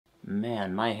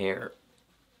Man, my hair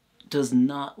does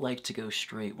not like to go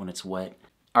straight when it's wet.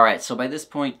 Alright, so by this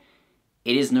point,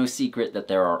 it is no secret that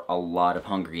there are a lot of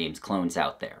Hunger Games clones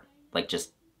out there. Like,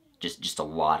 just a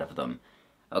lot of them.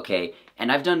 Okay,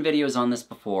 and I've done videos on this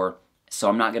before, so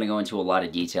I'm not going to go into a lot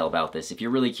of detail about this. If you're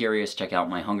really curious, check out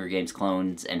my Hunger Games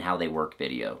clones and how they work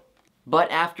video. But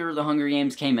after the Hunger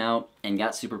Games came out and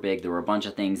got super big, there were a bunch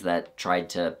of things that tried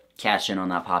to cash in on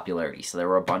that popularity. So there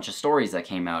were a bunch of stories that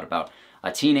came out about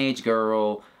a teenage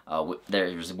girl,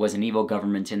 there was an evil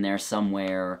government in there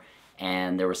somewhere,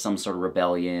 and there was some sort of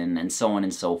rebellion, and so on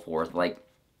and so forth. Like,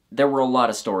 there were a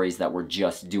lot of stories that were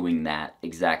just doing that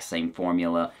exact same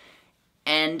formula,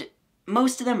 and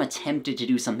most of them attempted to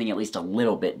do something at least a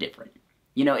little bit different.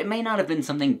 You know, it may not have been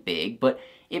something big, but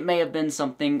it may have been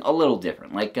something a little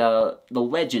different. Like, the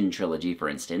Legend trilogy, for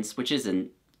instance, which is an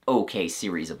okay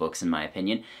series of books in my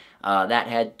opinion, that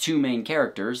had two main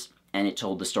characters, and it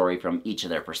told the story from each of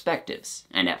their perspectives.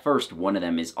 And at first, one of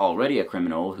them is already a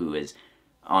criminal who is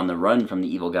on the run from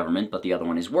the evil government, but the other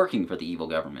one is working for the evil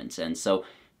government. And so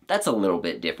that's a little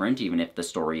bit different, even if the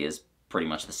story is pretty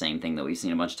much the same thing that we've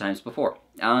seen a bunch of times before.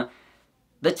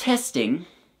 The Testing,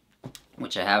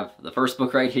 which I have the first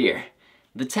book right here,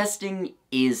 The Testing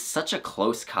is such a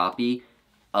close copy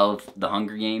of the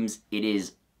Hunger Games, it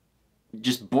is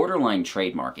just borderline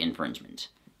trademark infringement.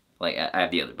 Like, I have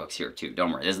the other books here too,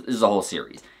 don't worry, this is a whole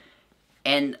series.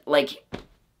 And, like,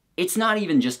 it's not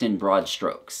even just in broad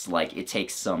strokes. Like, it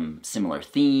takes some similar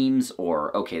themes,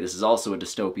 or, okay, this is also a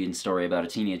dystopian story about a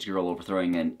teenage girl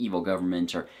overthrowing an evil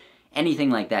government, or anything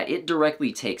like that. It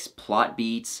directly takes plot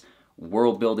beats,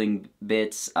 world-building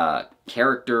bits,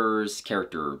 characters,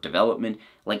 character development.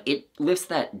 Like, it lifts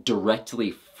that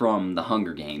directly from the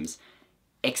Hunger Games,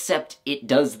 except it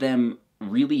does them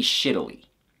really shittily.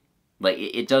 Like,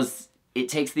 it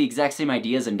takes the exact same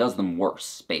ideas and does them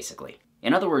worse, basically.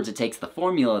 In other words, it takes the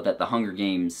formula that the Hunger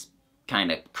Games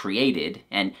kind of created,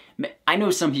 and I know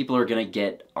some people are gonna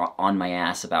get on my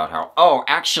ass about how, oh,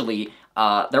 actually,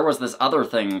 there was this other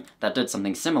thing that did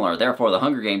something similar, therefore the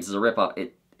Hunger Games is a ripoff.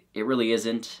 It really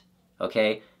isn't,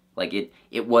 okay? Like,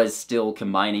 it was still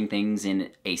combining things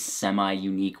in a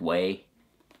semi-unique way,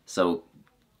 so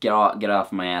get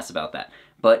off my ass about that.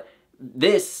 But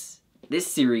this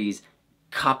series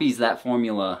copies that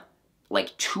formula,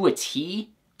 like, to a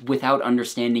T, without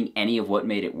understanding any of what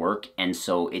made it work, and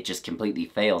so it just completely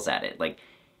fails at it. Like,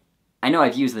 I know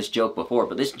I've used this joke before,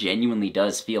 but this genuinely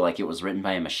does feel like it was written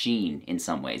by a machine in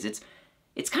some ways.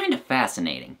 It's kind of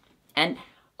fascinating. And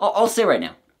I'll say right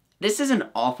now, this is an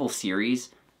awful series,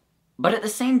 but at the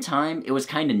same time, it was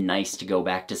kind of nice to go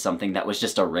back to something that was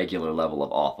just a regular level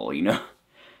of awful, you know?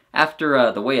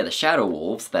 After The Way of the Shadow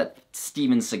Wolves, that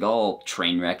Steven Seagal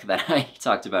train wreck that I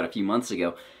talked about a few months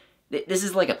ago, this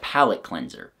is like a palate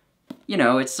cleanser. You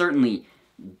know, it's certainly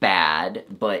bad,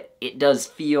 but it does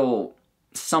feel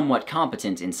somewhat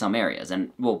competent in some areas,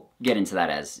 and we'll get into that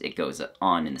as it goes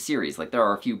on in the series. Like, there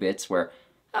are a few bits where,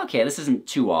 okay, this isn't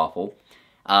too awful,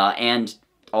 and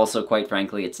also, quite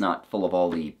frankly, it's not full of all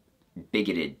the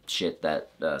bigoted shit that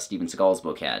Steven Seagal's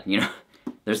book had, you know?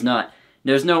 There's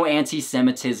no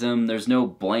anti-Semitism, there's no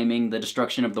blaming the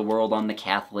destruction of the world on the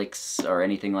Catholics or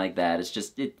anything like that.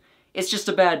 It's just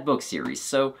a bad book series,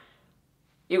 so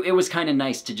it was kind of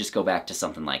nice to just go back to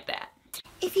something like that.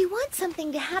 If you want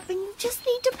something to happen, you just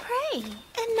need to pray,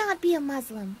 and not be a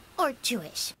Muslim or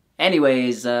Jewish.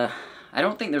 Anyways, I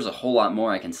don't think there's a whole lot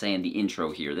more I can say in the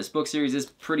intro here. This book series is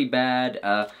pretty bad.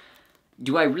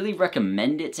 Do I really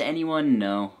recommend it to anyone?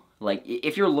 No. Like,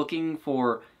 if you're looking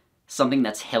for something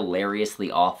that's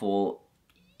hilariously awful,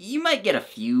 you might get a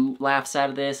few laughs out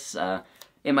of this.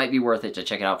 It might be worth it to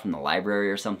check it out from the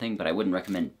library or something, but I wouldn't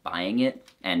recommend buying it.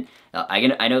 And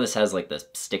I know this has, like, the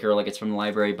sticker like it's from the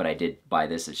library, but I did buy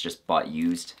this. It's just bought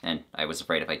used, and I was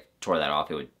afraid if I tore that off,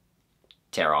 it would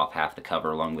tear off half the cover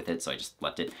along with it, so I just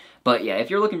left it. But yeah, if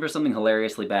you're looking for something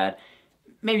hilariously bad,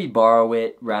 maybe borrow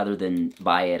it rather than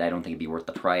buy it. I don't think it'd be worth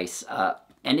the price.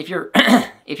 And if you're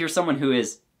if you're someone who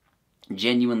is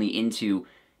genuinely into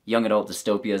young adult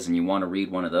dystopias and you want to read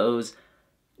one of those,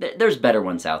 there's better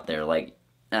ones out there. Like,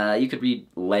 you could read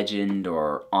Legend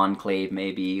or Enclave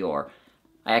maybe, or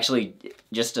I actually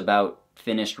just about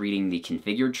finished reading the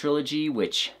Configured trilogy,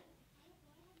 which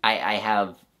I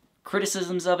have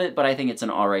criticisms of it, but I think it's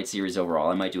an alright series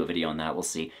overall. I might do a video on that, we'll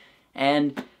see.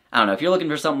 And, I don't know, if you're looking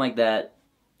for something like that,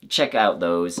 check out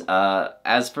those.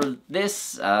 As for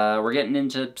this, we're getting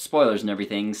into spoilers and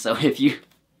everything, so if you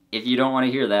don't want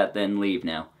to hear that, then leave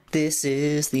now. This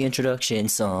is the introduction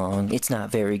song. It's not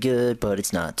very good, but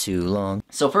it's not too long.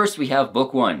 So first we have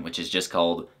book one, which is just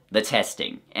called The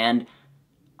Testing. And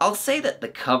I'll say that the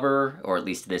cover, or at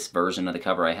least this version of the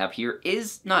cover I have here,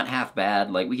 is not half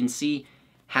bad. Like, we can see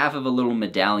half of a little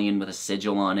medallion with a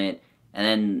sigil on it, and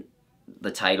then the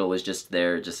title is just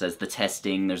there. It just says The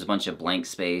Testing. There's a bunch of blank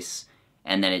space,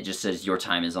 and then it just says, your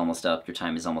time is almost up, your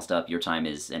time is almost up, your time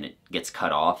is, and it gets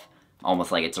cut off,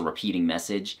 almost like it's a repeating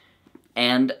message.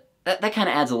 And that kind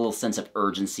of adds a little sense of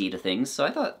urgency to things, so I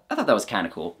thought that was kind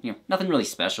of cool. You know, nothing really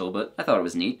special, but I thought it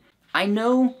was neat. I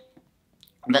know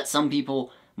that some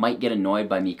people might get annoyed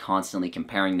by me constantly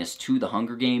comparing this to the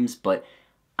Hunger Games, but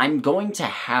I'm going to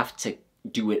have to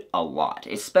do it a lot,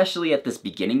 especially at this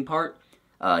beginning part.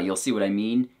 You'll see what I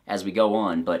mean as we go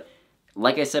on, but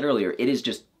like I said earlier, it is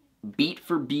just beat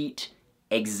for beat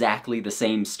exactly the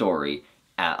same story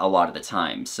a lot of the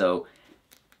time. So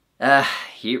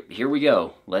here we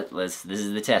go. This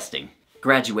is the testing.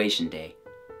 Graduation day.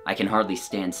 I can hardly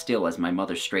stand still as my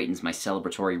mother straightens my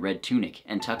celebratory red tunic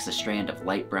and tucks a strand of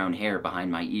light brown hair behind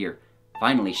my ear.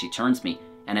 Finally, she turns me,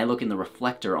 and I look in the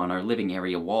reflector on our living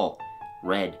area wall.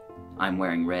 Red. I'm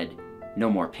wearing red. No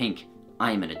more pink.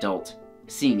 I am an adult.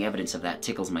 Seeing evidence of that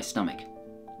tickles my stomach.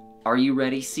 Are you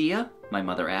ready, Sia? My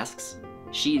mother asks.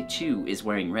 She, too, is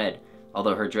wearing red,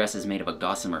 although her dress is made of a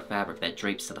gossamer fabric that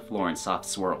drapes to the floor in soft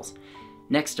swirls.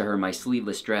 Next to her, my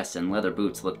sleeveless dress and leather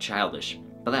boots look childish,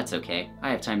 but that's okay. I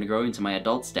have time to grow into my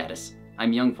adult status.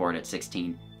 I'm young for it at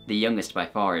 16, the youngest by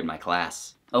far in my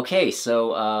class. Okay,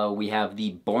 so we have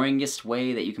the boringest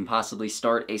way that you can possibly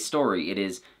start a story. It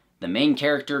is the main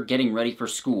character getting ready for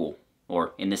school,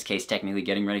 or in this case, technically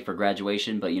getting ready for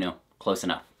graduation, but you know, close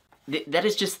enough. That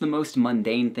is just the most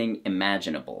mundane thing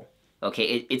imaginable.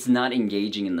 Okay, it's not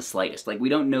engaging in the slightest. Like, we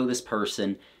don't know this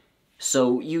person,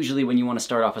 so usually when you want to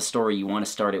start off a story, you want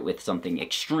to start it with something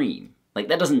extreme. Like,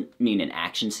 that doesn't mean an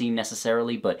action scene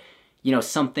necessarily, but, you know,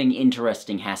 something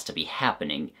interesting has to be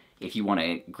happening if you want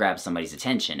to grab somebody's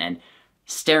attention. And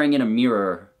staring in a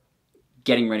mirror,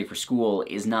 getting ready for school,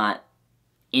 is not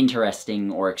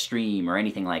interesting or extreme or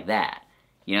anything like that.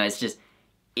 You know, it's just,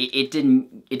 it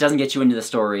doesn't get you into the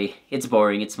story, it's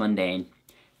boring, it's mundane.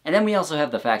 And then we also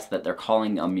have the fact that they're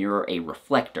calling a mirror a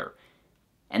reflector.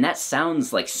 And that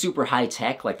sounds like super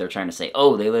high-tech, like they're trying to say,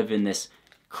 oh, they live in this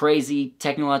crazy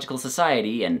technological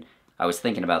society, and I was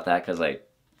thinking about that because I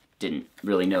didn't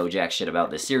really know jack shit about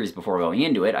this series before going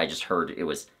into it. I just heard it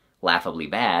was laughably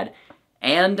bad.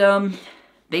 And,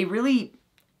 they really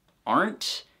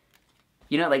aren't,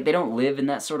 you know, like, they don't live in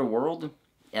that sort of world.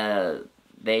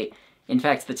 In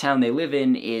fact, the town they live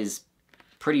in is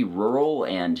pretty rural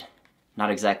and not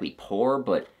exactly poor,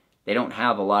 but they don't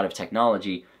have a lot of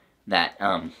technology that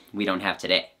we don't have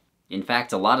today. In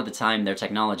fact, a lot of the time their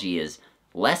technology is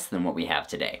less than what we have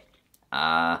today.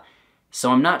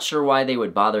 So I'm not sure why they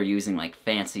would bother using like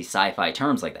fancy sci-fi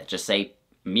terms like that. Just say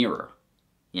mirror.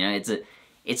 You know,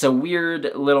 it's a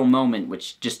weird little moment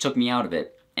which just took me out of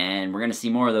it, and we're gonna see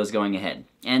more of those going ahead.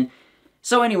 And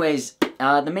so anyways,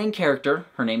 the main character,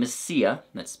 her name is Sia,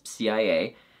 that's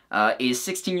CIA, is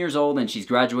 16 years old and she's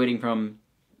graduating from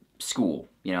school.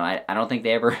 You know, I don't think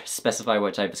they ever specify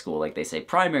what type of school, like they say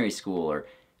primary school or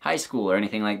high school or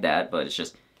anything like that, but it's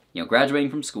just, you know, graduating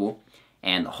from school.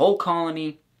 And the whole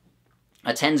colony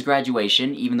attends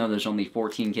graduation, even though there's only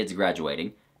 14 kids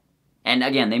graduating. And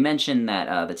again, they mention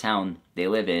that the town they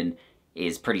live in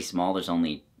is pretty small. There's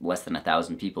only less than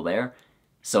 1,000 people there.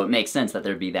 So it makes sense that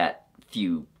there'd be that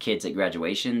few kids at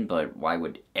graduation, but why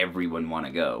would everyone want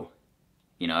to go?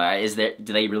 You know,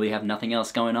 do they really have nothing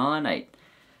else going on?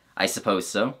 I suppose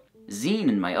so. Zine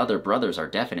and my other brothers are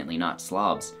definitely not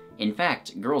slobs. In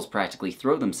fact, girls practically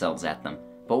throw themselves at them.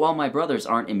 But while my brothers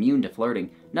aren't immune to flirting,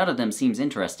 none of them seems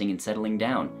interesting in settling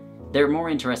down. They're more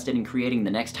interested in creating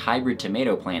the next hybrid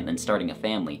tomato plant than starting a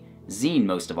family. Zine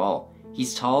most of all.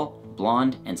 He's tall,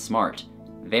 blonde, and smart.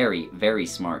 Very, very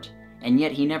smart. And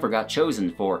yet he never got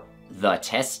chosen for the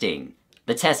testing.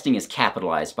 The testing is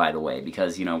capitalized, by the way,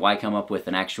 because, you know, why come up with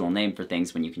an actual name for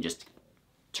things when you can just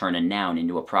turn a noun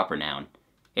into a proper noun?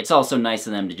 It's also nice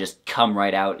of them to just come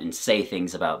right out and say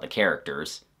things about the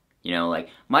characters. You know, like,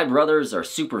 my brothers are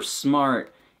super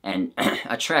smart and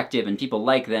attractive and people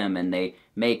like them and they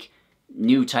make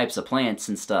new types of plants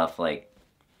and stuff, like,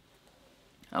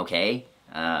 okay,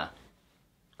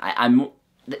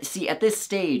 see, at this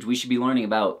stage, we should be learning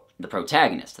about the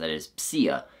protagonist, that is,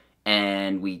 Sia,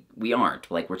 and we aren't.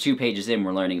 Like, we're 2 pages in,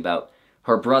 we're learning about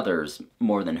her brothers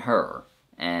more than her,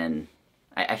 and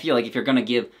I feel like if you're gonna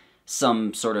give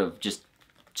some sort of just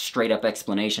straight-up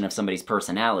explanation of somebody's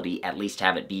personality, at least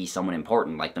have it be someone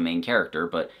important, like the main character,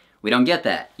 but we don't get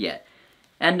that yet.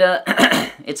 And,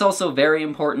 it's also very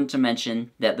important to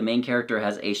mention that the main character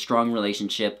has a strong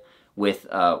relationship with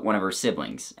one of her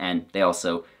siblings, and they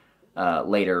also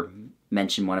later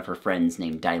mention one of her friends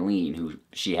named Dylene, who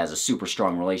she has a super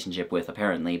strong relationship with,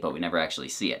 apparently, but we never actually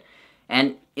see it.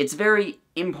 And it's very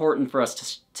important for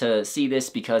us to see this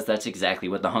because that's exactly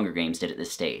what the Hunger Games did at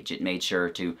this stage. It made sure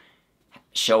to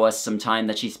show us some time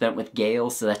that she spent with Gale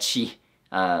so that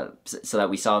so that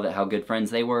we saw how good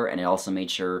friends they were, and it also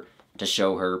made sure to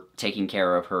show her taking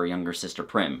care of her younger sister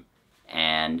Prim.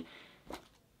 And,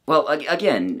 well,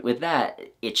 again, with that,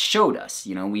 it showed us,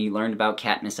 you know, we learned about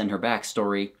Katniss and her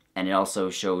backstory, and it also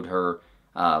showed her,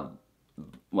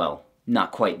 well,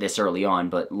 not quite this early on,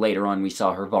 but later on we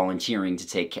saw her volunteering to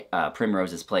take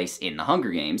Primrose's place in the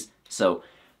Hunger Games, so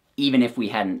even if we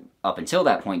hadn't, up until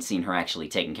that point, seen her actually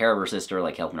taking care of her sister,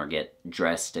 like helping her get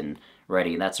dressed and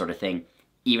ready and that sort of thing,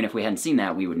 even if we hadn't seen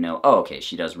that, we would know, oh, okay,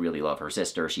 she does really love her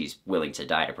sister, she's willing to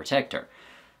die to protect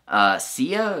her.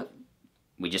 Sia,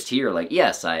 we just hear, like,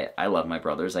 yes, I love my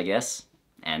brothers, I guess,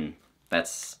 and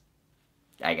that's,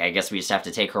 I guess we just have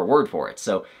to take her word for it.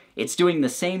 So it's doing the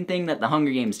same thing that the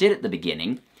Hunger Games did at the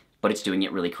beginning, but it's doing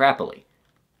it really crappily.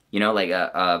 You know, like,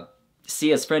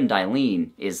 Sia's friend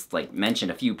Dylene is, like, mentioned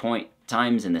a few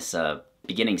times in this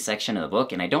beginning section of the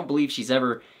book, and I don't believe she's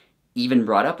ever even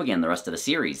brought up again the rest of the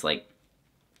series. Like,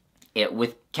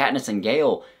 with Katniss and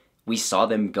Gale, we saw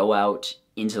them go out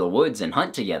into the woods and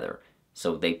hunt together,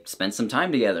 so they spent some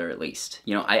time together at least.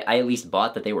 You know, I at least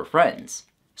bought that they were friends.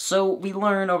 So we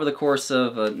learn over the course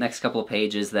of the next couple of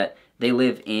pages that they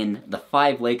live in the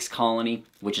Five Lakes Colony,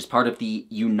 which is part of the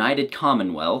United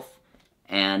Commonwealth,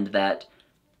 and that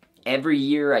every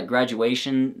year at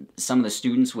graduation, some of the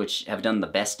students which have done the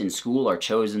best in school are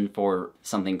chosen for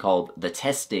something called the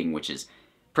testing, which is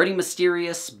pretty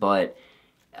mysterious, but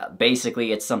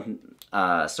basically it's some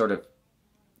sort of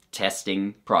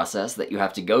testing process that you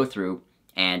have to go through,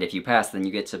 and if you pass, then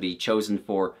you get to be chosen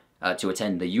for to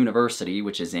attend the university,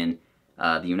 which is in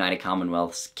the United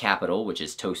Commonwealth's capital, which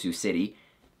is Tosu City.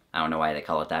 I don't know why they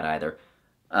call it that either.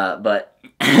 But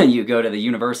you go to the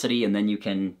university, and then you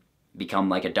can become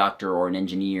like a doctor or an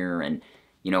engineer and,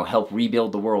 you know, help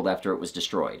rebuild the world after it was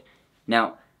destroyed.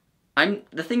 Now,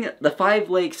 the Five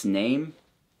Lakes name,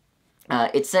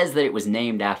 it says that it was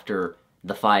named after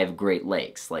the Five Great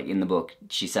Lakes. Like, in the book,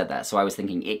 she said that. So I was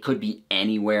thinking it could be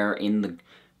anywhere in the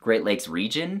Great Lakes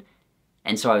region.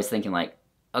 And so I was thinking, like,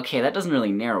 okay, that doesn't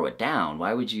really narrow it down.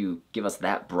 Why would you give us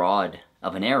that broad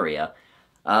of an area?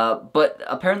 But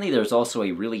apparently there's also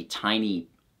a really tiny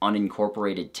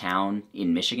unincorporated town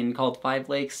in Michigan called Five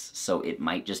Lakes, so it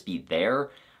might just be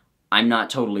there. I'm not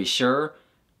totally sure,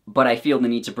 but I feel the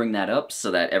need to bring that up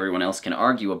so that everyone else can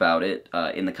argue about it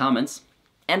in the comments.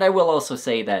 And I will also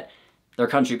say that their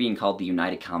country being called the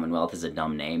United Commonwealth is a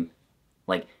dumb name.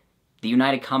 Like, the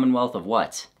United Commonwealth of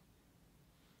what?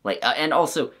 Like, and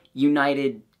also,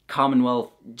 United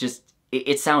Commonwealth, just,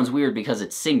 it sounds weird because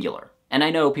it's singular. And I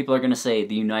know people are going to say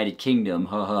the United Kingdom,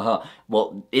 ha ha ha.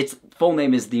 Well, its full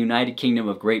name is the United Kingdom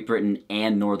of Great Britain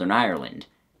and Northern Ireland.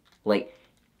 Like,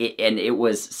 and it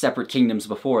was separate kingdoms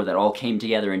before that all came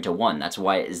together into one. That's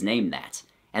why it is named that.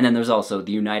 And then there's also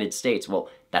the United States. Well,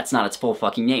 that's not its full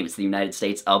fucking name. It's the United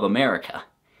States of America.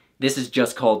 This is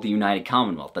just called the United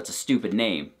Commonwealth. That's a stupid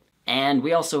name. And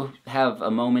we also have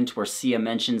a moment where Sia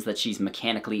mentions that she's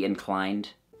mechanically inclined.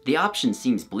 The option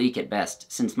seems bleak at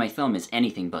best, since my thumb is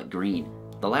anything but green.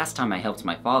 The last time I helped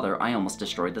my father, I almost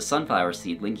destroyed the sunflower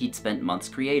seedling he'd spent months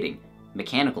creating.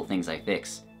 Mechanical things I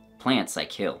fix. Plants I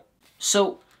kill.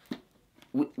 So,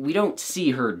 we don't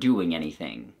see her doing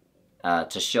anything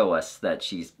to show us that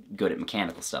she's good at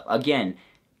mechanical stuff. Again,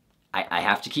 I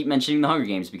have to keep mentioning the Hunger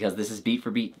Games because this is beat for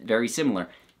beat very similar.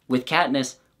 With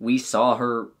Katniss, we saw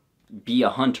her be a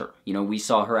hunter. You know, we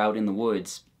saw her out in the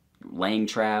woods laying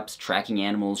traps, tracking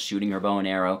animals, shooting her bow and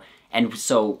arrow, and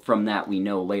so from that we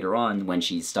know later on when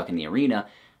she's stuck in the arena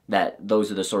that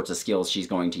those are the sorts of skills she's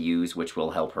going to use which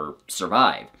will help her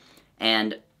survive.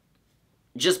 And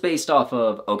just based off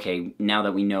of, okay, now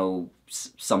that we know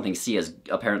something Sia's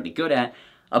apparently good at,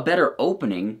 a better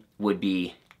opening would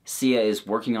be Sia is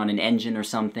working on an engine or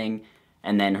something,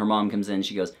 and then her mom comes in,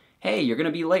 she goes, hey, you're gonna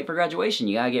be late for graduation,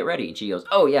 you gotta get ready. And she goes,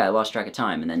 oh yeah, I lost track of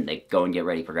time, and then they go and get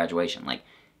ready for graduation. Like,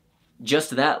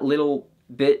 just that little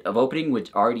bit of opening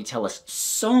would already tell us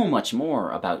so much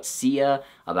more about Sia,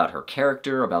 about her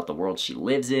character, about the world she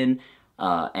lives in,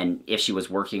 and if she was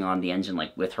working on the engine,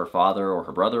 like, with her father or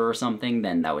her brother or something,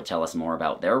 then that would tell us more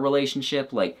about their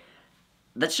relationship. Like,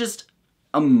 that's just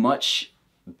a much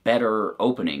better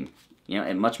opening, you know,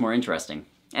 and much more interesting.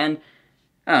 And,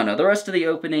 I don't know, the rest of the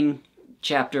opening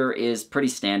chapter is pretty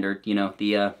standard, you know,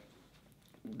 the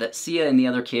Sia and the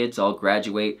other kids all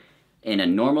graduate in a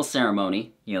normal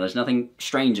ceremony. You know, there's nothing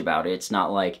strange about it. It's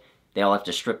not like they all have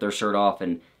to strip their shirt off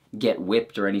and get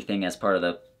whipped or anything as part of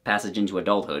the passage into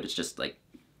adulthood. It's just like,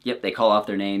 yep, they call off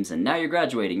their names, and now you're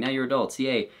graduating, now you're adults,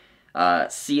 yay.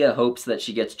 Sia hopes that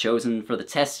she gets chosen for the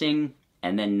testing,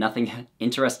 and then nothing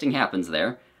interesting happens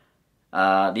there.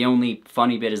 The only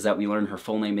funny bit is that we learn her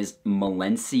full name is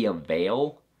Malencia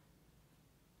Vale.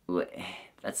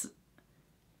 That's...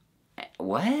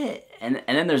 what? And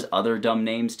then there's other dumb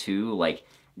names too, like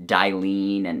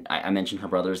Dylene, and I mentioned her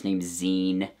brother's name,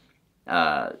 Zine.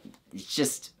 It's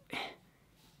just...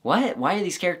 what? Why do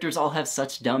these characters all have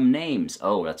such dumb names?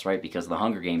 Oh, that's right, because the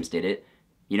Hunger Games did it.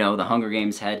 You know, the Hunger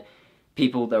Games had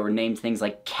people that were named things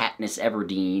like Katniss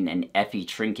Everdeen and Effie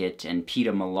Trinket and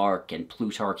Peeta Mellark and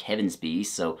Plutarch Heavensbee,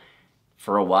 so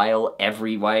for a while,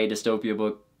 every YA dystopia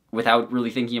book, without really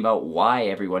thinking about why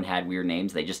everyone had weird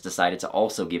names, they just decided to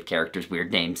also give characters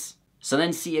weird names. So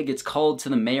then Sia gets called to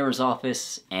the mayor's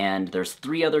office, and there's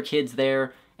 3 other kids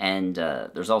there, and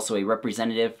there's also a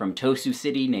representative from Tosu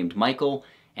City named Michael,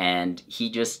 and he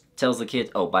just tells the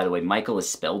kids, oh, by the way, Michael is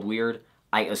spelled weird.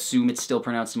 I assume it's still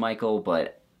pronounced Michael,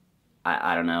 but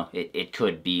I don't know. It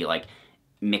could be like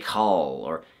Michal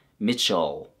or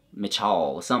Mitchell,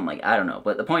 something like, I don't know.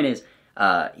 But the point is,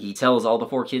 he tells all the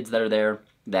 4 kids that are there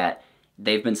that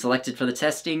they've been selected for the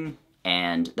testing,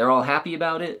 and they're all happy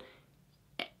about it.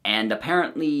 And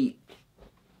apparently,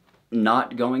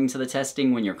 not going to the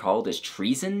testing when you're called is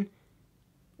treason,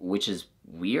 which is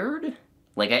weird.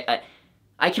 Like,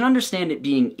 I can understand it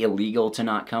being illegal to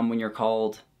not come when you're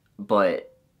called,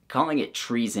 but calling it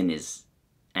treason is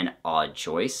an odd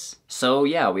choice. So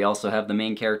yeah, we also have the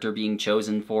main character being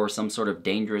chosen for some sort of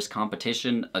dangerous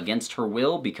competition against her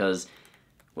will because,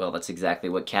 well, that's exactly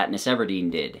what Katniss Everdeen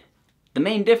did. The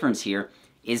main difference here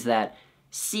is that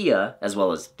Sia, as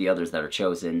well as the others that are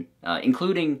chosen,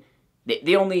 including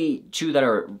the only 2 that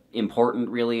are important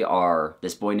really are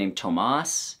this boy named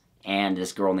Tomas and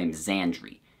this girl named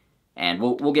Xandri. And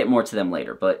we'll get more to them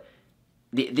later, but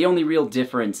the only real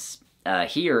difference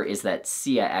here is that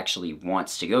Sia actually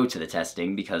wants to go to the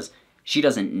testing because she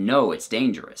doesn't know it's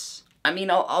dangerous. I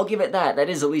mean, I'll give it that. That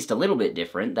is at least a little bit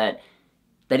different. That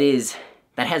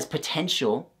has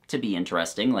potential to be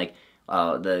interesting. Like,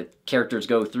 the characters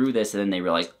go through this and then they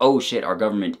realize, oh shit, our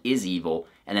government is evil,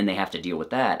 and then they have to deal with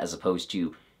that, as opposed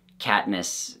to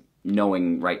Katniss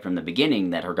knowing right from the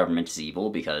beginning that her government is evil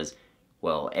because,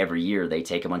 well, every year they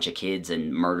take a bunch of kids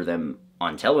and murder them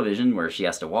on television where she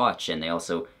has to watch, and they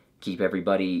also keep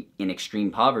everybody in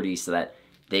extreme poverty so that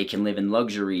they can live in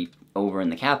luxury over in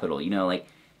the capital. You know, like,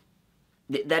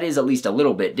 that is at least a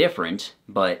little bit different,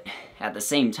 but at the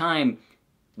same time,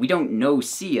 we don't know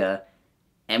Sia,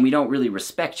 and we don't really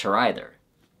respect her either.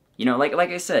 You know, like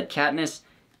I said, Katniss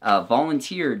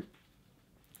volunteered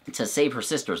to save her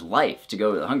sister's life to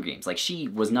go to the Hunger Games. Like, she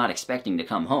was not expecting to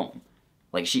come home.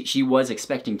 Like, she was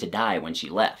expecting to die when she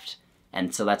left.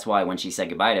 And so that's why when she said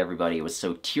goodbye to everybody, it was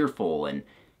so tearful and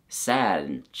sad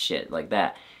and shit like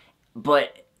that.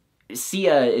 But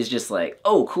Sia is just like,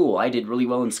 oh, cool, I did really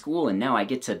well in school, and now I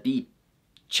get to be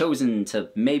chosen to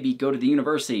maybe go to the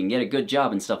university and get a good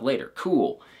job and stuff later.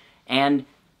 Cool. And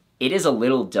it is a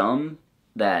little dumb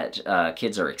that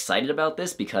kids are excited about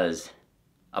this because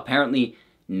apparently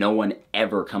no one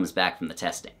ever comes back from the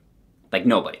testing. Like,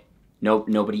 nobody.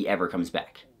 Nobody ever comes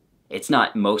back. It's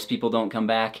not most people don't come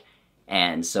back,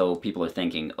 and so people are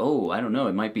thinking, oh, I don't know,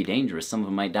 it might be dangerous, some of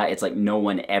them might die. It's like no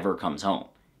one ever comes home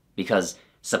because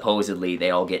supposedly they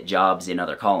all get jobs in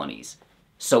other colonies.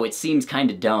 So it seems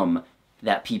kind of dumb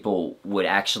that people would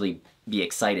actually be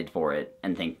excited for it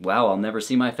and think, wow, I'll never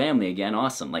see my family again,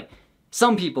 awesome. Like,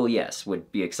 some people, yes,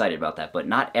 would be excited about that, but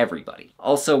not everybody.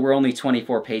 Also, we're only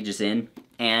 24 pages in,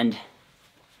 and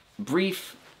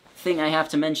brief thing I have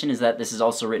to mention is that this is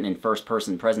also written in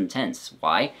first-person present tense.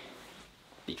 Why?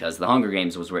 Because The Hunger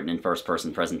Games was written in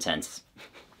first-person present tense.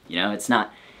 You know, it's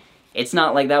not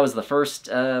like that was the first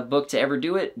book to ever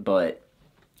do it, but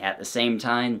at the same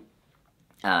time,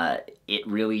 it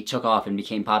really took off and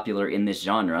became popular in this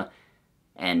genre,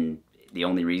 and the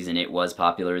only reason it was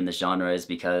popular in this genre is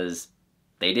because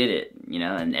they did it, you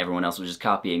know, and everyone else was just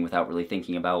copying without really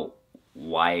thinking about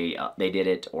why they did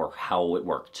it or how it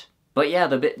worked. But yeah,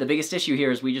 the biggest issue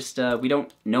here is we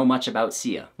don't know much about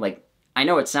Sia. Like, I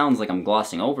know it sounds like I'm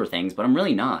glossing over things, but I'm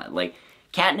really not. Like,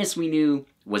 Katniss we knew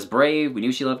was brave, we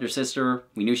knew she loved her sister,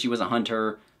 we knew she was a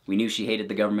hunter, we knew she hated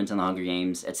the government and the Hunger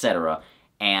Games, etc.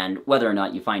 And whether or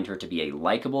not you find her to be a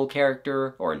likable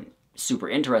character or a super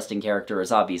interesting character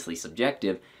is obviously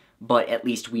subjective, but at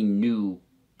least we knew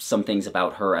some things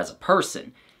about her as a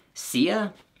person.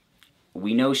 Sia,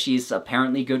 we know she's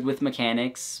apparently good with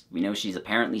mechanics, we know she's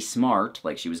apparently smart,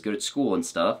 like she was good at school and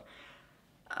stuff,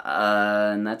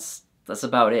 and that's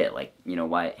about it. Like, you know,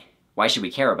 why why should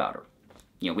we care about her?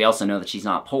 You know, we also know that she's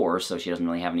not poor, so she doesn't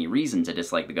really have any reason to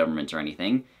dislike the government or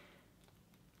anything.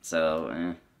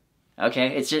 So,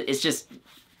 okay, it's just,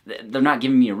 they're not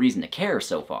giving me a reason to care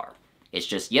so far. It's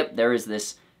just, yep, there is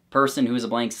this person who is a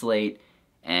blank slate,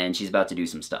 and she's about to do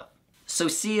some stuff. So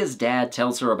Sia's dad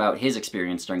tells her about his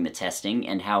experience during the testing,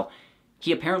 and how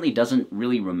he apparently doesn't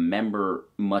really remember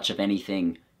much of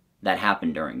anything that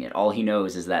happened during it. All he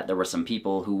knows is that there were some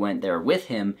people who went there with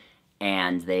him,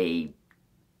 and they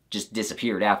just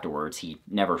disappeared afterwards. He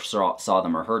never saw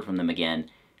them or heard from them again.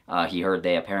 He heard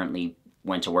they apparently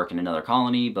went to work in another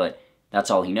colony, but that's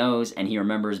all he knows, and he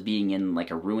remembers being in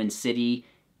like a ruined city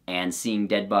and seeing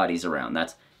dead bodies around.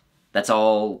 That's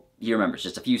all he remembers,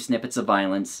 just a few snippets of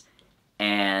violence.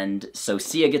 And so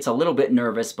Sia gets a little bit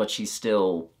nervous, but she's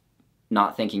still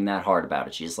not thinking that hard about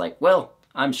it. She's like, well,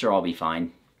 I'm sure I'll be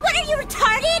fine. What, are you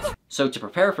retarded? So to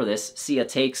prepare for this, Sia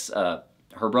takes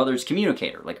her brother's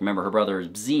communicator. Like, remember, her brother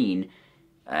Zine,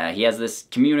 he has this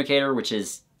communicator, which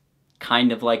is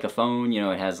kind of like a phone. You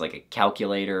know, it has like a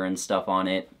calculator and stuff on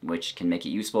it, which can make it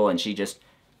useful, and she just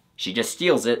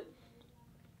steals it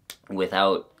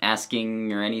without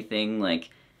asking or anything.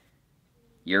 Like,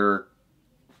 you're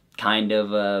kind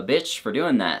of a bitch for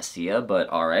doing that, Sia, but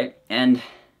alright. And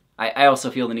I also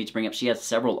feel the need to bring up, she has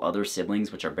several other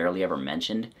siblings which are barely ever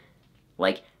mentioned.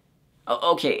 Like,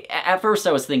 okay, at first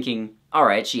I was thinking,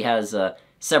 alright, she has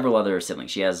several other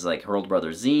siblings. She has, like, her older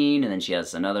brother Zine, and then she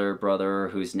has another brother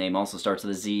whose name also starts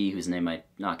with a Z, whose name I'm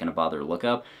not going to bother to look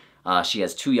up. She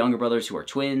has two younger brothers who are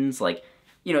twins. Like,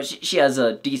 you know, she has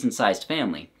a decent-sized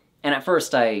family. And at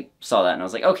first I saw that and I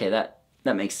was like, okay, that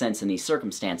makes sense in these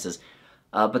circumstances.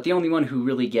 But the only one who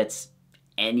really gets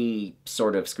any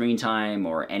sort of screen time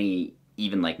or any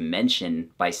even like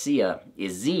mention by Sia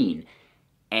is Zine.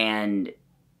 And,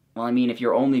 well, I mean, if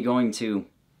you're only going to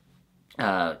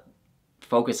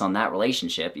focus on that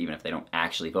relationship, even if they don't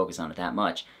actually focus on it that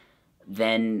much,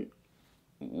 then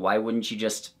why wouldn't you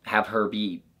just have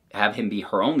him be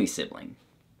her only sibling?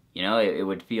 You know, it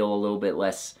would feel a little bit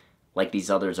less like these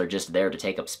others are just there to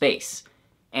take up space.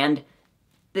 And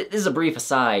this is a brief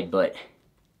aside, but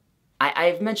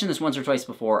I've mentioned this once or twice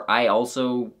before. I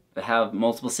also have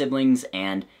multiple siblings,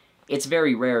 and it's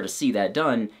very rare to see that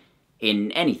done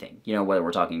in anything. You know, whether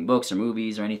we're talking books or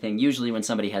movies or anything, usually when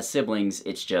somebody has siblings,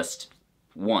 it's just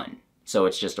one. So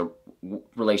it's just a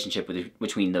relationship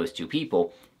between those two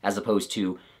people, as opposed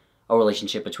to a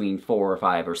relationship between 4 or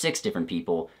 5 or 6 different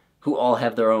people who all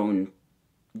have their own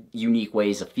unique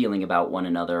ways of feeling about one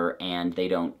another, and they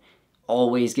don't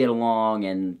always get along,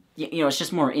 and, you know, it's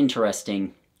just more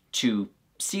interesting to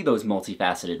see those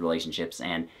multifaceted relationships.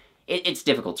 And it's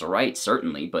difficult to write,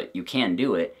 certainly, but you can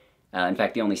do it. In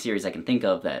fact, the only series I can think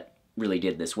of that really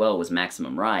did this well was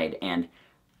Maximum Ride, and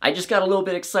I just got a little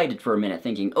bit excited for a minute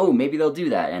thinking, oh, maybe they'll do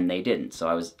that, and they didn't, so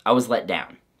I was let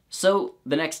down. So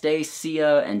the next day,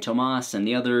 Sia and Tomas and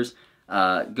the others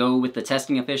go with the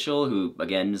testing official, who,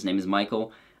 again, his name is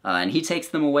Michael, and he takes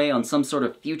them away on some sort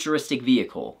of futuristic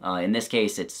vehicle. In this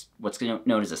case, it's what's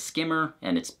known as a skimmer,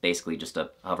 and it's basically just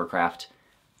a hovercraft.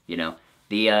 You know,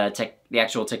 the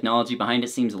actual technology behind it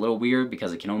seems a little weird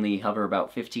because it can only hover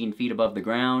about 15 feet above the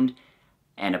ground,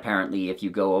 and apparently if you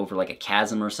go over like a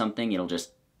chasm or something, it'll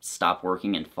just stop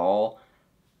working and fall.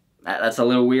 That's a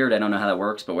little weird. I don't know how that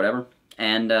works, but whatever.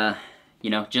 And you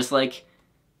know, just like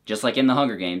in the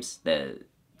Hunger Games, the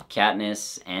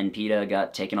Katniss and Peeta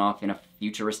got taken off in a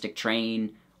futuristic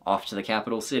train off to the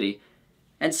capital city.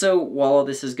 And so, while all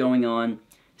this is going on,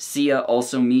 Sia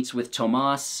also meets with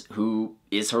Tomas, who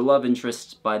is her love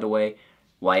interest, by the way.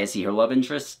 Why is he her love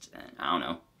interest? I don't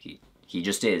know. He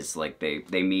just is. Like,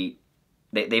 they meet...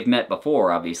 They've met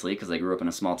before, obviously, because they grew up in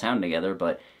a small town together,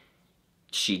 but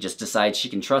she just decides she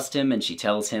can trust him, and she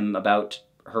tells him about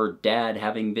her dad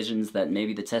having visions that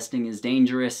maybe the testing is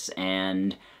dangerous,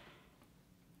 and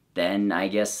then I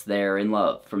guess they're in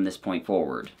love from this point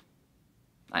forward.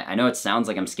 I know it sounds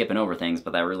like I'm skipping over things,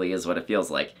 but that really is what it feels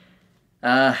like.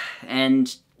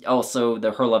 And also,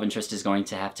 her love interest is going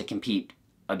to have to compete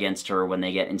against her when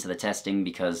they get into the testing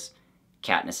because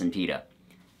Katniss and Peeta.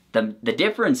 The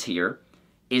difference here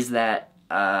is that,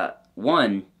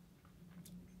 one,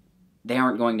 they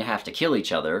aren't going to have to kill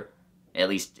each other. At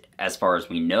least, as far as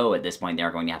we know at this point, they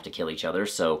aren't going to have to kill each other,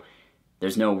 so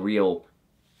there's no real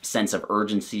sense of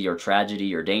urgency or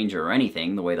tragedy or danger or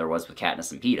anything, the way there was with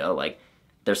Katniss and Peeta. Like,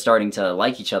 they're starting to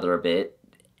like each other a bit,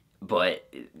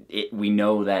 but we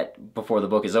know that before the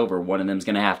book is over, one of them's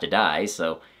going to have to die,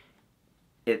 so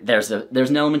there's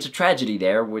an element of tragedy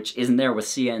there, which isn't there with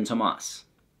Sia and Tomas.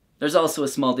 There's also a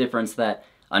small difference that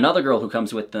another girl who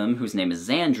comes with them, whose name is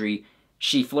Xandri,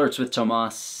 she flirts with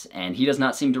Tomas, and he does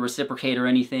not seem to reciprocate or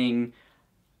anything.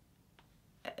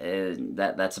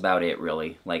 That's about it,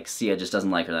 really. Like, Sia just doesn't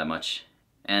like her that much.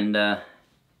 And,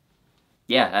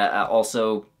 yeah,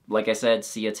 also, like I said,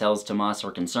 Sia tells Tomas her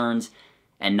concerns,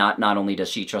 and not only does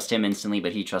she trust him instantly,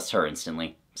 but he trusts her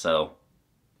instantly. So,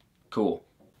 cool.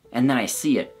 And then I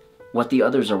see it. What the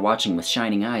others are watching with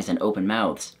shining eyes and open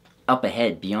mouths. Up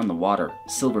ahead, beyond the water,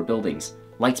 silver buildings,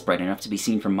 lights bright enough to be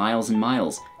seen for miles and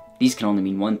miles. These can only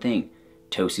mean one thing.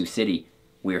 Tosu City.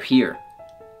 We're here.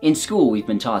 In school, we've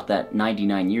been taught that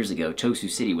 99 years ago, Tosu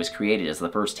City was created as the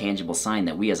first tangible sign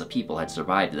that we as a people had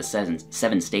survived the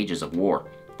seven stages of war,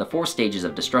 the 4 stages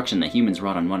of destruction that humans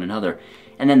wrought on one another,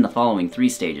 and then the following 3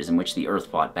 stages in which the Earth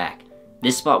fought back.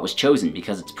 This spot was chosen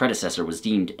because its predecessor was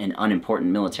deemed an unimportant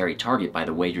military target by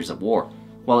the wagers of war.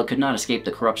 While it could not escape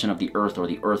the corruption of the Earth or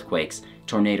the earthquakes,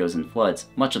 tornadoes, and floods,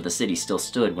 much of the city still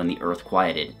stood when the Earth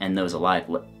quieted, and those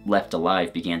left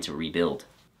alive began to rebuild.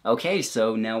 Okay,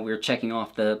 so now we're checking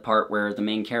off the part where the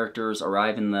main characters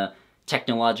arrive in the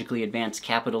technologically advanced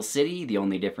capital city. The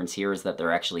only difference here is that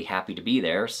they're actually happy to be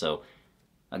there, so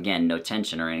again, no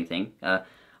tension or anything.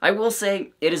 I will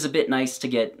say it is a bit nice to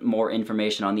get more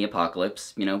information on the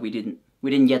apocalypse. You know, we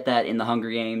didn't get that in the Hunger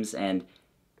Games, and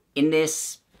in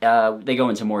this, they go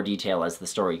into more detail as the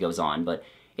story goes on, but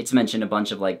it's mentioned a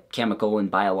bunch of like chemical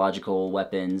and biological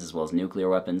weapons, as well as nuclear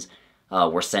weapons,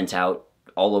 were sent out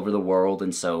all over the world,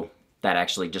 and so that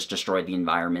actually just destroyed the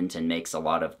environment and makes a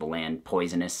lot of the land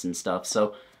poisonous and stuff.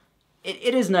 So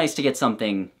it is nice to get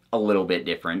something a little bit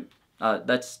different.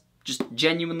 That's just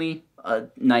genuinely a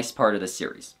nice part of the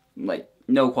series. Like,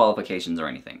 no qualifications or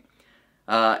anything.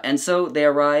 And so they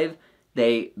arrive,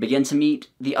 they begin to meet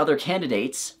the other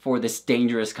candidates for this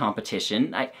dangerous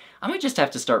competition. I might just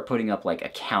have to start putting up like a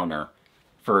counter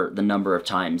for the number of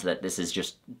times that this is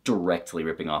just directly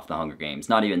ripping off the Hunger Games.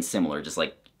 Not even similar, just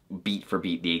like beat for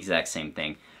beat the exact same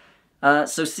thing.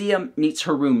 So Sia meets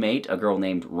her roommate, a girl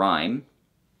named Rhyme.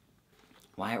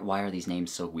 Why are these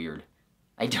names so weird?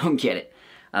 I don't get it.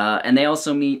 And they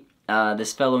also meet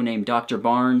this fellow named Dr.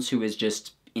 Barnes, who is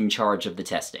just in charge of the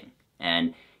testing.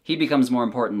 And he becomes more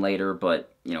important later,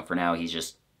 but, you know, for now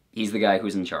he's the guy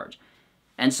who's in charge.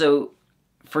 And so,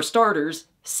 for starters,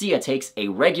 Sia takes a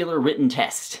regular written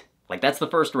test. Like, that's the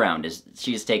first round, is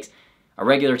she just takes a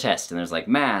regular test, and there's, like,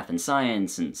 math and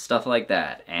science and stuff like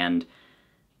that. And,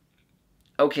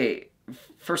 okay,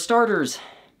 for starters,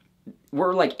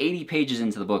 we're, like, 80 pages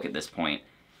into the book at this point,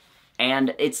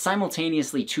 and it's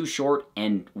simultaneously too short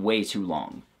and way too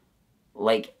long.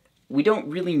 Like, we don't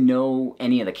really know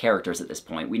any of the characters at this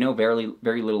point. We know very,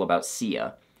 very little about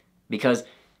Sia, because,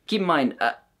 keep in mind,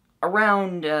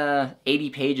 around 80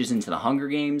 pages into the Hunger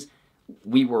Games,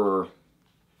 we were,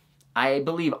 I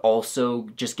believe, also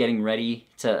just getting ready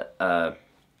to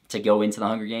go into the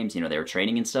Hunger Games. You know, they were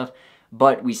training and stuff.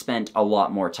 But we spent a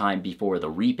lot more time before the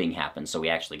reaping happened, so we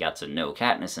actually got to know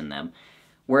Katniss and them.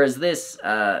 Whereas this,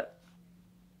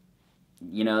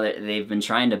 you know, they've been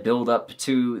trying to build up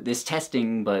to this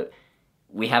testing, but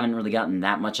we haven't really gotten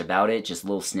that much about it. Just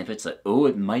little snippets like, oh,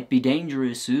 it might be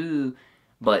dangerous, ooh.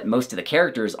 But most of the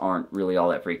characters aren't really all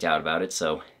that freaked out about it,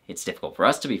 so it's difficult for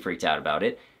us to be freaked out about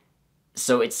it.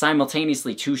 So it's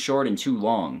simultaneously too short and too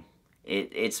long.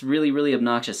 It's really, really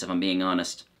obnoxious, if I'm being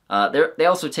honest. They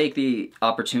also take the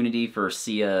opportunity for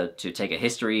Sia to take a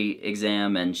history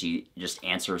exam, and she just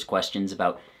answers questions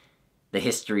about the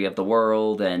history of the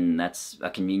world, and that's a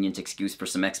convenient excuse for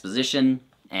some exposition.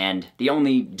 And the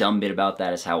only dumb bit about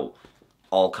that is how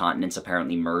all continents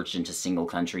apparently merged into single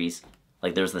countries.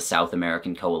 Like, there's the South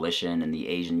American Coalition and the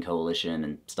Asian Coalition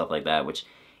and stuff like that, which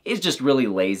is just really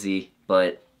lazy,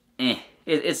 but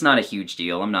it's not a huge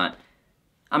deal. I'm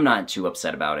not too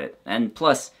upset about it. And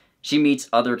plus, she meets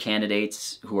other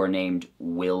candidates who are named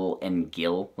Will and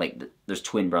Gil. Like, there's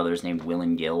twin brothers named Will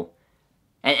and Gil.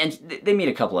 And they meet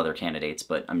a couple other candidates,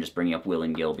 but I'm just bringing up Will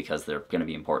and Gil because they're going to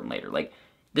be important later. Like,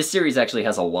 this series actually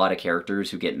has a lot of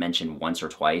characters who get mentioned once or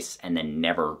twice and then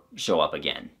never show up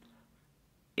again.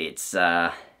 It's,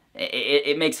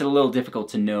 it makes it a little difficult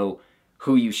to know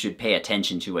who you should pay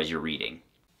attention to as you're reading.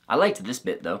 I liked this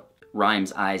bit, though.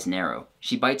 Rhyme's eyes narrow.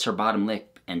 She bites her bottom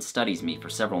lip and studies me for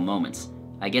several moments.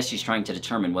 I guess she's trying to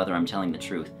determine whether I'm telling the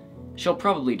truth. She'll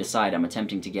probably decide I'm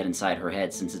attempting to get inside her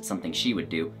head since it's something she would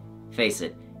do. Face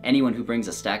it, anyone who brings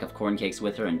a stack of corn cakes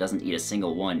with her and doesn't eat a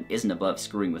single one isn't above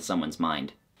screwing with someone's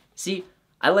mind. See,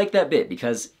 I like that bit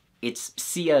because it's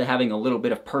Sia having a little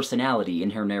bit of personality in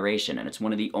her narration, and it's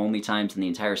one of the only times in the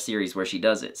entire series where she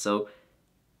does it. So,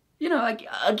 you know,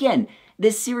 again,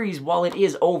 this series, while it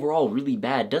is overall really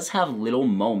bad, does have little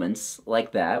moments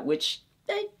like that, which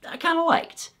I kind of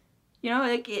liked. You know,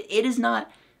 like, it is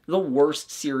not the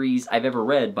worst series I've ever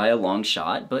read by a long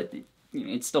shot, but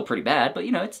it's still pretty bad. But,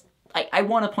 you know, I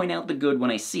want to point out the good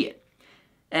when I see it.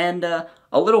 And a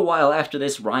little while after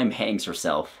this, Rhyme hangs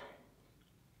herself.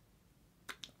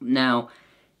 Now,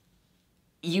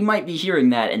 you might be hearing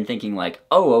that and thinking like,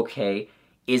 oh, okay,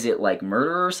 is it like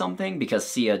murder or something? Because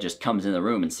Sia just comes in the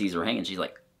room and sees her hanging. She's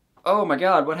like, oh my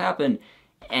god, what happened?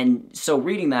 And so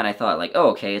reading that, I thought like,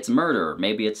 oh, okay, it's murder.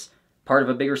 Maybe it's part of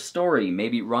a bigger story.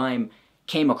 Maybe Rhyme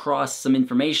came across some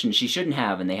information she shouldn't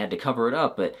have and they had to cover it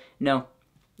up. But no,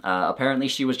 apparently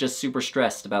she was just super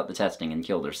stressed about the testing and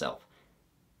killed herself.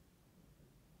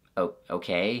 Oh,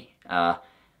 okay.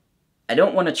 I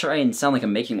don't want to try and sound like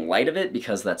I'm making light of it,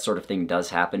 because that sort of thing does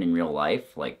happen in real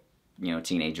life. Like, you know,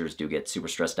 teenagers do get super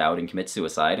stressed out and commit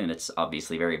suicide, and it's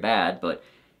obviously very bad, but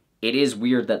it is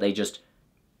weird that they just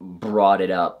brought it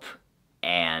up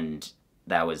and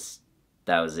that was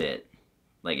it.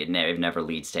 Like, it never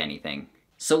leads to anything.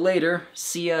 So later,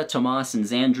 Sia, Tomas, and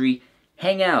Xandri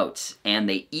hang out, and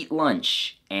they eat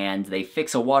lunch, and they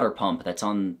fix a water pump that's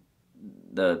on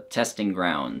the testing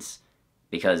grounds.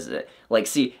 Because, like,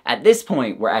 see, at this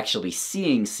point, we're actually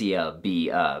seeing Sia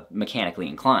be mechanically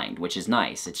inclined, which is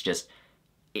nice. It's just,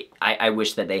 I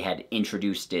wish that they had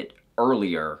introduced it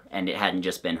earlier, and it hadn't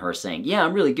just been her saying, yeah,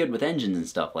 I'm really good with engines and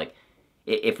stuff. Like,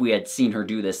 if we had seen her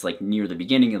do this, like, near the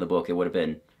beginning of the book, it would have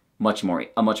been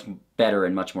a much better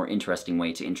and much more interesting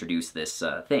way to introduce this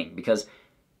thing. Because,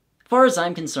 as far as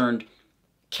I'm concerned,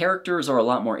 characters are a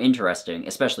lot more interesting,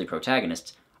 especially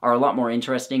protagonists, are a lot more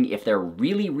interesting if they're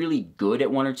really, really good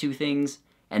at one or two things,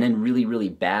 and then really, really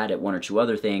bad at one or two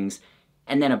other things,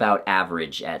 and then about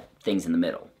average at things in the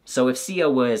middle. So if Sia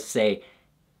was, say,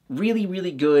 really,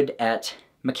 really good at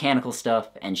mechanical stuff,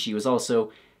 and she was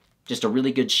also just a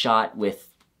really good shot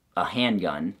with a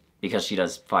handgun, because she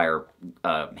does fire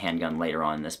a handgun later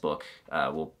on in this book.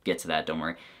 We'll get to that, don't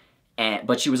worry.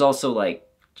 But she was also, like,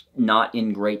 not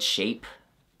in great shape,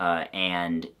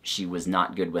 and she was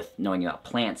not good with knowing about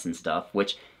plants and stuff,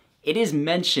 which it is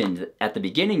mentioned at the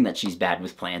beginning that she's bad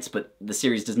with plants, but the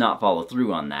series does not follow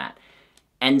through on that.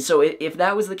 And so if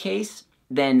that was the case,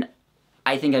 then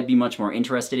I think I'd be much more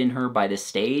interested in her by this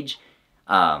stage.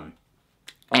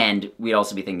 And we'd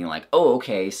also be thinking like, oh,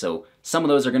 okay, so some of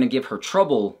those are going to give her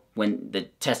trouble when the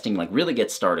testing like really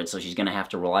gets started, so she's going to have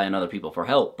to rely on other people for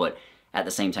help, but at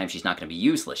the same time she's not going to be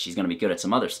useless. She's going to be good at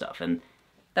some other stuff, and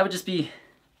that would just be,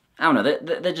 I don't know,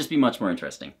 that'd just be much more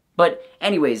interesting. But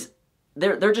anyways,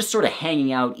 they're just sort of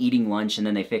hanging out, eating lunch, and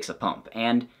then they fix a pump.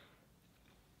 And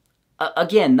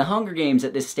again, the Hunger Games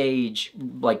at this stage,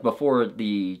 like before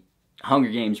the Hunger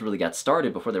Games really got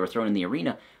started, before they were thrown in the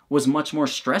arena, was much more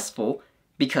stressful,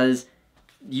 because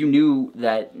you knew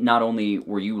that not only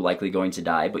were you likely going to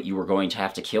die, but you were going to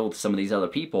have to kill some of these other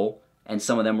people, and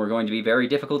some of them were going to be very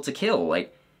difficult to kill.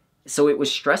 Like, so it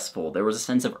was stressful. There was a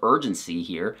sense of urgency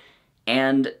here,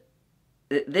 and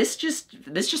this just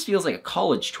feels like a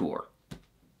college tour.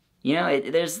 You know,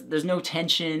 there's no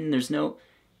tension, there's no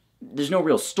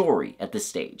real story at this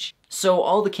stage. So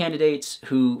all the candidates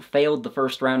who failed the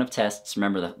first round of tests,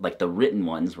 remember the written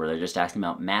ones where they're just asking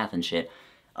about math and shit,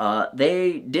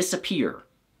 they disappear.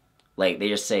 Like, they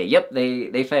just say, yep,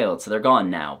 they failed, so they're gone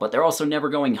now. But they're also never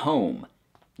going home.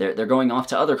 They're going off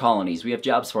to other colonies. We have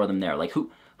jobs for them there. Like,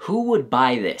 who would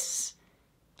buy this?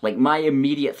 Like, my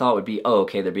immediate thought would be, oh,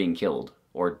 okay, they're being killed,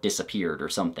 or disappeared, or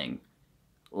something.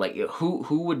 Like,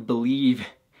 who would believe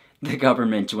the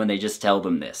government when they just tell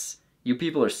them this? You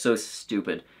people are so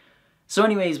stupid. So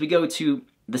anyways, we go to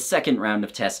the second round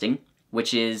of testing,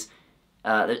 which is,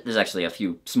 there's actually a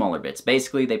few smaller bits.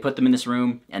 Basically, they put them in this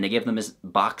room, and they give them this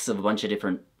box of a bunch of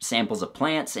different samples of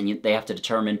plants, and they have to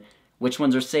determine which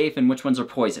ones are safe and which ones are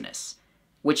poisonous.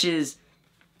 Which is,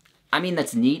 I mean,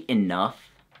 that's neat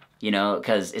enough, you know,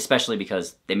 especially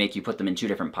because they make you put them in two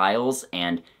different piles,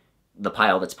 and the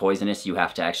pile that's poisonous, you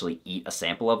have to actually eat a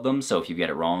sample of them, so if you get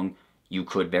it wrong, you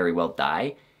could very well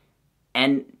die.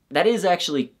 And that is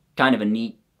actually kind of a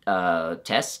neat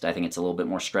test. I think it's a little bit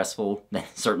more stressful,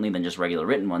 certainly than just regular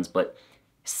written ones, but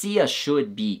Sia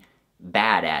should be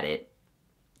bad at it,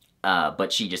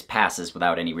 but she just passes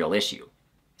without any real issue.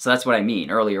 So that's what I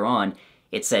mean. Earlier on,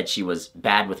 it said she was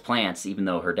bad with plants, even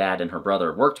though her dad and her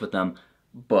brother worked with them,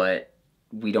 but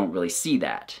we don't really see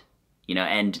that. You know,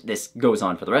 and this goes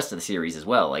on for the rest of the series as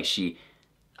well. Like, she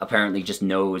apparently just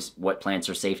knows what plants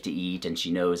are safe to eat, and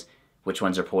she knows which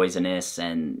ones are poisonous,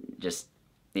 and just...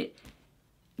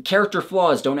 character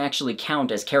flaws don't actually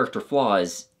count as character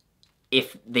flaws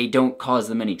if they don't cause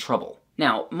them any trouble.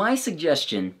 Now, my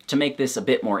suggestion to make this a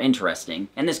bit more interesting,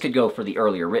 and this could go for the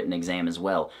earlier written exam as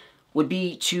well, would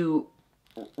be to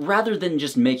rather than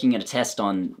just making it a test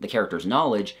on the character's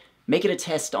knowledge, make it a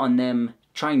test on them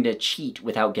trying to cheat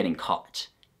without getting caught.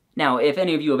 Now, if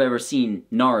any of you have ever seen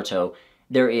Naruto,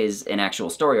 there is an actual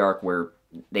story arc where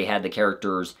they had the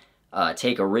characters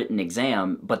take a written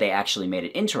exam, but they actually made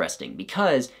it interesting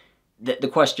because the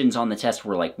questions on the test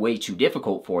were like way too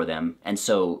difficult for them, and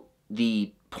so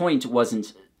the point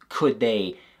wasn't could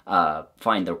they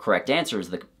find the correct answers.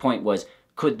 The point was,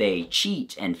 could they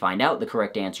cheat and find out the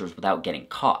correct answers without getting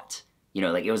caught? You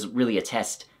know, like it was really a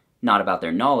test not about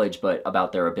their knowledge, but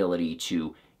about their ability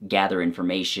to gather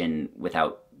information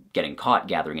without getting caught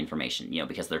gathering information, you know,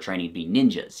 because they're training to be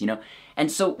ninjas, you know?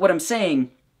 And so what I'm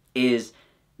saying is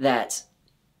that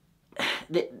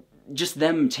just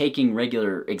them taking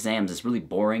regular exams is really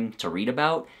boring to read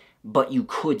about, but you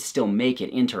could still make it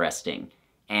interesting.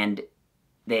 And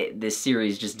this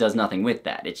series just does nothing with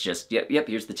that. It's just, yep,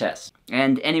 here's the test.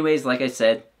 And anyways, like I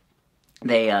said,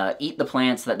 they eat the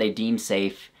plants that they deem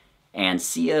safe, and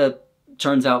Sia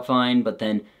turns out fine, but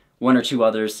then one or two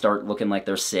others start looking like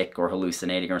they're sick or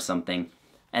hallucinating or something.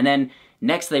 And then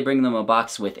next they bring them a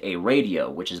box with a radio,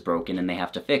 which is broken, and they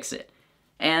have to fix it.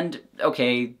 And,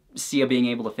 okay, Sia being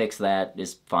able to fix that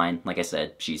is fine. Like I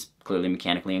said, she's clearly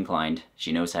mechanically inclined.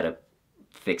 She knows how to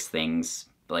fix things.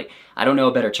 Like, I don't know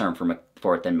a better term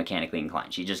for it than mechanically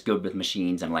inclined. She's just good with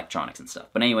machines and electronics and stuff.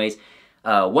 But anyways,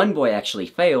 one boy actually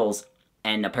fails,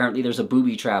 and apparently there's a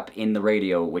booby trap in the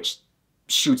radio which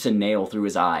shoots a nail through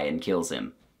his eye and kills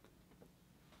him.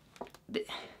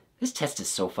 This test is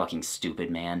so fucking stupid,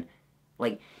 man.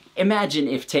 Like, imagine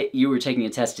if you were taking a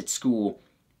test at school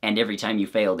and every time you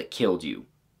failed it killed you.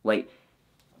 Like,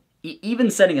 even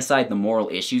setting aside the moral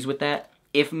issues with that,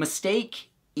 if mistake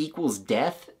equals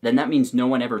death, then that means no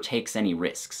one ever takes any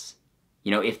risks.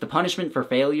 You know, if the punishment for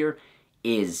failure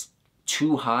is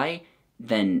too high,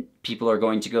 then people are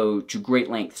going to go to great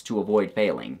lengths to avoid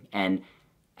failing. And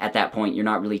at that point, you're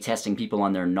not really testing people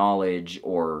on their knowledge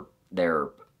or their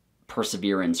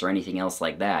perseverance or anything else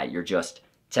like that. You're just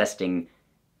testing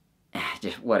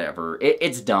whatever.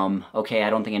 It's dumb, okay? I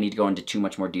don't think I need to go into too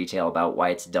much more detail about why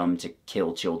it's dumb to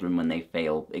kill children when they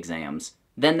fail exams.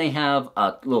 Then they have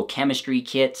a little chemistry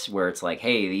kit where it's like,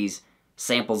 hey, these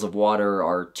samples of water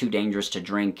are too dangerous to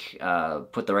drink,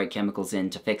 put the right chemicals in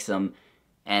to fix them,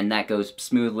 and that goes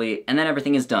smoothly, and then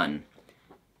everything is done.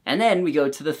 And then we go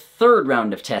to the third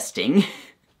round of testing,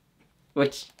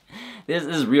 which, this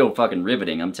is real fucking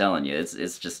riveting, I'm telling you.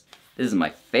 It's just, this is my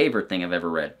favorite thing I've ever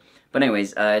read. But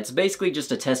anyways, it's basically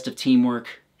just a test of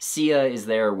teamwork. Sia is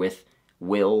there with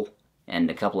Will and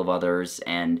a couple of others,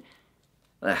 and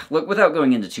look, without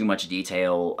going into too much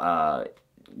detail,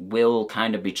 Will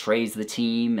kind of betrays the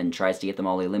team and tries to get them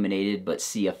all eliminated, but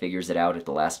Sia figures it out at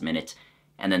the last minute,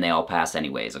 and then they all pass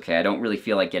anyways, okay? I don't really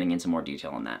feel like getting into more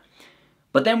detail on that.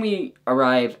 But then we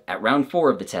arrive at round 4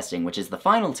 of the testing, which is the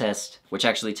final test, which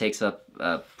actually takes up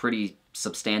a pretty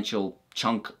substantial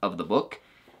chunk of the book.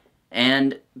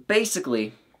 And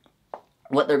basically,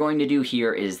 what they're going to do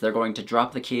here is they're going to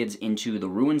drop the kids into the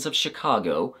ruins of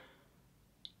Chicago.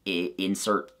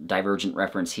 Insert Divergent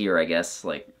reference here, I guess.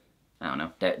 Like, I don't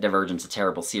know. Divergent's a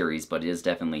terrible series, but it is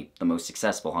definitely the most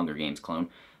successful Hunger Games clone.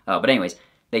 But anyways,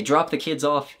 they drop the kids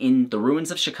off in the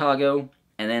ruins of Chicago,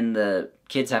 and then the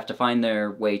kids have to find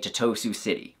their way to Tosu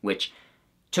City, which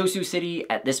Tosu City,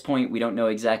 at this point, we don't know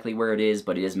exactly where it is,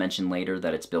 but it is mentioned later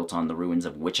that it's built on the ruins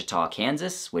of Wichita,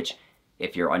 Kansas, which,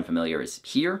 if you're unfamiliar, is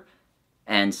here.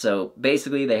 And so,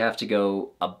 basically, they have to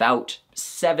go about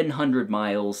 700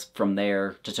 miles from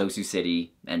there to Tosu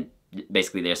City, and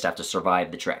basically they just have to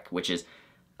survive the trek, which is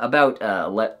about a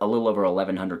little over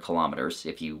 1,100 kilometers,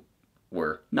 if you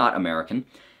were not American.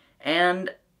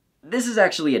 And this is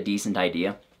actually a decent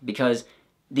idea, because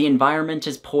the environment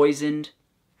is poisoned.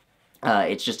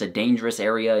 It's just a dangerous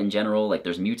area in general, like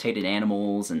there's mutated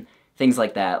animals and things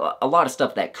like that. A lot of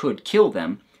stuff that could kill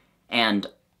them, and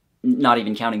not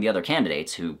even counting the other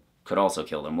candidates who could also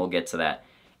kill them. We'll get to that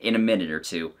in a minute or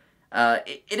two.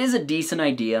 It is a decent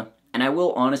idea, and I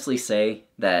will honestly say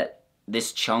that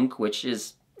this chunk, which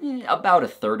is about a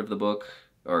third of the book,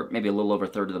 or maybe a little over a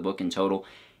third of the book in total,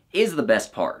 is the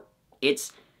best part.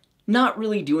 It's not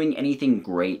really doing anything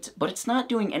great, but it's not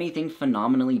doing anything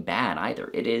phenomenally bad either.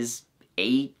 It is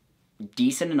a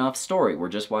decent enough story. We're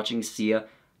just watching Sia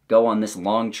go on this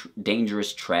long,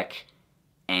 dangerous trek,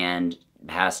 and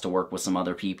has to work with some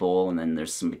other people, and then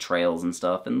there's some betrayals and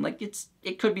stuff, and like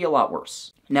it could be a lot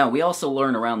worse. Now, we also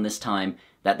learn around this time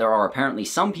that there are apparently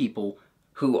some people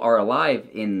who are alive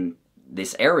in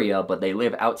this area, but they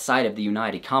live outside of the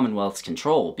United Commonwealth's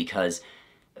control, because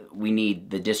we need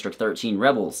the District 13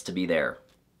 rebels to be there.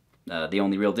 The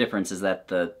only real difference is that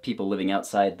the people living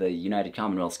outside the United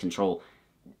Commonwealth's control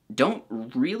don't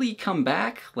really come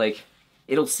back. Like,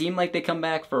 it'll seem like they come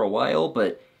back for a while,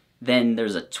 but then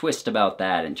there's a twist about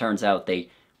that, and turns out they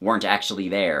weren't actually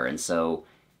there, and so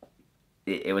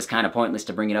it was kind of pointless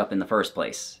to bring it up in the first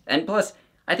place. And plus,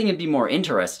 I think it'd be more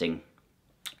interesting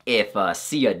if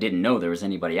Sia didn't know there was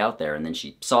anybody out there, and then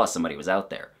she saw somebody was out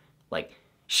there. Like,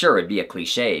 sure, it'd be a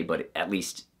cliche, but at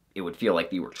least it would feel like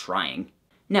they were trying.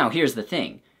 Now, here's the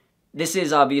thing. This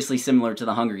is obviously similar to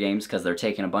the Hunger Games, because they're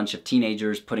taking a bunch of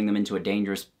teenagers, putting them into a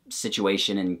dangerous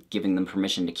situation, and giving them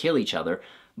permission to kill each other.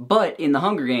 But in the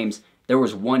Hunger Games, there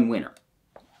was one winner.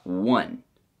 One.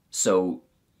 So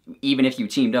even if you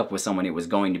teamed up with someone, it was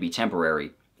going to be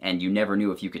temporary, and you never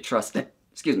knew if you could trust it.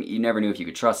 Excuse me, you never knew if you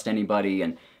could trust anybody,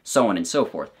 and so on and so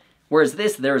forth. Whereas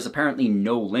this, there is apparently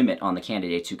no limit on the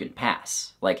candidates who can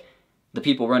pass. Like, the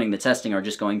people running the testing are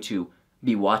just going to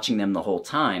be watching them the whole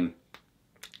time,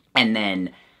 and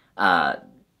then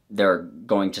they're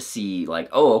going to see, like,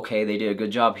 oh, okay, they did a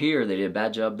good job here, they did a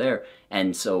bad job there,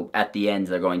 and so at the end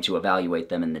they're going to evaluate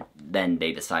them, and then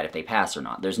they decide if they pass or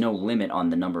not. There's no limit on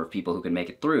the number of people who can make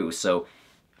it through, so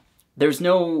there's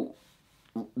nothing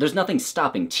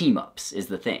stopping team-ups, is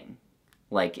the thing.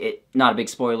 Like, not a big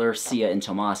spoiler, Sia and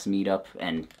Tomas meet up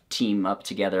and team up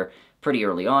together pretty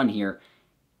early on here,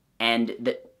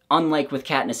 and unlike with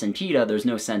Katniss and Peeta, there's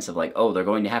no sense of like, oh, they're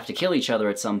going to have to kill each other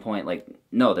at some point. Like,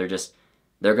 no, they're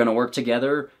going to work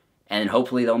together, and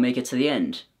hopefully they'll make it to the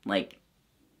end. Like,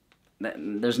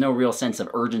 there's no real sense of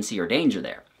urgency or danger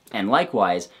there. And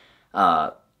likewise,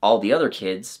 all the other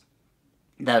kids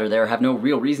that are there have no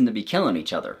real reason to be killing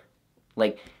each other.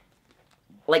 Like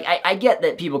I get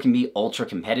that people can be ultra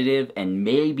competitive, and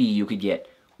maybe you could get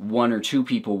one or two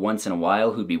people once in a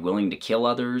while who'd be willing to kill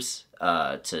others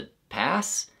to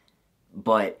pass,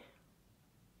 but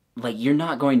like, you're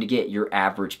not going to get your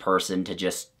average person to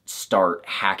just start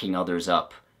hacking others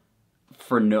up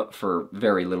for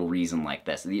very little reason like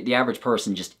this. The average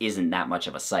person just isn't that much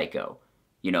of a psycho.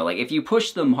 You know, like, if you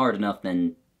push them hard enough,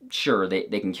 then sure,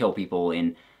 they can kill people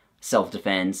in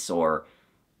self-defense, or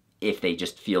if they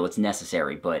just feel it's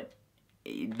necessary, but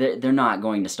they're not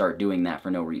going to start doing that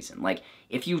for no reason. Like,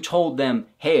 if you told them,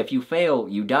 hey, if you fail,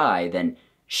 you die, then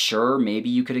sure, maybe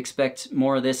you could expect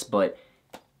more of this, but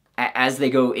as they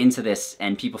go into this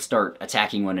and people start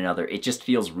attacking one another, it just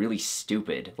feels really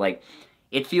stupid. Like,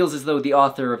 it feels as though the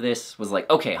author of this was like,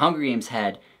 okay, Hunger Games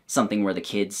had something where the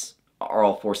kids are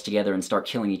all forced together and start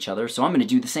killing each other, so I'm going to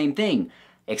do the same thing.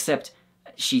 Except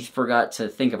she forgot to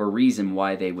think of a reason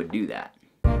why they would do that.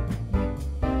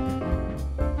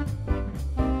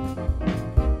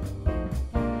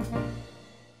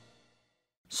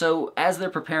 So, as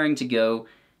they're preparing to go,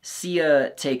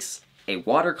 Sia takes a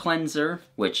water cleanser,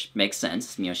 which makes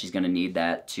sense. You know, she's going to need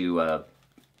that to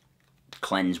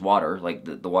cleanse water. Like,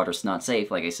 the water's not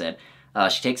safe, like I said.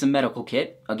 She takes a medical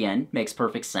kit. Again, makes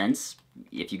perfect sense.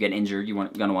 If you get injured, you're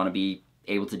going to want to be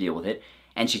able to deal with it.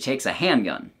 And she takes a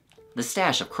handgun. The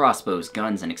stash of crossbows,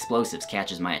 guns, and explosives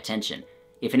catches my attention.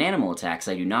 If an animal attacks,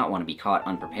 I do not want to be caught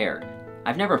unprepared.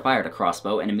 I've never fired a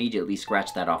crossbow and immediately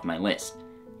scratched that off my list.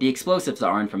 The explosives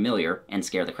are unfamiliar and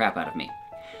scare the crap out of me.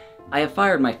 I have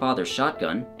fired my father's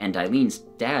shotgun, and Dylene's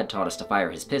dad taught us to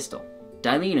fire his pistol.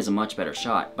 Dylene is a much better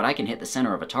shot, but I can hit the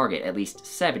center of a target at least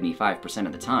 75%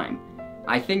 of the time.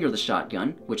 I finger the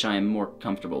shotgun, which I am more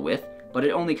comfortable with, but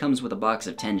it only comes with a box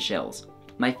of 10 shells.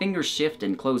 My fingers shift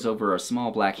and close over a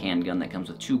small black handgun that comes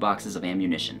with 2 boxes of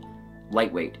ammunition.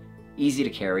 Lightweight, easy to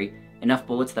carry, enough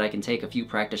bullets that I can take a few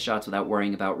practice shots without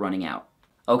worrying about running out.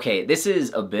 Okay, this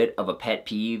is a bit of a pet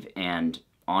peeve, and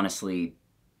honestly,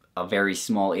 a very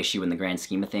small issue in the grand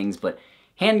scheme of things, but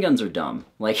handguns are dumb.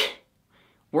 Like,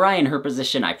 were I in her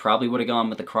position, I probably would have gone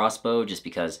with the crossbow, just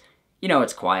because, you know,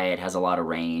 it's quiet, has a lot of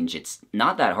range, it's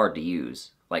not that hard to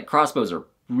use. Like, crossbows are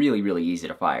really, really easy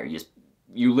to fire.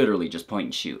 You literally just point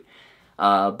and shoot.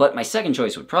 But my second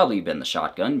choice would probably have been the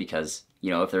shotgun, because,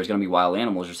 you know, if there's going to be wild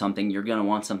animals or something, you're going to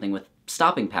want something with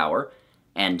stopping power,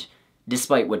 and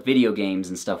despite what video games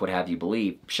and stuff would have you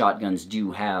believe, shotguns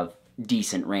do have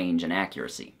decent range and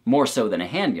accuracy. More so than a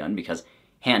handgun, because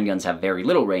handguns have very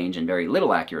little range and very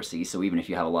little accuracy, so even if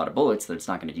you have a lot of bullets, it's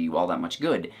not going to do you all that much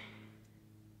good.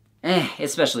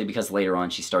 Especially because later on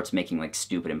she starts making, like,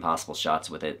 stupid, impossible shots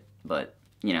with it. But,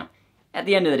 you know, at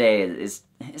the end of the day,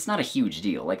 it's not a huge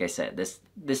deal. Like I said,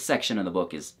 this section of the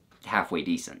book is halfway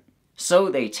decent. So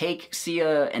they take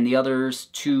Sia and the others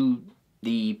to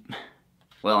the...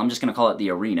 well, I'm just going to call it the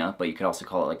arena, but you could also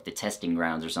call it, like, the testing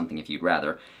grounds or something if you'd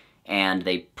rather. And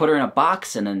they put her in a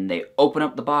box, and then they open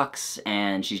up the box,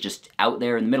 and she's just out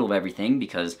there in the middle of everything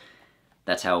because,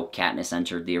 That's how Katniss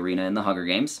entered the arena in the Hunger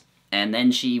Games. And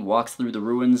then she walks through the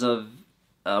ruins of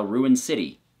a ruined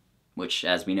city, which,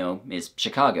 as we know, is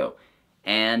Chicago.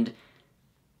 And,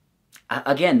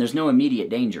 again, there's no immediate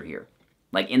danger here.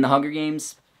 Like, in the Hunger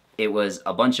Games, it was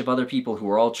a bunch of other people who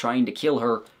were all trying to kill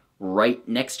her right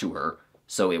next to her.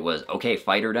 So it was, okay,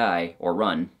 fight or die, or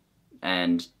run.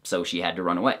 And so she had to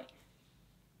run away.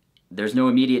 There's no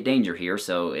immediate danger here,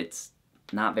 so it's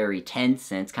not very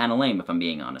tense, and it's kind of lame, if I'm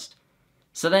being honest.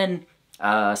 So then,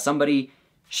 somebody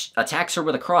attacks her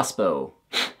with a crossbow.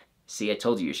 See, I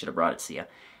told you should have brought it, Sia.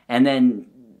 And then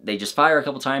they just fire a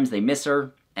couple times, they miss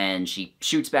her, and she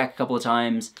shoots back a couple of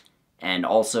times, and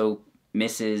also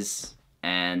misses,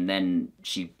 and then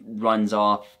she runs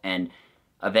off, and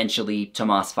eventually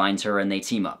Tomas finds her and they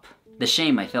team up. The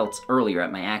shame I felt earlier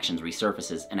at my actions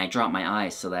resurfaces, and I drop my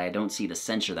eyes so that I don't see the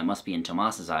censure that must be in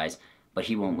Tomas's eyes, but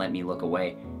he won't let me look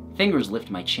away. Fingers lift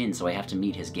my chin so I have to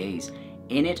meet his gaze.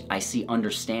 In it, I see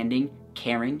understanding,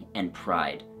 caring, and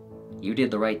pride. You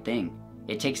did the right thing.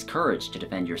 It takes courage to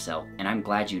defend yourself, and I'm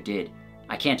glad you did.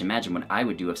 I can't imagine what I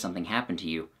would do if something happened to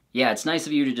you. Yeah, it's nice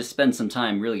of you to just spend some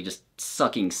time really just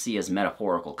sucking Sia's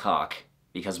metaphorical cock,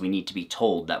 because we need to be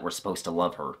told that we're supposed to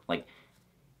love her. Like,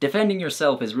 defending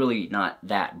yourself is really not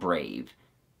that brave.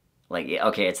 Like,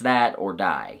 okay, it's that or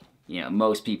die. You know,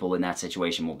 most people in that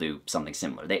situation will do something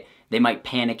similar. They might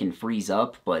panic and freeze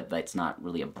up, but that's not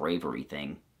really a bravery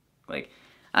thing. Like,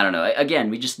 I don't know. Again,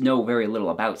 we just know very little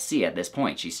about Sia at this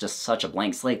point. She's just such a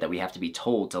blank slate that we have to be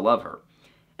told to love her.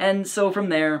 And so from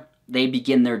there, they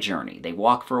begin their journey. They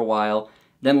walk for a while.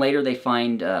 Then later they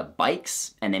find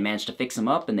bikes, and they manage to fix them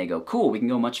up, and they go, cool, we can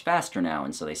go much faster now.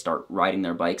 And so they start riding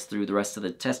their bikes through the rest of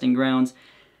the testing grounds.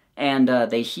 And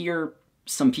they hear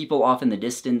some people off in the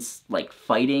distance, like,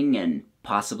 fighting and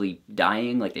possibly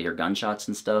dying, like they hear gunshots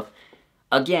and stuff.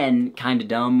 Again, kind of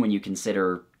dumb when you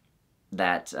consider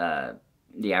that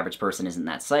the average person isn't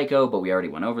that psycho, but we already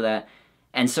went over that.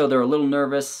 And so they're a little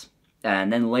nervous,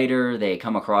 and then later they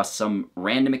come across some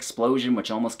random explosion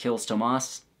which almost kills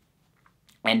Tomas.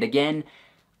 And again,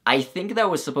 I think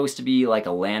that was supposed to be like a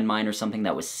landmine or something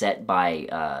that was set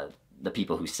by the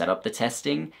people who set up the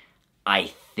testing.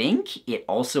 I think it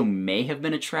also may have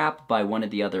been a trap by one of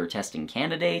the other testing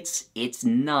candidates. It's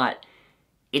not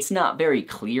very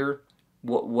clear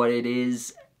what it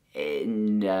is,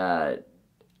 and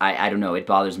I don't know, it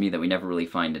bothers me that we never really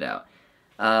find it out.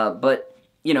 But,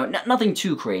 you know, nothing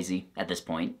too crazy at this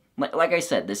point. Like I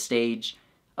said, this stage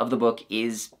of the book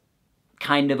is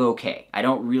kind of okay. I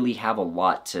don't really have a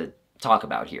lot to talk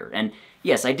about here. And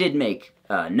yes, I did make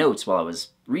notes while I was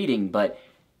reading, but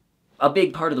a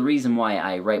big part of the reason why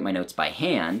I write my notes by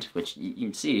hand, which you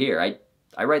can see here,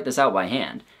 I write this out by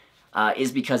hand,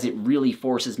 is because it really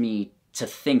forces me to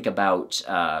think about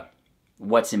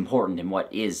what's important and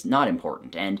what is not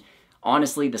important. And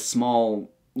honestly, the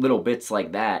small little bits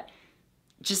like that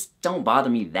just don't bother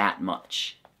me that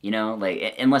much. You know,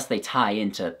 like, unless they tie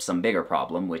into some bigger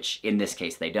problem, which in this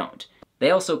case they don't.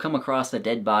 They also come across a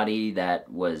dead body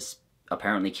that was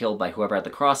apparently killed by whoever had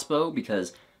the crossbow,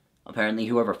 because apparently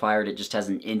whoever fired it just has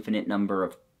an infinite number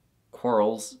of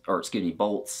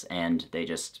bolts, and they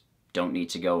just don't need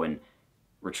to go and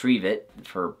retrieve it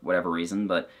for whatever reason,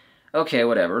 but okay,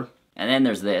 whatever. And then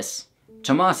there's this.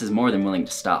 Tomas is more than willing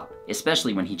to stop,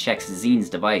 especially when he checks Zine's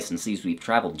device and sees we've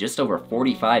traveled just over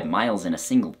 45 miles in a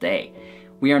single day.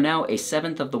 We are now a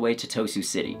seventh of the way to Tosu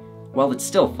City. While it's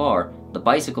still far, the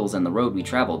bicycles and the road we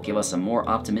traveled give us a more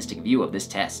optimistic view of this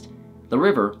test. The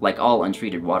river, like all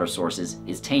untreated water sources,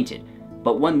 is tainted,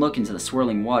 but one look into the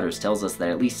swirling waters tells us that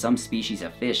at least some species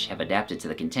of fish have adapted to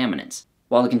the contaminants.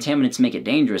 While the contaminants make it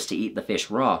dangerous to eat the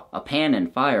fish raw, a pan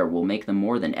and fire will make them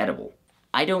more than edible.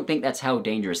 I don't think that's how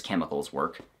dangerous chemicals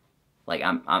work. Like,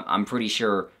 I'm pretty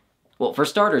sure... Well, for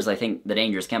starters, I think the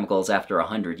dangerous chemicals after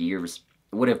 100 years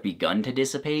would have begun to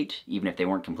dissipate, even if they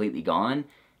weren't completely gone.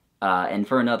 And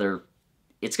for another,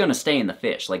 it's gonna stay in the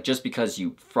fish. Like, just because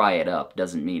you fry it up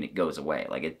doesn't mean it goes away.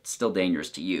 Like, it's still dangerous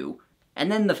to you. And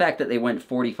then the fact that they went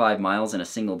 45 miles in a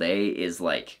single day is,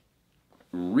 like,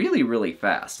 really, really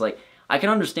fast. Like, I can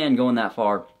understand going that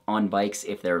far on bikes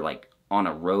if they're, like, on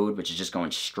a road which is just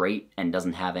going straight and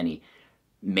doesn't have any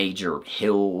major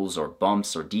hills or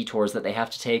bumps or detours that they have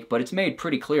to take, but it's made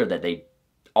pretty clear that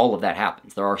all of that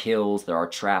happens. There are hills, there are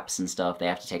traps and stuff, they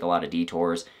have to take a lot of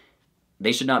detours.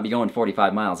 They should not be going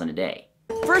 45 miles in a day.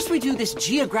 First we do this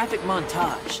geographic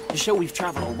montage to show we've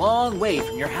traveled a long way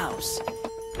from your house.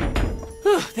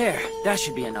 Whew, there, that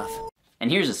should be enough.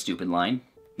 And here's a stupid line.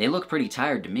 They look pretty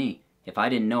tired to me. If I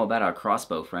didn't know about our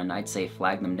crossbow friend, I'd say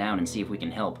flag them down and see if we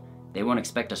can help. They won't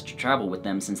expect us to travel with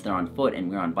them since they're on foot and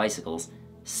we're on bicycles.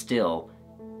 Still,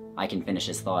 I can finish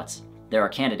his thoughts. There are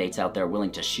candidates out there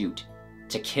willing to shoot,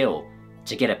 to kill,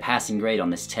 to get a passing grade on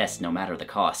this test no matter the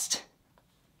cost.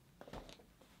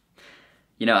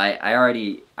 You know, I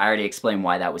already explained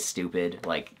why that was stupid.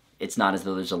 Like, it's not as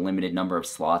though there's a limited number of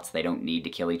slots. They don't need to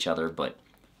kill each other, but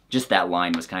just that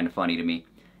line was kind of funny to me.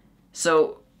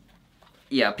 So,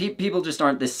 yeah, people just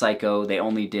aren't this psycho. They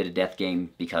only did a death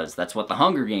game because that's what the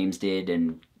Hunger Games did,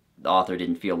 and the author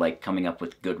didn't feel like coming up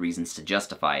with good reasons to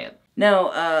justify it.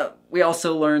 Now, we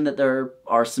also learned that there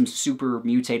are some super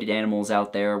mutated animals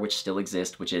out there which still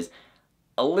exist, which is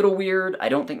a little weird. I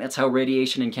don't think that's how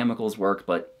radiation and chemicals work,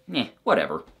 but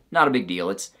whatever. Not a big deal.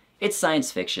 It's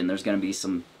science fiction. There's gonna be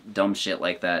some dumb shit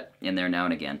like that in there now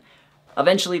and again.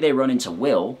 Eventually they run into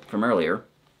Will from earlier,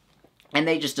 and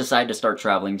they just decide to start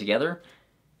traveling together.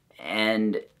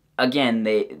 And again,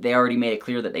 they already made it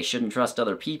clear that they shouldn't trust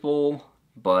other people,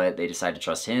 but they decide to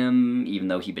trust him, even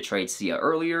though he betrayed Sia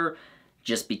earlier,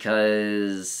 just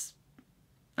because,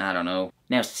 I don't know.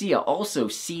 Now, Sia also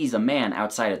sees a man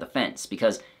outside of the fence,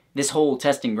 because this whole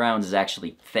testing grounds is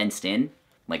actually fenced in.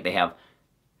 Like, they have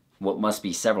what must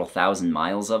be several thousand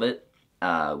miles of it,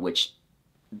 which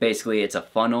basically it's a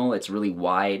funnel. It's really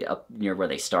wide up near where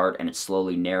they start, and it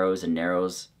slowly narrows and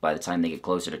narrows by the time they get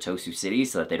closer to Tosu City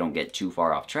so that they don't get too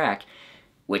far off track,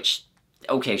 which,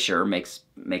 okay, sure, makes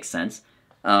sense.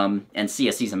 And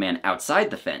Sia sees a man outside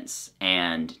the fence,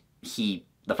 and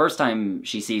the first time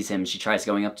she sees him, she tries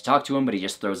going up to talk to him, but he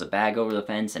just throws a bag over the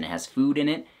fence and it has food in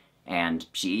it, and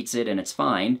she eats it and it's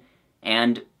fine.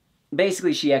 And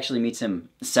basically she actually meets him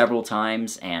several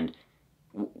times, and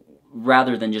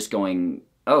rather than just going,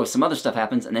 oh, some other stuff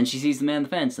happens, and then she sees the man on the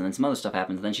fence, and then some other stuff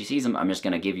happens, and then she sees him, I'm just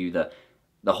going to give you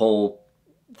the whole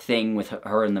thing with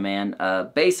her and the man.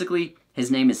 Basically, his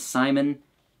name is Simon,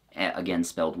 again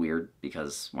spelled weird,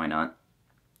 because why not?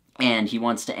 And he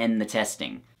wants to end the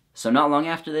testing. So not long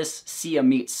after this, Sia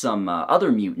meets some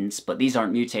other mutants, but these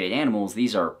aren't mutated animals,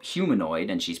 these are humanoid,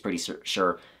 and she's pretty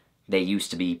sure they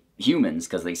used to be humans,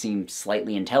 because they seem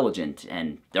slightly intelligent,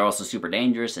 and they're also super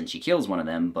dangerous, and she kills one of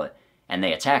them, and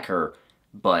they attack her,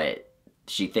 but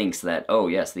she thinks that, oh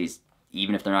yes, these,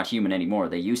 even if they're not human anymore,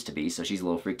 they used to be, so she's a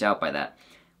little freaked out by that.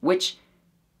 Which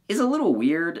is a little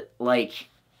weird, like,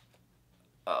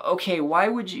 okay, why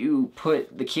would you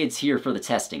put the kids here for the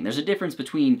testing? There's a difference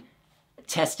between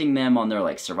testing them on their,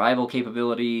 like, survival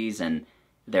capabilities and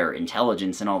their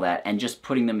intelligence and all that, and just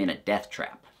putting them in a death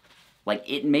trap. Like,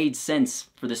 it made sense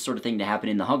for this sort of thing to happen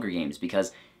in the Hunger Games,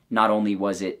 because not only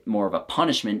was it more of a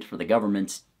punishment for the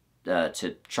government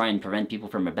to try and prevent people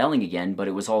from rebelling again, but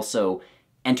it was also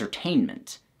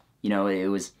entertainment. You know, it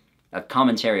was a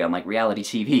commentary on, like, reality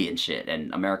TV and shit,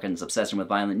 and Americans' obsession with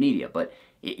violent media, but,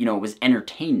 it was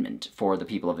entertainment for the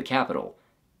people of the capital.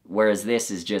 Whereas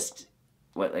this is just,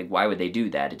 why would they do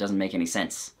that? It doesn't make any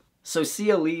sense. So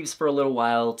Sia leaves for a little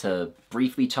while to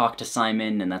briefly talk to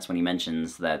Simon, and that's when he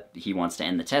mentions that he wants to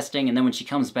end the testing, and then when she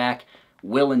comes back,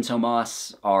 Will and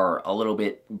Tomas are a little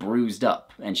bit bruised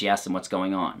up, and she asks him what's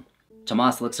going on.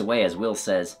 Tomas looks away as Will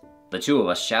says, "The two of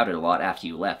us shouted a lot after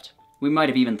you left. We might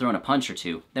have even thrown a punch or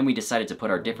two, then we decided to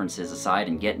put our differences aside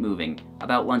and get moving.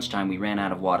 About lunchtime we ran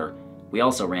out of water. We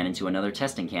also ran into another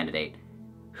testing candidate."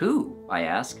 "Who?" I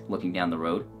ask, looking down the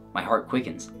road. My heart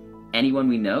quickens. "Anyone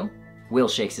we know?" Will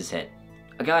shakes his head.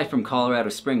 "A guy from Colorado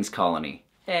Springs Colony."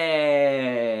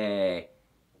 Hey!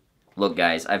 Look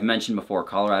guys, I've mentioned before,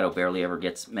 Colorado barely ever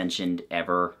gets mentioned,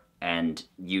 ever, and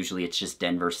usually it's just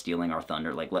Denver stealing our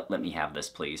thunder. Like, let me have this,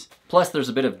 please. Plus, there's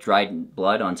a bit of dried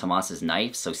blood on Tomas's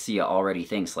knife, so Sia already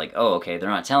thinks, like, oh, okay, they're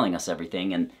not telling us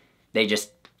everything, and they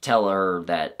just tell her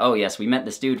that, oh yes, we met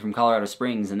this dude from Colorado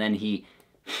Springs, and then he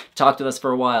talked to us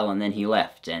for a while, and then he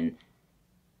left, and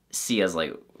Sia's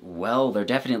like, well, they're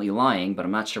definitely lying, but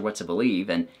I'm not sure what to believe,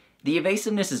 and the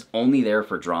evasiveness is only there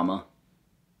for drama.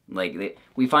 Like,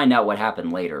 we find out what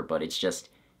happened later, but it's just,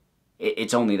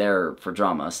 it's only there for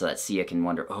drama, so that Sia can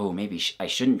wonder, oh, maybe I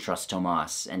shouldn't trust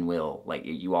Tomas and Will. Like,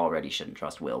 you already shouldn't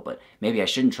trust Will, but maybe I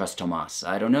shouldn't trust Tomas.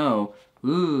 I don't know.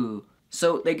 Ooh.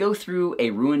 So they go through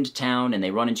a ruined town, and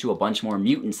they run into a bunch more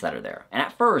mutants that are there. And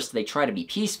at first, they try to be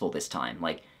peaceful this time.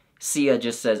 Like, Sia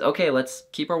just says, okay, let's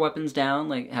keep our weapons down,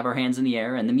 like, have our hands in the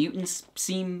air, and the mutants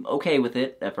seem okay with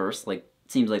it at first. Like,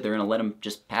 it seems like they're gonna let them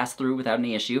just pass through without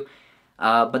any issue.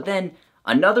 But then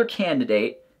another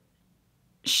candidate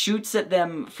shoots at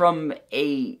them from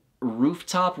a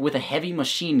rooftop with a heavy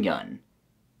machine gun.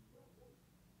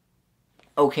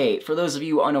 Okay, for those of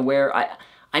you unaware,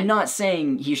 I'm not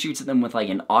saying he shoots at them with, like,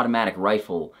 an automatic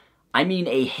rifle. I mean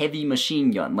a heavy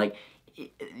machine gun. Like,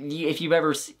 if you've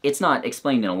ever... It's not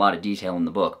explained in a lot of detail in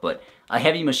the book, but a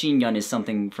heavy machine gun is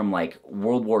something from, like,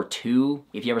 World War II,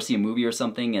 if you ever see a movie or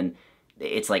something, and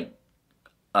it's, like,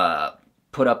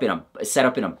 set up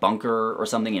in a bunker or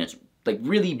something, and it's, like,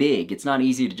 really big. It's not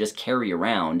easy to just carry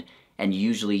around, and you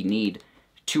usually need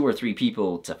 2 or 3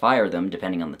 people to fire them,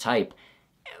 depending on the type.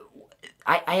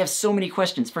 I have so many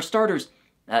questions. For starters,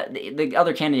 the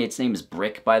other candidate's name is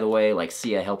Brick, by the way. Like,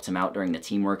 Sia helped him out during the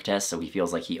teamwork test, so he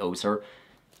feels like he owes her.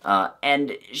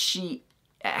 And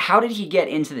how did he get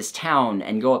into this town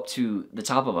and go up to the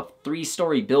top of a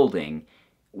 3-story building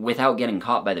without getting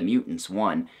caught by the mutants,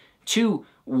 1? 2,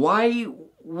 why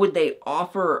would they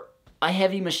offer a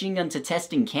heavy machine gun to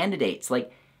testing candidates?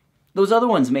 Like, those other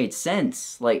ones made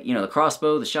sense. Like, you know, the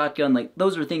crossbow, the shotgun, like,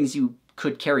 those are things you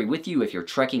could carry with you if you're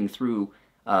trekking through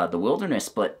the wilderness,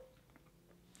 but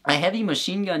a heavy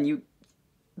machine gun,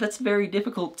 that's very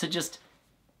difficult to just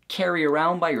carry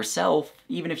around by yourself,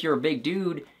 even if you're a big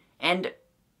dude. And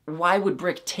why would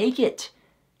Brick take it?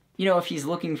 You know, if he's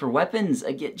looking for weapons,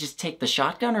 just take the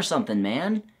shotgun or something,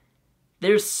 man.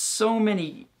 There's so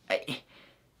many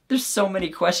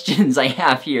questions I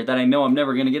have here that I know I'm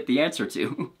never gonna get the answer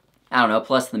to. I don't know,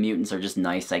 plus the mutants are just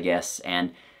nice, I guess,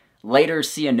 and later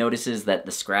Sia notices that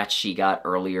the scratch she got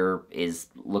earlier is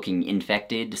looking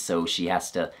infected, so she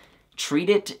has to treat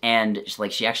it, and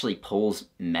like she actually pulls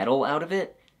metal out of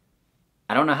it.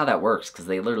 I don't know how that works, because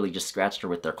they literally just scratched her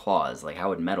with their claws. Like, how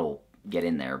would metal get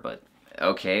in there? But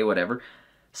okay, whatever.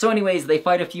 So anyways, they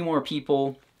fight a few more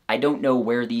people. I don't know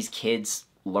where these kids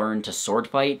learn to sword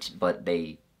fight, but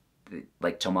they,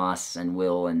 like Tomas and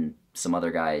Will and some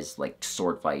other guys, like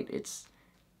sword fight. It's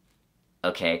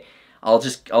okay. I'll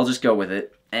just go with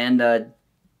it. And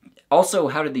also,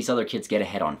 how did these other kids get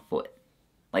ahead on foot?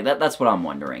 Like, that's what I'm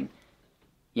wondering.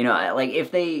 You know, like,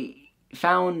 if they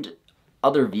found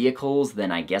other vehicles,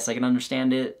 then I guess I can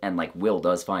understand it. And, like, Will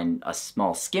does find a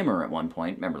small skimmer at one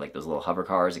point. Remember, like, those little hover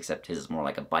cars, except his is more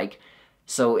like a bike.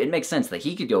 So it makes sense that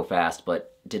he could go fast,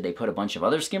 but did they put a bunch of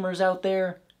other skimmers out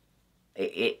there?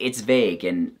 It's vague,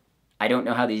 and I don't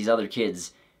know how these other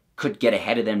kids could get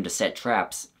ahead of them to set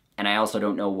traps. And I also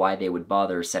don't know why they would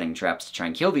bother setting traps to try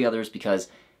and kill the others, because,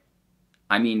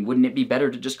 I mean, wouldn't it be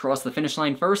better to just cross the finish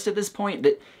line first at this point?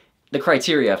 The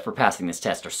criteria for passing this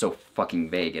test are so fucking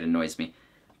vague, it annoys me.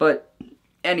 But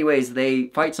anyways, they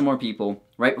fight some more people.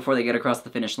 Right before they get across the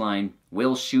finish line,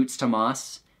 Will shoots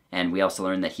Tomas, and we also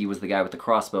learn that he was the guy with the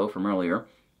crossbow from earlier.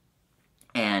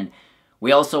 And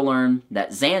we also learn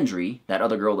that Xandri, that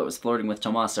other girl that was flirting with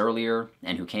Tomas earlier,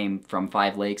 and who came from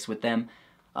 5 Lakes with them,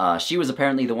 she was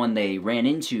apparently the one they ran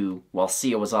into while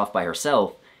Sia was off by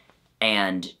herself,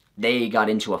 and they got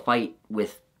into a fight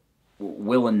with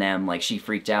Will and them. Like, she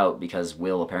freaked out because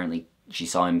Will, apparently, she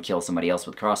saw him kill somebody else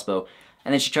with crossbow,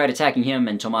 and then she tried attacking him,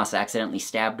 and Tomas accidentally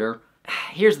stabbed her.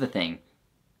 Here's the thing.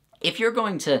 If you're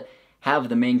going to have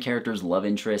the main character's love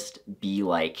interest be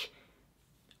like,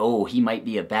 oh, he might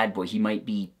be a bad boy, he might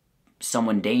be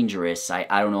someone dangerous, I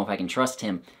don't know if I can trust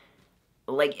him,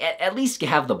 like, at least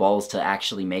have the balls to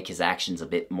actually make his actions a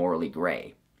bit morally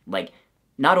gray. Like,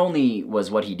 not only was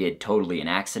what he did totally an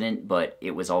accident, but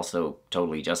it was also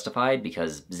totally justified,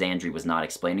 because Xandri was not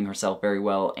explaining herself very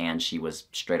well, and she was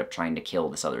straight up trying to kill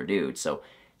this other dude, so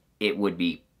it would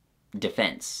be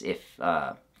defense if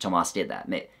Tomas did that.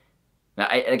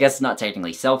 I guess it's not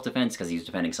technically self-defense, because he's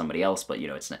defending somebody else, but, you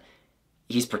know, it's not,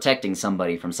 he's protecting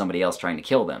somebody from somebody else trying to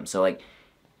kill them, so, like,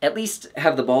 at least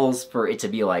have the balls for it to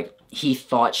be like, he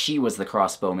thought she was the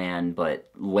crossbow man, but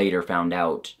later found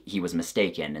out he was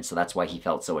mistaken, and so that's why he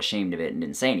felt so ashamed of it and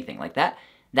didn't say anything. Like, that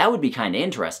would be kind of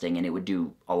interesting, and it would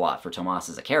do a lot for Tomas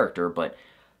as a character, but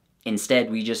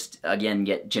instead we just, again,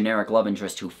 get generic love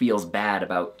interest who feels bad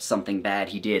about something bad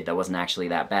he did that wasn't actually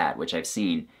that bad, which I've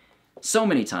seen so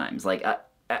many times. Like,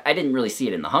 I didn't really see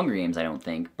it in the Hunger Games, I don't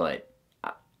think, but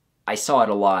I saw it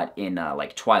a lot in,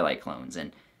 like, Twilight clones,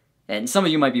 and some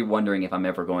of you might be wondering if I'm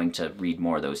ever going to read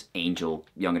more of those Angel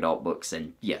young adult books,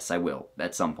 and yes, I will,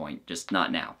 at some point, just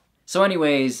not now. So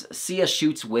anyways, Sia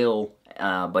shoots Will,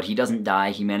 but he doesn't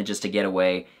die, he manages to get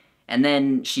away, and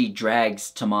then she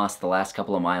drags Tomas the last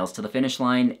couple of miles to the finish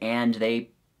line, and they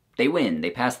win, they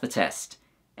pass the test.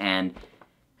 And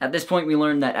at this point we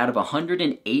learn that out of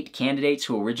 108 candidates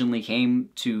who originally came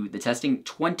to the testing,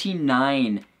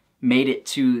 29 made it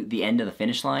to the end of the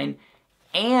finish line,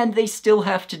 and they still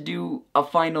have to do a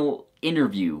final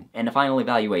interview and a final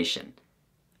evaluation.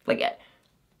 Like,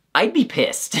 I'd be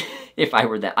pissed if I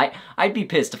were that. I'd be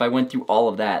pissed if I went through all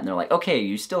of that and they're like, okay,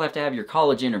 you still have to have your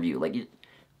college interview. Like,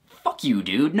 fuck you,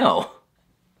 dude, no.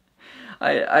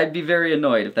 I'd be very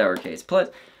annoyed if that were the case.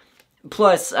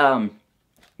 Plus, now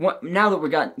that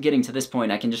we're getting to this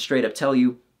point, I can just straight up tell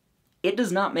you, it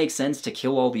does not make sense to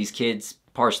kill all these kids,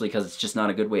 partially because it's just not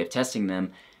a good way of testing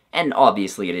them, and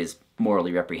obviously it is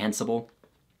morally reprehensible.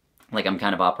 Like, I'm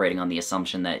kind of operating on the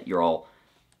assumption that you're all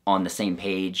on the same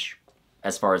page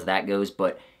as far as that goes,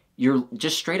 but you're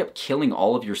just straight up killing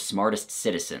all of your smartest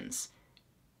citizens.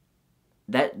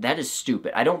 That is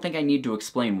stupid. I don't think I need to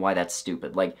explain why that's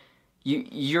stupid. Like,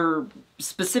 you're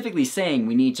specifically saying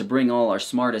we need to bring all our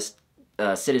smartest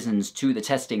citizens to the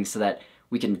testing so that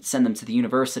we can send them to the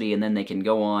university and then they can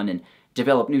go on and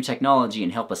develop new technology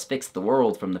and help us fix the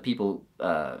world from the people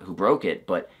who broke it.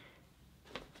 But,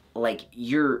 like,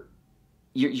 you're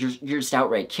just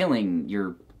outright killing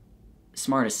your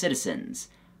smartest citizens.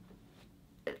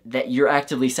 That you're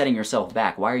actively setting yourself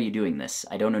back. Why are you doing this?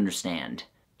 I don't understand.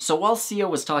 So while Sia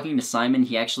was talking to Simon,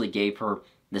 he actually gave her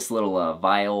this little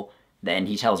vial. Then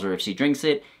he tells her if she drinks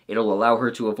it, it'll allow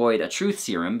her to avoid a truth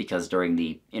serum, because during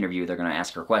the interview they're going to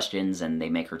ask her questions and they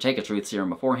make her take a truth serum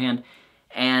beforehand.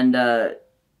 And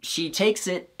she takes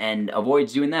it and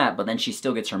avoids doing that, but then she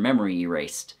still gets her memory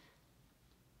erased.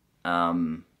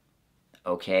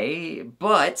 Okay,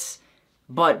 but,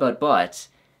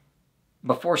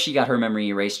 before she got her memory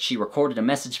erased, she recorded a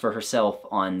message for herself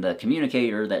on the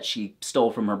communicator that she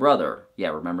stole from her brother. Yeah,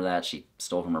 remember that? She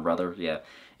stole from her brother? Yeah.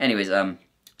 Anyways,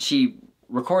 she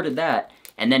recorded that,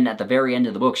 and then at the very end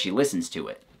of the book, she listens to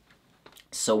it.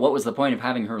 So what was the point of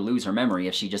having her lose her memory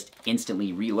if she just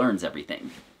instantly relearns everything?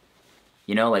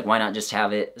 You know, like, why not just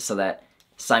have it so that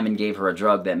Simon gave her a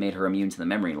drug that made her immune to the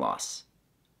memory loss?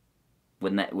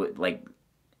 Wouldn't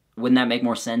that make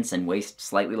more sense and waste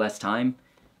slightly less time?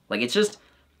 Like, it's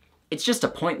just a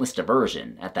pointless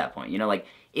diversion at that point. You know, like,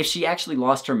 if she actually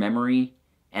lost her memory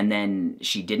and then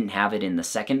she didn't have it in the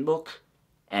second book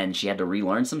and she had to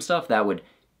relearn some stuff, that would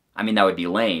be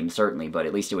lame, certainly, but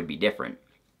at least it would be different.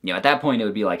 You know, at that point it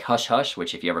would be like Hush Hush,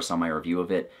 which if you ever saw my review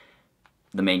of it,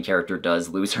 the main character does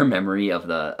lose her memory of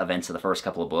the events of the first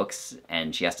couple of books,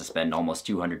 and she has to spend almost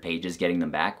 200 pages getting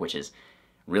them back, which is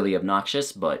really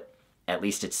obnoxious, but at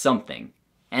least it's something.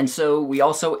 And so we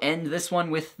also end this one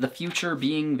with the future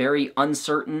being very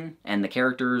uncertain, and the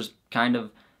characters kind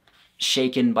of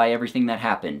shaken by everything that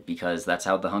happened, because that's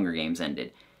how the Hunger Games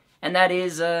ended. And that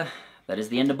is the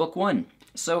end of book 1.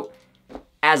 So,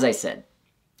 as I said,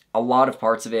 a lot of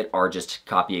parts of it are just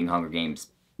copying Hunger Games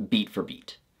beat for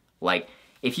beat. Like,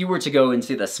 if you were to go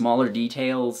into the smaller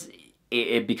details,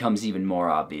 it becomes even more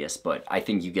obvious, but I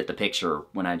think you get the picture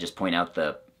when I just point out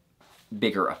the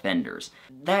bigger offenders.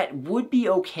 That would be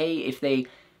okay if they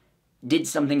did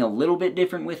something a little bit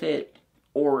different with it,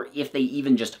 or if they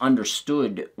even just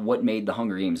understood what made the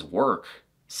Hunger Games work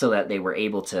so that they were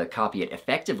able to copy it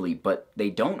effectively, but they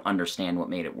don't understand what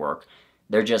made it work.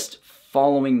 They're just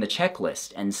following the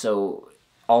checklist, and so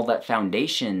all that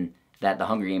foundation that the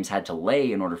Hunger Games had to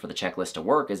lay in order for the checklist to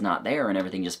work is not there, and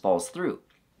everything just falls through.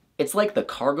 It's like the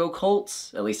cargo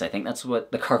cults, at least I think that's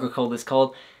what the cargo cult is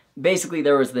called. Basically,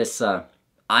 there was this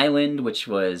island which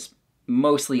was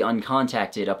mostly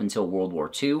uncontacted up until World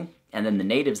War II, and then the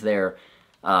natives there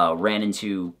ran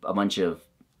into a bunch of,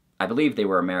 I believe they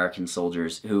were American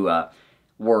soldiers, who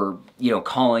were, you know,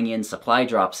 calling in supply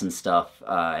drops and stuff,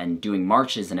 and doing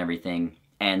marches and everything,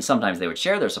 and sometimes they would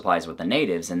share their supplies with the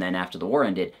natives, and then after the war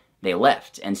ended, they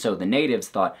left. And so the natives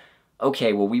thought,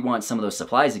 okay, well, we want some of those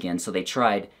supplies again, so they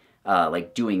tried,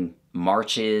 like, doing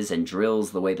marches and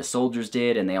drills the way the soldiers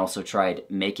did, and they also tried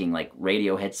making, like,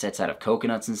 radio headsets out of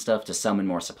coconuts and stuff to summon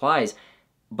more supplies,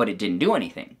 but it didn't do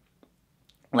anything.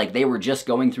 Like, they were just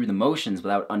going through the motions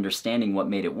without understanding what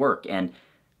made it work, and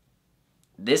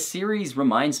this series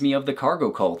reminds me of the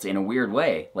cargo cult in a weird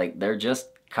way. Like, they're just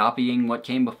copying what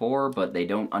came before, but they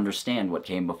don't understand what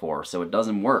came before, so it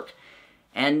doesn't work.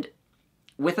 And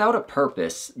without a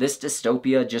purpose, this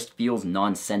dystopia just feels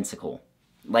nonsensical.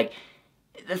 Like,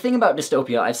 the thing about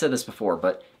dystopia, I've said this before,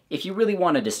 but if you really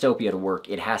want a dystopia to work,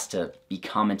 it has to be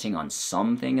commenting on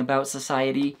something about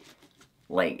society.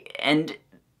 Like, and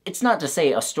it's not to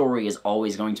say a story is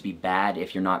always going to be bad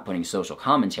if you're not putting social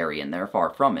commentary in there, far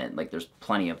from it. Like, there's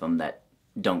plenty of them that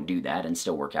don't do that and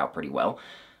still work out pretty well.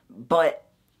 But,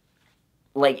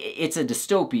 like, it's a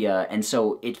dystopia, and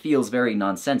so it feels very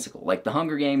nonsensical. Like, The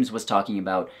Hunger Games was talking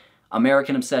about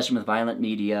American obsession with violent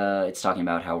media, it's talking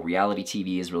about how reality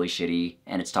TV is really shitty,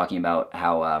 and it's talking about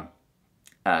how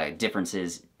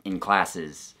differences in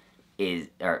classes,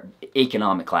 or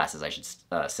economic classes, I should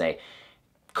say,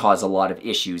 cause a lot of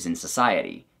issues in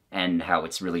society, and how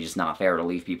it's really just not fair to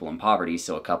leave people in poverty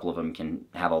so a couple of them can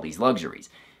have all these luxuries.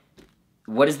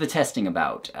 What is the testing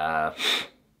about?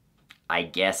 I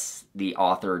guess the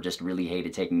author just really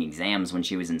hated taking exams when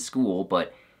she was in school,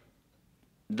 but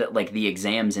the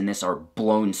exams in this are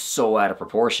blown so out of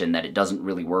proportion that it doesn't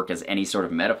really work as any sort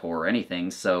of metaphor or anything,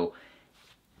 so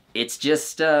it's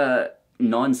just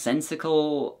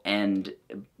nonsensical, and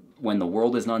when the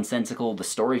world is nonsensical, the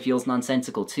story feels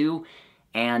nonsensical too,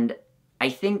 and I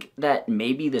think that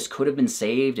maybe this could have been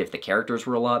saved if the characters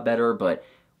were a lot better, but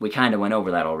we kind of went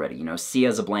over that already. You know,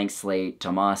 Sia's a blank slate,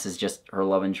 Tomas is just her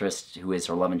love interest, who is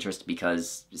her love interest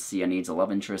because Sia needs a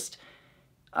love interest.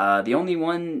 The only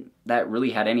one that really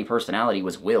had any personality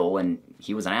was Will, and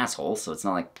he was an asshole, so it's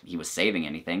not like he was saving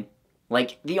anything.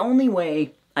 Like, the only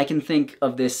way I can think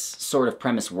of this sort of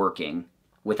premise working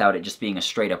without it just being a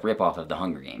straight-up ripoff of The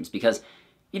Hunger Games, because,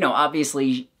 you know,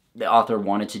 obviously the author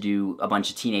wanted to do a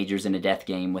bunch of teenagers in a death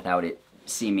game without it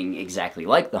seeming exactly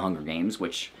like The Hunger Games,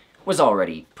 which was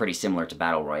already pretty similar to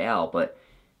Battle Royale, but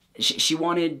she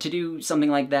wanted to do something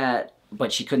like that,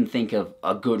 but she couldn't think of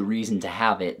a good reason to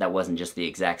have it that wasn't just the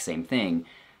exact same thing.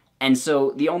 And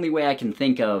so the only way I can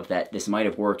think of that this might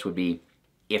have worked would be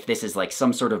if this is like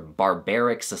some sort of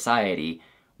barbaric society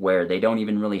where they don't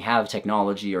even really have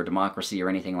technology or democracy or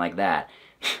anything like that,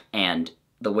 and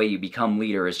the way you become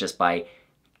leader is just by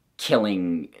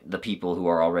killing the people who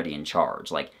are already in charge.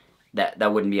 Like,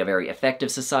 that wouldn't be a very effective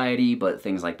society, but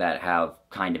things like that have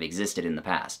kind of existed in the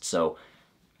past. So,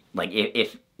 like,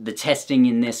 if the testing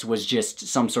in this was just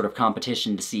some sort of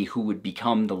competition to see who would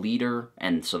become the leader,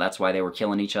 and so that's why they were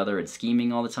killing each other and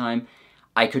scheming all the time,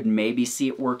 I could maybe see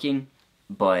it working,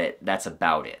 but that's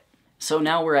about it. So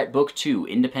now we're at Book 2,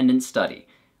 Independent Study,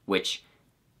 which,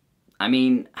 I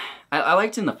mean, I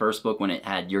liked in the first book when it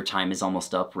had "Your time is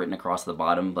almost up" written across the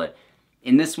bottom, but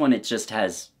in this one it just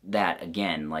has that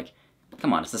again. Like,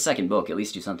 come on, it's the second book, at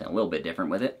least do something a little bit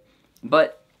different with it.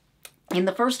 But in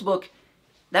the first book,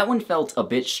 that one felt a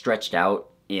bit stretched out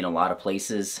in a lot of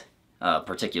places,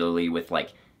 particularly with,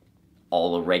 like,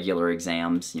 all the regular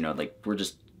exams. You know, like, we're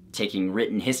just taking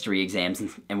written history exams,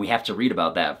 and we have to read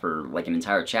about that for, like, an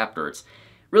entire chapter. It's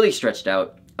really stretched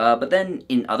out, but then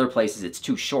in other places it's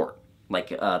too short. Like,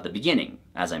 the beginning,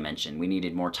 as I mentioned, we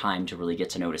needed more time to really get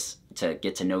to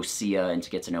know Sia and to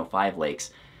get to know Five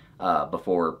Lakes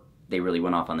before they really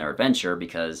went off on their adventure,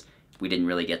 because we didn't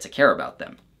really get to care about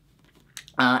them.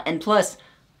 And plus,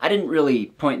 I didn't really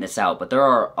point this out, but there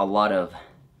are a lot of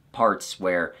parts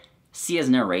where Sia's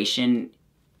narration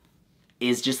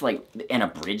is just like an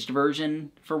abridged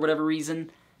version for whatever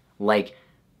reason. Like,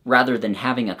 rather than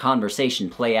having a conversation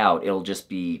play out, it'll just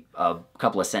be a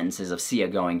couple of sentences of Sia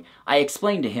going, "I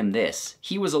explained to him this.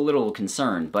 He was a little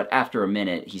concerned, but after a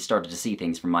minute, he started to see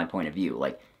things from my point of view."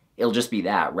 Like, it'll just be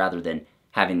that, rather than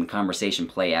having the conversation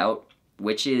play out,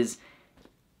 which is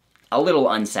a little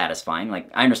unsatisfying. Like,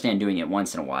 I understand doing it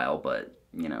once in a while, but,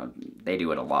 you know, they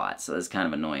do it a lot, so it's kind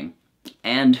of annoying.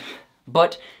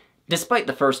 But despite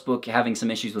the first book having some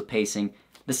issues with pacing,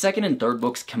 the second and third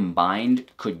books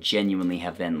combined could genuinely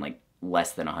have been, like,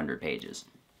 less than 100 pages.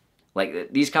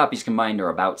 Like, these copies combined are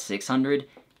about 600.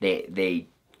 They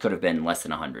could have been less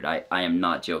than 100. I am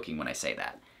not joking when I say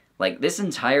that. Like, this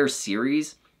entire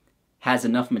series has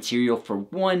enough material for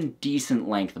one decent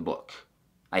length book,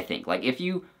 I think. Like, if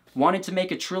you wanted to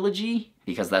make a trilogy,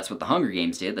 because that's what the Hunger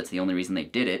Games did, that's the only reason they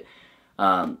did it,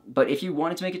 but if you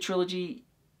wanted to make a trilogy,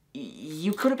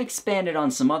 you could have expanded on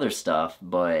some other stuff,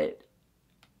 but,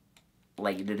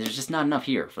 like, there's just not enough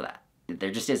here for that.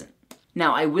 There just isn't.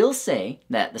 Now, I will say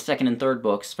that the second and third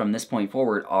books from this point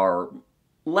forward are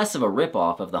less of a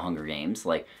ripoff of the Hunger Games.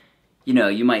 Like, you know,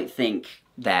 you might think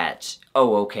that,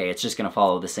 oh, okay, it's just gonna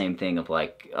follow the same thing of,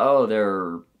 like,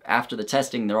 oh, after the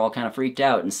testing, they're all kind of freaked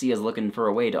out, and Sia's looking for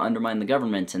a way to undermine the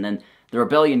government, and then the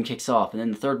rebellion kicks off, and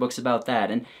then the third book's about that,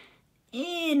 and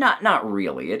not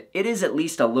really. It is at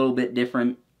least a little bit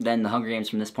different than the Hunger Games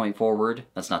from this point forward.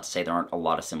 That's not to say there aren't a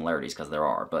lot of similarities, because there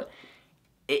are, but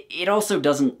it also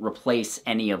doesn't replace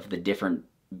any of the different,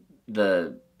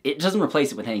 it doesn't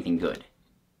replace it with anything good.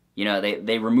 You know,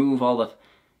 they remove all the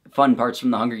fun parts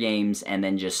from the Hunger Games, and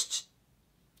then just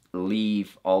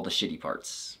leave all the shitty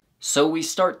parts. So we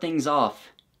start things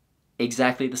off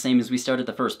exactly the same as we started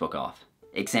the first book off.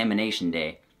 Examination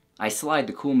day. I slide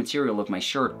the cool material of my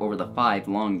shirt over the 5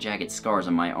 long jagged scars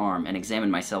on my arm and examine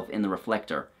myself in the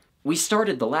reflector. We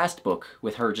started the last book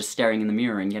with her just staring in the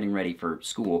mirror and getting ready for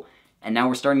school, and now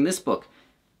we're starting this book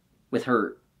with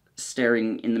her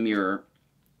staring in the mirror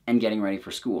and getting ready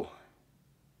for school.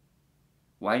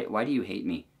 Why do you hate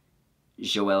me?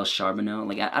 Joelle Charbonneau?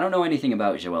 Like, I don't know anything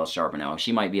about Joelle Charbonneau.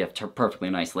 She might be a perfectly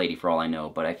nice lady for all I know,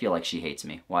 but I feel like she hates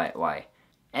me. Why?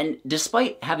 And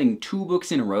despite having 2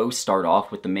 books in a row start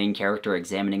off with the main character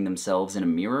examining themselves in a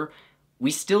mirror,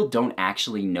 we still don't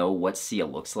actually know what Sia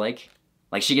looks like.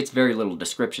 Like, she gets very little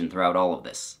description throughout all of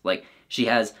this. Like, She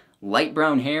has light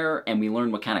brown hair, and we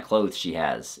learn what kind of clothes she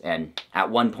has. And at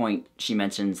one point, she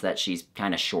mentions that she's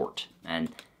kind of short.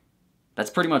 And that's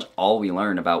pretty much all we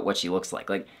learn about what she looks like.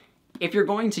 Like, if you're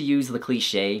going to use the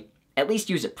cliche, at least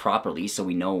use it properly so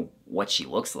we know what she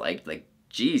looks like. Like,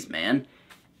 geez, man.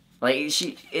 Like,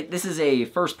 this is a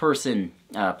first-person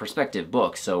perspective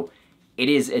book, so it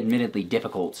is admittedly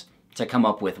difficult to come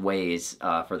up with ways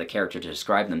for the character to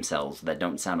describe themselves that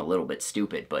don't sound a little bit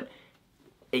stupid, but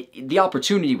the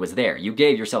opportunity was there. You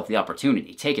gave yourself the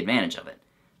opportunity. Take advantage of it.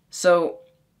 So,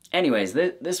 anyways,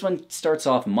 this one starts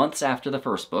off months after the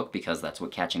first book, because that's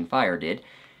what Catching Fire did,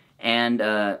 and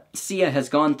Sia has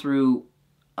gone through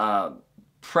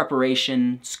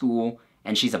preparation school,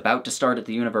 and she's about to start at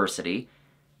the university,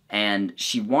 and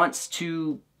she wants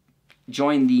to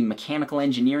join the mechanical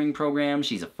engineering program.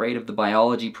 She's afraid of the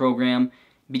biology program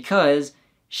because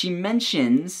she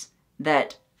mentions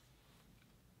that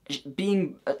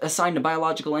being assigned to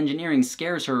biological engineering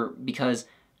scares her because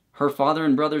her father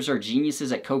and brothers are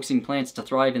geniuses at coaxing plants to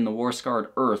thrive in the war-scarred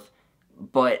Earth,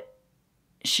 but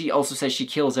she also says she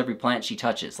kills every plant she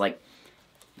touches. Like,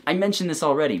 I mentioned this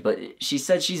already, but she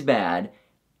said she's bad,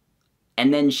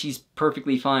 and then she's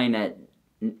perfectly fine at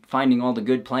finding all the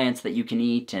good plants that you can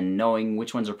eat and knowing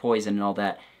which ones are poison and all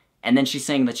that, and then she's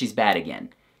saying that she's bad again.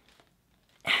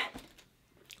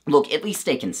 Look, at least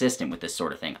stay consistent with this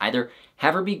sort of thing. Either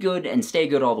have her be good and stay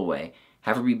good all the way,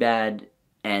 have her be bad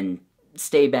and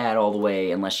stay bad all the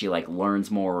way unless she, like, learns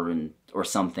more or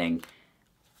something.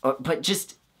 But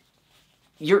just,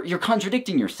 you're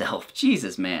contradicting yourself.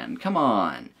 Jesus, man, come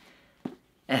on.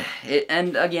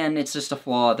 And again, it's just a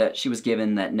flaw that she was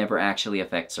given that never actually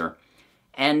affects her.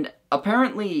 And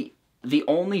apparently, the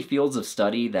only fields of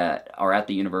study that are at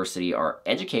the university are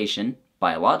education,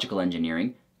 biological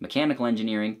engineering, mechanical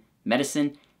engineering,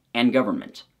 medicine, and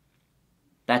government.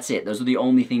 That's it. Those are the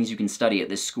only things you can study at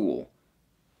this school.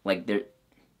 Like,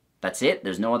 that's it.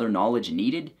 There's no other knowledge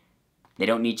needed. They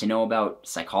don't need to know about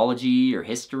psychology or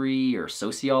history or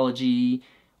sociology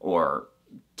or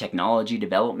technology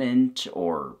development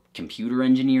or computer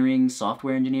engineering,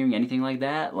 software engineering, anything like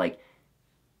that. Like,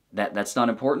 that's not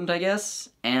important, I guess.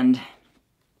 And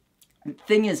the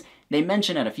thing is, they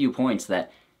mention at a few points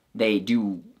that they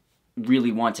do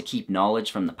really want to keep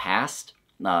knowledge from the past.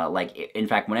 Like, in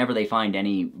fact, whenever they find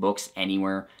any books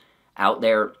anywhere out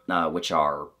there which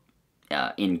are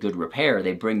in good repair,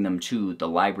 they bring them to the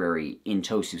library in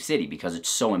Tosu City because it's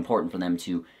so important for them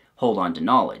to hold on to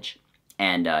knowledge.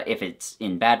 And if it's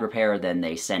in bad repair, then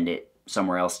they send it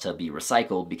somewhere else to be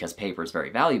recycled because paper is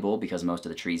very valuable because most of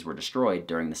the trees were destroyed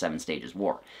during the Seven Stages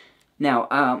War. Now,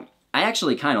 I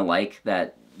actually kind of like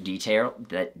that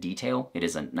detail. It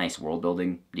is a nice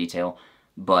world-building detail,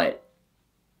 but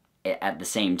at the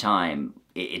same time,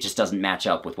 it just doesn't match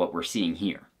up with what we're seeing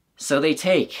here. So they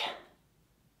take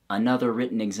another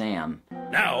written exam.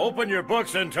 Now open your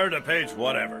books and turn to page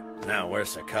whatever. Now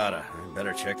where's Sakata? I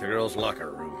better check the girls'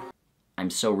 locker room. I'm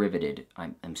so riveted.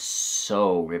 I'm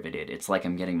so riveted. It's like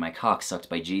I'm getting my cock sucked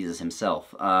by Jesus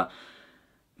himself.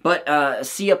 But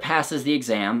Sia passes the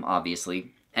exam,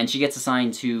 obviously, and she gets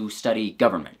assigned to study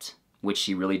government, which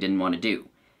she really didn't want to do.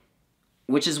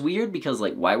 Which is weird because,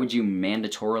 like, why would you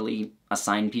mandatorily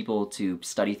assign people to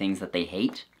study things that they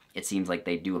hate? It seems like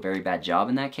they do a very bad job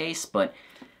in that case, but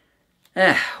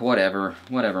whatever.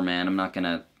 Whatever, man. I'm not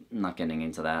getting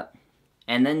into that.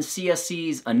 And then Sia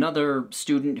sees another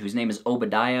student whose name is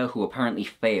Obadiah, who apparently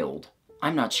failed.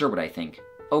 I'm not sure what I think.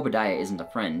 Obadiah isn't a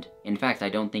friend. In fact, I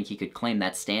don't think he could claim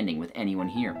that standing with anyone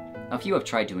here. A few have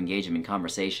tried to engage him in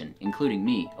conversation, including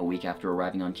me, a week after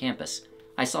arriving on campus.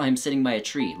 I saw him sitting by a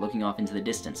tree, looking off into the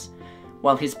distance.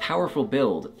 While his powerful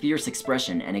build, fierce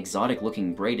expression, and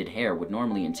exotic-looking braided hair would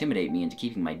normally intimidate me into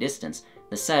keeping my distance,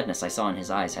 the sadness I saw in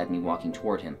his eyes had me walking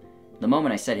toward him. The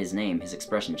moment I said his name, his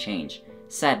expression changed.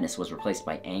 Sadness was replaced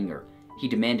by anger. He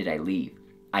demanded I leave.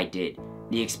 I did.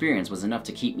 The experience was enough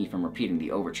to keep me from repeating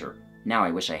the overture. Now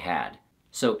I wish I had.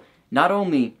 So, not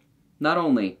only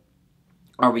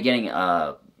are we getting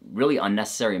a really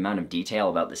unnecessary amount of detail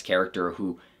about this character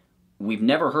who we've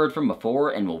never heard from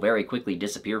before and will very quickly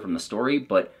disappear from the story,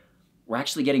 but we're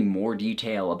actually getting more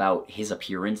detail about his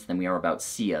appearance than we are about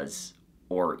Sia's,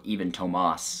 or even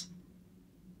Tomas.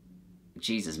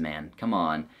 Jesus, man, come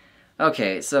on.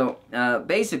 Okay, so,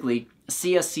 basically,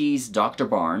 Sia sees Dr.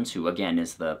 Barnes, who, again,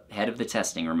 is the head of the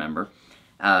testing, remember.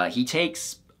 He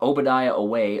takes Obadiah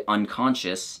away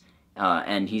unconscious,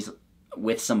 and he's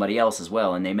with somebody else as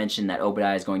well, and they mention that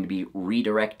Obadiah is going to be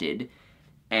redirected,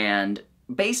 and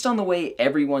based on the way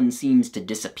everyone seems to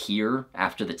disappear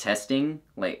after the testing,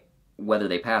 like, whether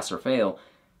they pass or fail,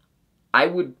 I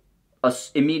would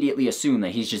immediately assume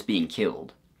that he's just being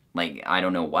killed. Like, I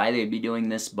don't know why they'd be doing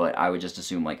this, but I would just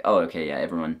assume, like, oh, okay, yeah,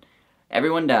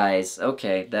 everyone dies.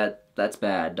 Okay, that's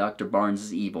bad. Dr. Barnes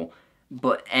is evil.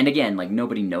 But, and again, like,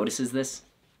 nobody notices this.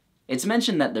 It's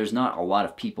mentioned that there's not a lot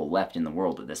of people left in the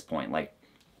world at this point. Like,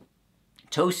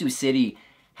 Tosu City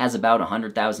has about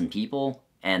 100,000 people,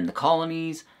 and the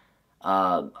colonies,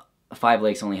 Five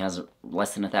Lakes only has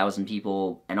less than 1,000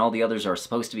 people, and all the others are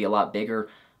supposed to be a lot bigger.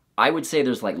 I would say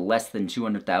there's like less than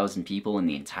 200,000 people in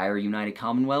the entire United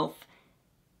Commonwealth,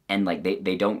 and like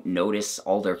they don't notice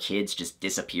all their kids just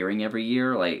disappearing every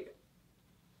year. Like,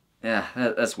 yeah,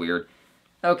 that's weird.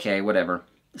 Okay, whatever.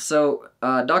 So,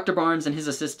 Dr. Barnes and his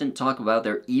assistant talk about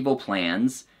their evil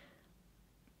plans.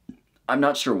 I'm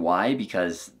not sure why,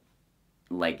 because,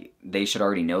 like, they should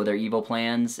already know their evil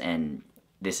plans, and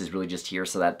this is really just here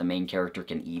so that the main character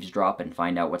can eavesdrop and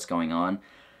find out what's going on.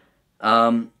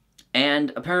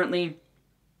 And apparently,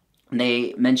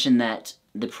 they mention that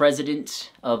the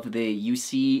president of the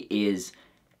UC is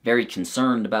very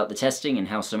concerned about the testing and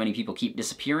how so many people keep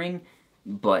disappearing,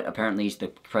 but apparently the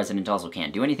president also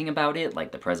can't do anything about it.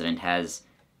 Like, the president has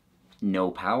no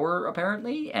power,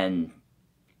 apparently, and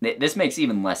this makes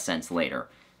even less sense later.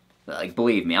 Like,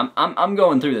 believe me, I'm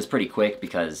going through this pretty quick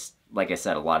because, like I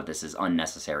said, a lot of this is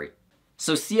unnecessary.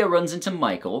 So Sia runs into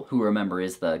Michael, who, remember,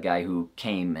 is the guy who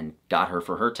came and got her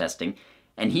for her testing,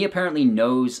 and he apparently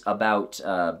knows about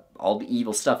all the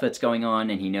evil stuff that's going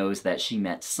on, and he knows that she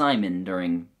met Simon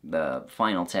during the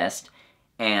final test,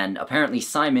 and apparently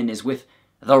Simon is with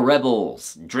the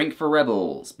rebels. Drink for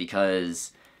rebels,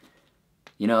 because,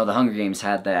 you know, the Hunger Games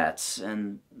had that,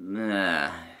 and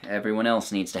everyone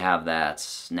else needs to have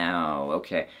that now.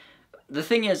 Okay. The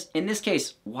thing is, in this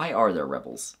case, why are there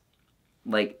rebels?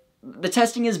 Like, the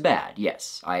testing is bad,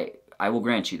 yes, I will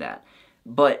grant you that.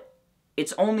 But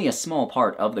it's only a small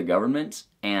part of the government,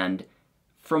 and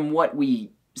from what we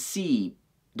see,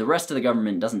 the rest of the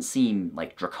government doesn't seem,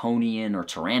 like, draconian or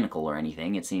tyrannical or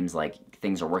anything. It seems like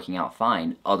things are working out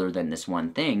fine, other than this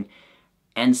one thing.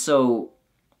 And so,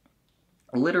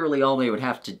 literally all the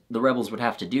rebels would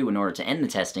have to do in order to end the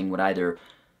testing would either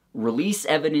release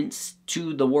evidence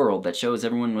to the world that shows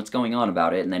everyone what's going on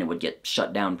about it, and then it would get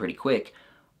shut down pretty quick,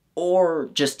 or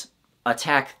just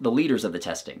attack the leaders of the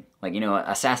testing. Like, you know,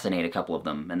 assassinate a couple of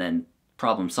them, and then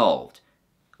problem solved.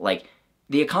 Like,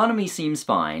 the economy seems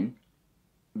fine.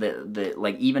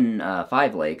 Like, even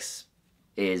Five Lakes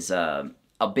is a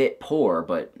bit poor,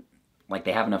 but, like,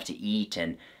 they have enough to eat,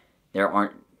 and there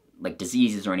aren't, like,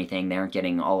 diseases or anything. They aren't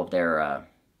getting all of their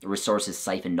resources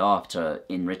siphoned off to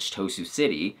enrich Tosu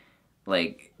City.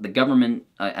 Like, the government,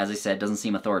 as I said, doesn't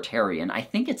seem authoritarian. I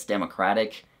think it's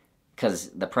democratic, because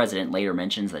the president later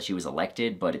mentions that she was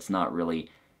elected, but it's not really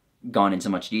gone into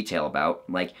much detail about.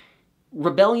 Like,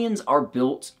 rebellions are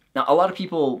built... Now, a lot of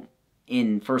people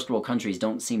in first world countries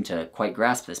don't seem to quite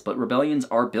grasp this, but rebellions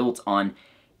are built on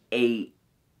a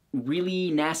really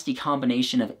nasty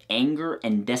combination of anger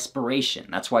and desperation.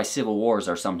 That's why civil wars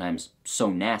are sometimes so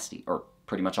nasty, or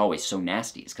pretty much always so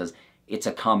nasty, is because it's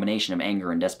a combination of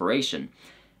anger and desperation.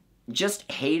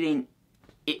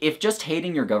 If just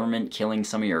hating your government, killing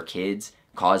some of your kids,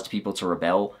 caused people to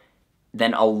rebel,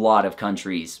 then a lot of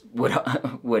countries would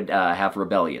have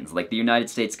rebellions. Like, the United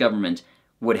States government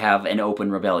would have an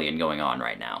open rebellion going on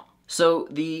right now. So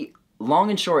the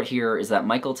long and short here is that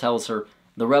Michael tells her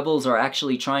the rebels are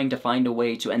actually trying to find a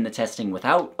way to end the testing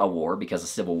without a war, because a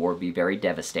civil war would be very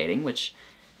devastating, which,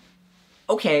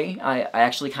 okay, I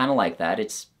actually kind of like that.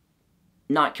 It's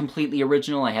not completely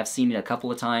original. I have seen it a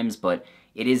couple of times, but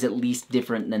it is at least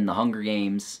different than the Hunger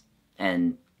Games,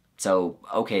 and so,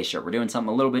 okay, sure, we're doing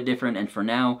something a little bit different, and for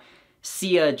now,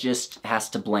 Sia just has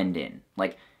to blend in.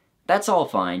 Like, that's all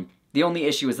fine. The only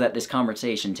issue is that this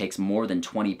conversation takes more than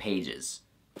 20 pages.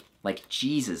 Like,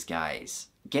 Jesus, guys,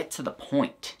 get to the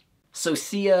point. So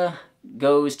Sia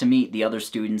goes to meet the other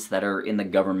students that are in the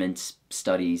government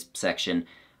studies section.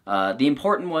 The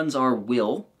important ones are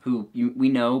Will, who we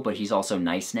know, but he's also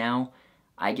nice now,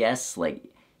 I guess. Like,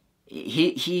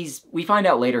 we find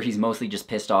out later he's mostly just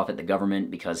pissed off at the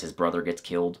government because his brother gets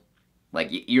killed. Like,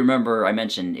 you remember I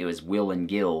mentioned it was Will and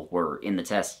Gil were in the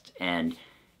test, and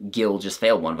Gil just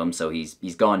failed one of them, so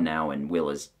he's gone now, and Will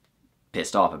is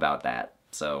pissed off about that.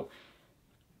 So,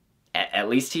 at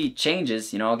least he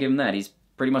changes, you know, I'll give him that. He's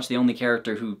pretty much the only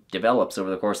character who develops over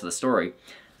the course of the story.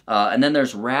 And then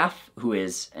there's Raph, who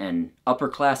is an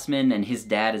upperclassman, and his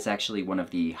dad is actually one of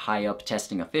the high-up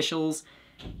testing officials,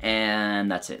 and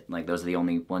that's it. Like, those are the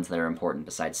only ones that are important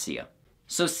besides Sia.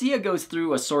 So Sia goes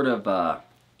through a sort of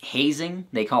hazing.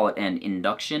 They call it an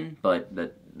induction, but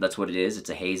that's what it is.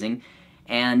 It's a hazing.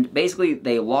 And basically,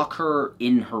 they lock her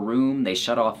in her room, they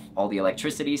shut off all the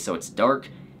electricity so it's dark,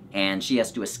 and she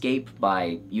has to escape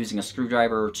by using a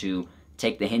screwdriver to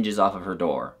take the hinges off of her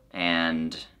door.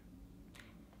 And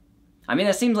I mean,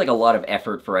 that seems like a lot of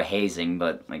effort for a hazing,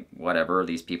 but, like, whatever,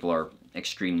 these people are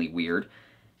extremely weird.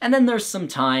 And then there's some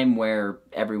time where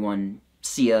everyone,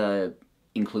 Sia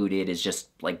included, is just,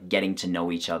 like, getting to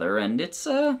know each other, and it's,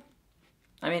 I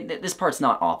mean, this part's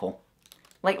not awful.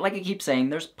 Like I keep saying,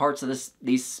 there's parts of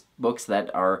these books that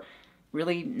are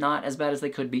really not as bad as they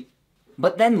could be.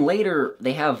 But then later,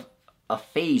 they have a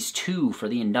phase 2 for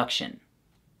the induction.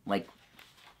 Like,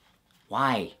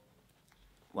 why?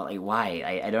 Well, like,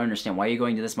 why? I don't understand. Why are you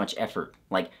going to this much effort?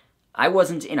 Like, I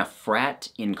wasn't in a frat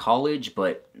in college,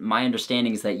 but my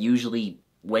understanding is that usually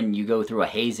when you go through a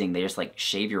hazing, they just, like,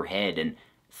 shave your head and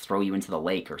throw you into the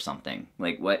lake or something.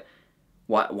 Like, what?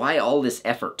 Why all this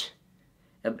effort?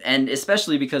 And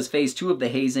especially because phase 2 of the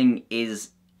hazing is,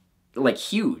 like,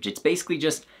 huge. It's basically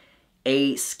just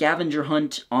a scavenger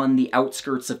hunt on the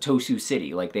outskirts of Tosu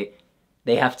City. Like,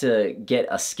 they have to get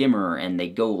a skimmer, and they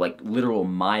go, like, literal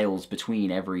miles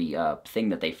between every thing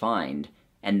that they find.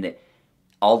 And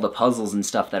all the puzzles and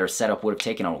stuff that are set up would have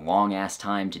taken a long-ass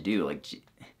time to do. Like,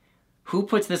 who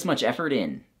puts this much effort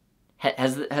in?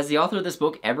 Has the author of this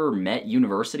book ever met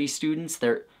university students?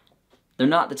 They're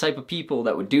not the type of people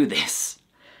that would do this.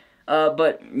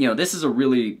 But, you know, this is a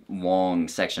really long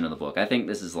section of the book. I think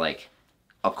this is, like,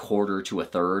 a quarter to a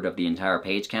third of the entire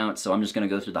page count, so I'm just going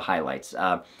to go through the highlights.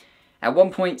 At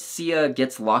one point, Sia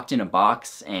gets locked in a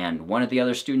box, and one of the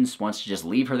other students wants to just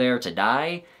leave her there to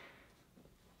die.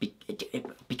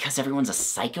 Because everyone's a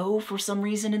psycho for some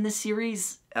reason in this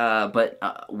series. But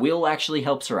Will actually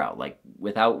helps her out. Like,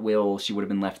 without Will, she would have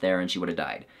been left there and she would have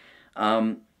died.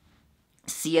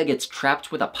 Sia gets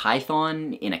trapped with a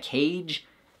python in a cage,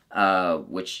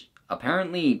 which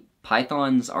apparently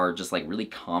pythons are just, like, really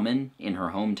common in her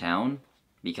hometown,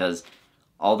 because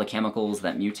all the chemicals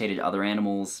that mutated other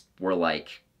animals were,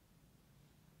 like,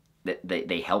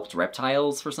 they helped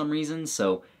reptiles for some reason,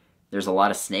 so there's a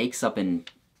lot of snakes up in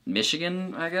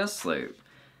Michigan, I guess. Like,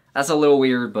 that's a little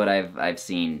weird, but I've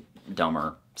seen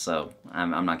dumber, so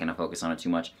I'm not going to focus on it too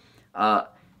much.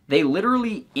 They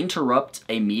literally interrupt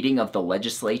a meeting of the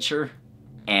legislature,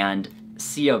 and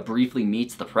Sia briefly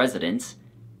meets the president.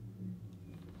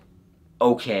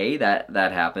 Okay, that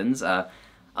happens.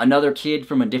 Another kid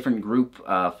from a different group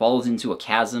falls into a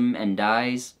chasm and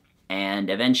dies, and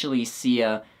eventually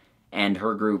Sia and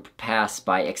her group pass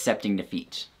by accepting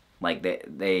defeat. Like,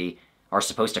 they are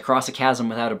supposed to cross a chasm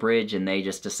without a bridge, and they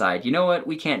just decide, you know what,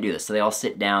 we can't do this. So they all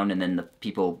sit down, and then the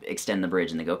people extend the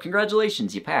bridge, and they go,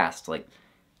 congratulations, you passed. Like,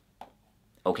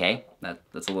 okay,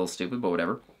 that's a little stupid, but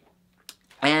whatever.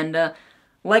 And,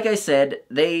 like I said,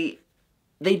 they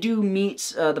do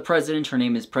meet the president. Her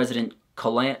name is President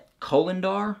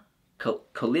Kolindar,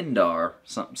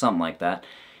 something like that.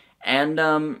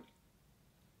 And,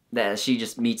 she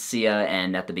just meets Sia,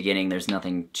 and at the beginning there's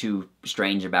nothing too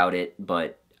strange about it,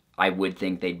 but I would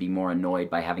think they'd be more annoyed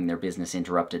by having their business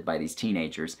interrupted by these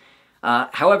teenagers.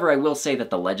 However, I will say that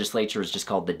the legislature is just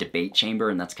called the debate chamber,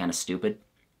 and that's kind of stupid.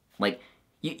 Like,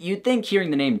 you'd think hearing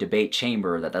the name debate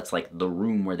chamber that's like the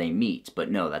room where they meet,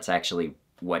 but no, that's actually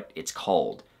what it's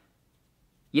called.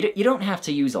 You don't have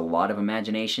to use a lot of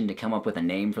imagination to come up with a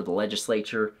name for the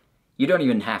legislature. You don't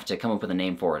even have to come up with a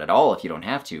name for it at all if you don't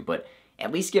have to, but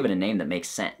at least give it a name that makes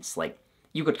sense. Like,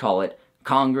 you could call it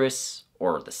Congress,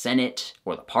 or the Senate,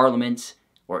 or the Parliament,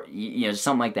 or, you know,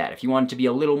 something like that. If you wanted to be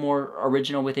a little more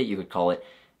original with it, you could call it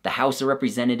the House of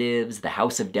Representatives, the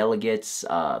House of Delegates,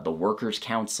 the Workers'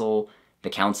 Council,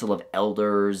 the Council of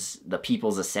Elders, the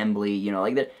People's Assembly, you know,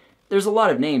 like, there's a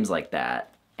lot of names like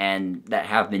that, and that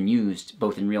have been used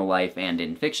both in real life and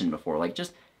in fiction before. Like,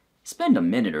 just spend a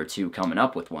minute or two coming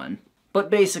up with one.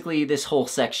 But basically, this whole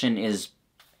section is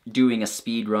doing a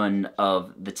speed run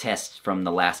of the test from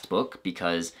the last book,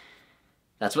 because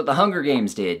that's what the Hunger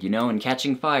Games did, you know, in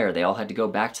Catching Fire. They all had to go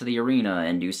back to the arena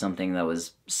and do something that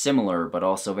was similar, but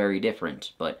also very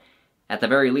different. But at the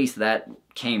very least, that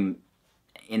came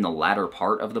in the latter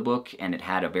part of the book, and it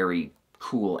had a very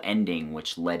cool ending,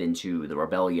 which led into the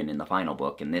rebellion in the final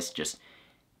book. And this just,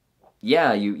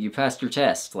 yeah, you passed your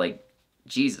test. Like,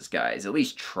 Jesus, guys, at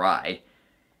least try.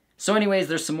 So anyways,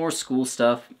 there's some more school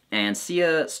stuff, and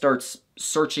Sia starts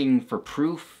searching for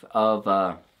proof of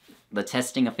the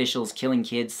testing officials killing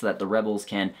kids so that the rebels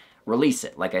can release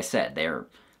it. Like I said, they're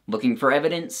looking for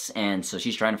evidence, and so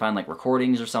she's trying to find, like,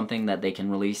 recordings or something that they can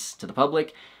release to the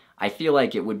public. I feel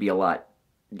like it would be a lot,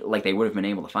 like, they would have been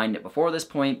able to find it before this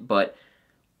point, but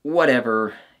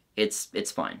whatever,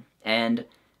 it's fine. And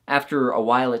After a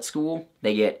while at school,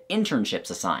 they get internships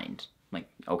assigned. Like,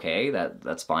 okay,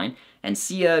 that's fine. And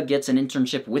Sia gets an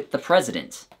internship with the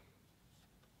president.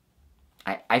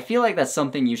 I feel like that's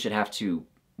something you should have to,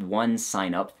 1,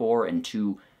 sign up for, and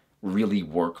 2, really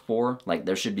work for. Like,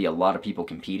 there should be a lot of people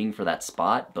competing for that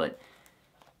spot, but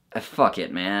fuck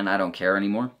it, man. I don't care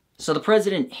anymore. So the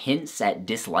president hints at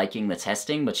disliking the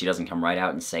testing, but she doesn't come right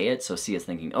out and say it, so Sia's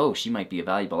thinking, oh, she might be a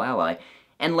valuable ally.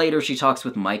 And later she talks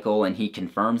with Michael, and he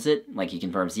confirms it. Like, he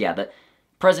confirms, yeah, that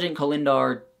President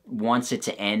Kolindar wants it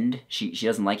to end. She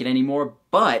doesn't like it anymore,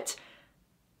 but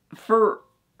for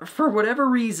whatever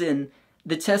reason,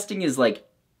 the testing is, like,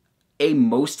 a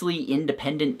mostly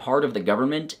independent part of the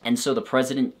government, and so the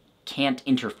president can't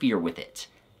interfere with it.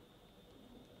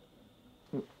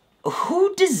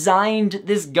 Who designed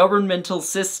this governmental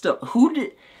system?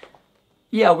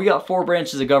 Yeah, we got 4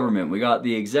 branches of government. We got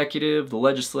the executive, the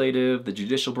legislative, the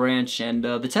judicial branch, and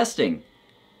the testing.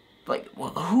 Like,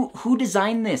 who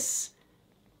designed this?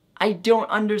 I don't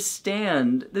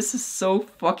understand. This is so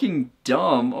fucking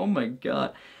dumb. Oh my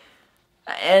god.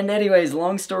 And anyways,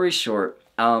 long story short,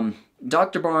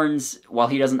 Dr. Barnes, while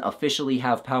he doesn't officially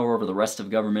have power over the rest of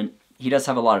government, he does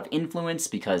have a lot of influence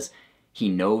because he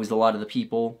knows a lot of the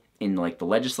people in, like, the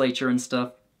legislature and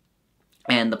stuff.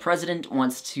 And the president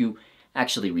wants to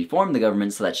actually reform the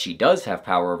government so that she does have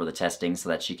power over the testing so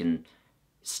that she can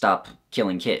stop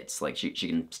killing kids. Like, she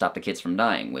can stop the kids from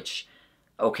dying, which,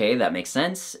 okay, that makes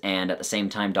sense. And at the same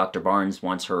time, Dr. Barnes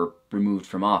wants her removed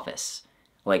from office.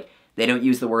 Like, they don't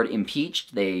use the word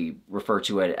impeached. They refer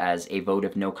to it as a vote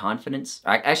of no confidence.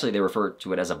 Actually, they refer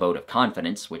to it as a vote of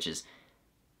confidence, which is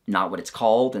not what it's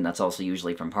called, and that's also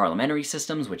usually from parliamentary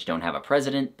systems, which don't have a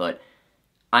president, but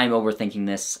I'm overthinking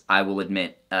this, I will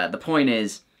admit. The point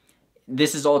is,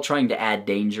 this is all trying to add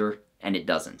danger, and it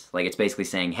doesn't. Like, it's basically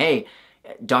saying, hey,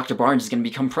 Dr. Barnes is going to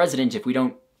become president if we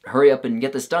don't hurry up and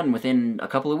get this done within a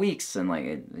couple of weeks, and,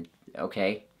 like,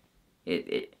 okay.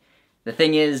 The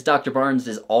thing is, Dr. Barnes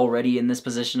is already in this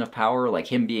position of power. Like,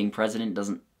 him being president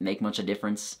doesn't make much of a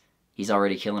difference. He's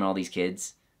already killing all these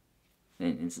kids.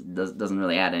 It doesn't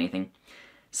really add anything.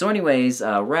 So anyways,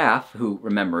 Raph, who,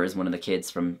 remember, is one of the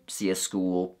kids from Sia's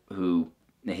school, who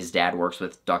his dad works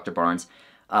with Dr. Barnes,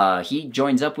 he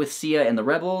joins up with Sia and the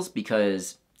rebels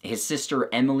because his sister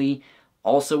Emily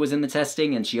also was in the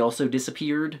testing and she also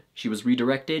disappeared. She was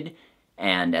redirected.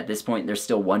 And at this point, they're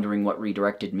still wondering what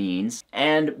redirected means.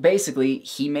 And basically,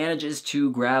 he manages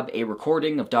to grab a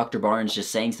recording of Dr. Barnes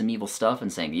just saying some evil stuff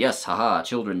and saying, yes, haha,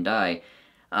 children die,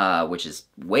 which is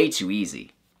way too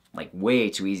easy. Like,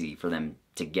 way too easy for them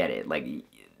to get it. Like,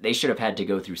 they should have had to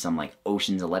go through some, like,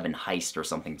 Ocean's 11 heist or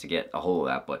something to get a hold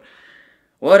of that, but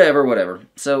whatever.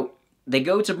 So, they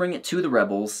go to bring it to the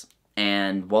rebels,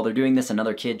 and while they're doing this,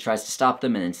 another kid tries to stop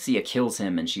them, and then Sia kills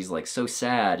him, and she's, like, so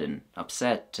sad and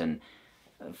upset and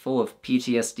full of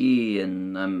PTSD,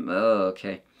 and oh,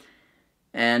 okay.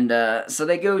 And, so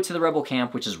they go to the rebel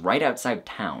camp, which is right outside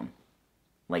town.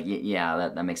 Like, yeah,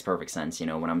 that makes perfect sense, you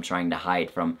know, when I'm trying to hide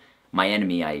from my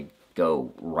enemy, I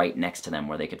go right next to them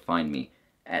where they could find me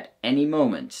at any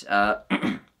moment.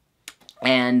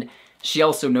 And she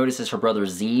also notices her brother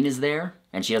Zine is there,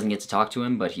 and she doesn't get to talk to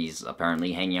him, but he's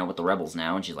apparently hanging out with the rebels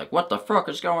now, and she's like, what the fuck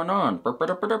is going on?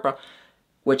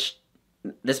 Which,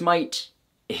 this might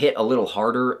hit a little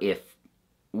harder if,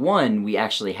 one, we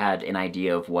actually had an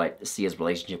idea of what Sia's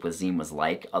relationship with Zine was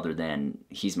like, other than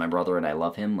he's my brother and I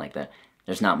love him, like that.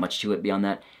 There's not much to it beyond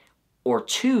that. Or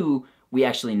 2, we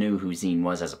actually knew who Zine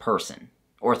was as a person.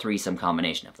 Or 3, some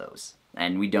combination of those.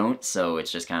 And we don't, so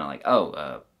it's just kind of like,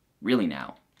 oh, really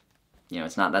now? You know,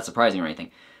 it's not that surprising or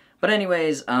anything. But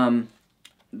anyways,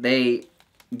 they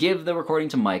give the recording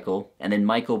to Michael, and then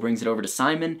Michael brings it over to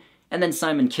Simon, and then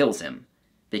Simon kills him.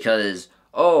 Because,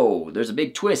 oh, there's a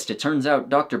big twist. It turns out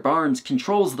Dr. Barnes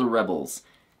controls the rebels.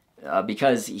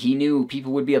 Because he knew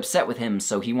people would be upset with him,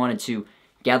 so he wanted to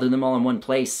gather them all in one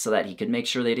place so that he could make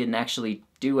sure they didn't actually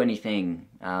do anything.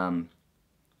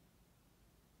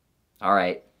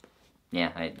 Alright.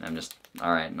 Yeah, I'm just,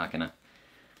 alright,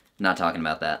 not talking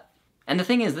about that. And the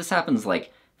thing is, this happens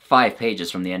like 5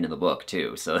 pages from the end of the book,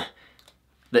 too, so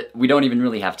that we don't even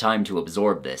really have time to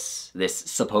absorb this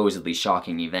supposedly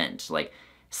shocking event. Like,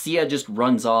 Sia just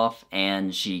runs off,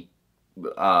 and she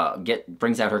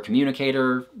brings out her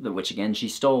communicator, which again she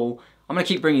stole. I'm gonna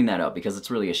keep bringing that up because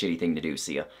it's really a shitty thing to do,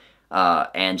 Sia.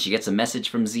 And she gets a message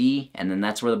from Z, and then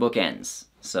that's where the book ends.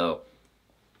 So,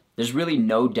 there's really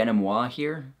no denouement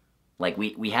here. Like,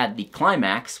 we had the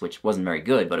climax, which wasn't very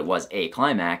good, but it was a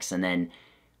climax, and then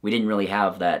we didn't really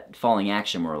have that falling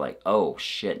action where we're like, oh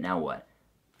shit, now what?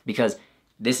 Because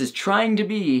this is trying to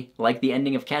be like the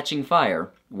ending of Catching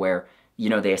Fire, where you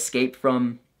know, they escape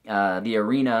from the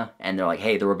arena, and they're like,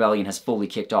 hey, the rebellion has fully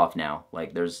kicked off now.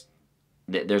 Like, there's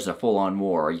a full-on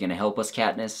war. Are you gonna help us,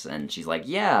 Katniss? And she's like,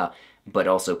 yeah. But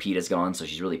also Peeta's gone, so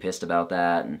she's really pissed about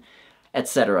that, and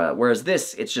etc. Whereas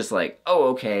this, it's just like, oh,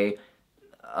 okay,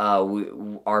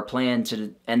 our plan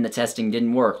to end the testing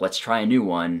didn't work. Let's try a new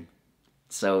one.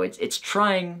 So it's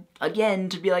trying, again,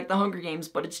 to be like the Hunger Games,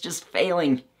 but it's just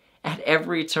failing at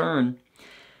every turn.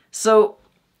 So,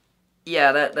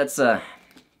 yeah, that's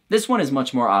this one is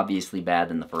much more obviously bad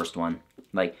than the first one.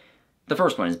 Like, the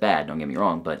first one is bad, don't get me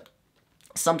wrong, but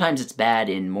sometimes it's bad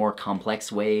in more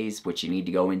complex ways, which you need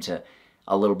to go into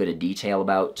a little bit of detail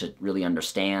about to really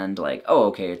understand, like, oh,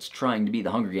 okay, it's trying to be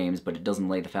the Hunger Games, but it doesn't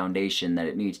lay the foundation that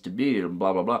it needs to be,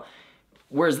 blah, blah, blah.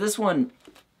 Whereas this one,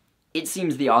 it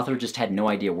seems the author just had no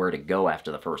idea where to go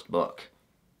after the first book.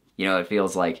 You know, it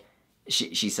feels like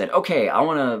she said, okay, I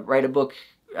want to write a book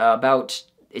about,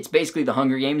 it's basically the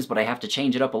Hunger Games, but I have to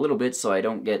change it up a little bit so I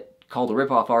don't get called a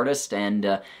ripoff artist,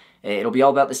 and it'll be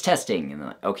all about this testing. And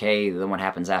like, okay, then what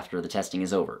happens after the testing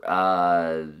is over?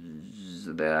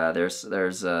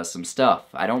 There's some stuff.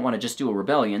 I don't want to just do a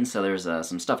rebellion, so there's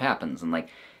some stuff happens, and like,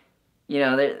 you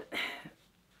know,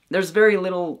 there's very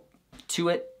little to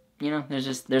it. You know,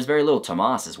 there's very little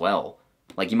Tomas as well.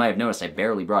 Like, you might have noticed I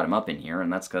barely brought him up in here,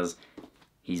 and that's because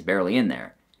he's barely in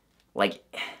there. Like,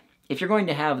 if you're going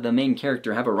to have the main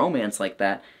character have a romance like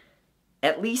that,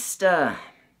 at least have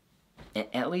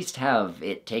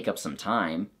it take up some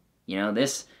time. You know,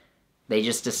 this, they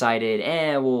just decided,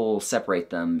 we'll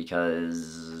separate them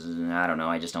because, I don't know,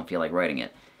 I just don't feel like writing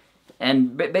it.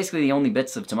 And basically the only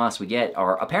bits of Tomas we get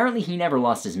are, apparently he never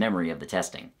lost his memory of the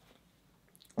testing.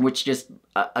 Which just,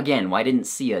 again, why didn't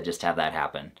Sia just have that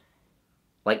happen?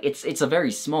 Like, it's a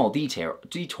very small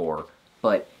detour,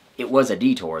 but it was a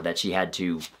detour that she had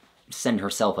to send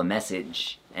herself a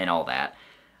message and all that.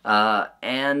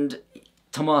 And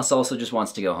Tomas also just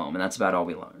wants to go home, and that's about all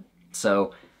we learn.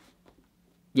 So,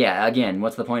 yeah, again,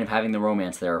 what's the point of having the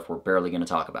romance there if we're barely going to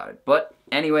talk about it? But,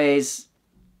 anyways,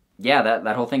 yeah,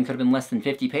 that whole thing could have been less than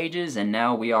 50 pages, and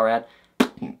now we are at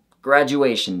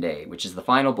Graduation Day, which is the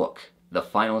final book. The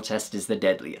final test is the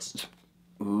deadliest.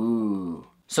 Ooh.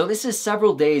 So this is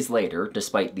several days later,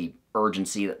 despite the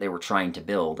urgency that they were trying to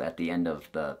build at the end of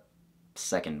the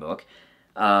second book.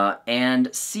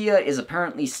 And Sia is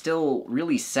apparently still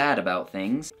really sad about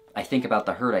things. I think about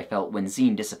the hurt I felt when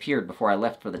Zine disappeared before I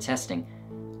left for the testing.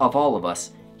 Of all of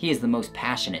us, he is the most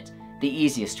passionate, the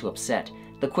easiest to upset,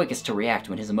 the quickest to react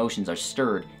when his emotions are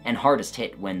stirred, and hardest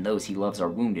hit when those he loves are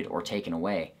wounded or taken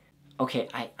away. Okay,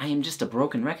 I am just a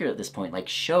broken record at this point. Like,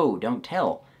 show, don't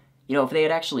tell. You know, if they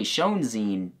had actually shown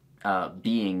Zine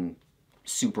being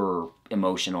super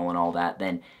emotional and all that,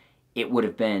 then it would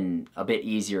have been a bit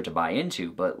easier to buy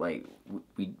into. But, like,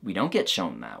 we don't get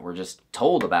shown that. We're just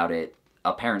told about it,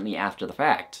 apparently after the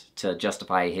fact, to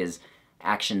justify his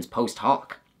actions post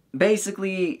hoc.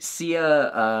 Basically,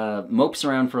 Sia mopes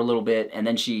around for a little bit, and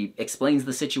then she explains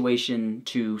the situation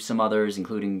to some others,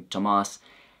 including Tomas.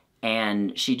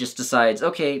 And she just decides,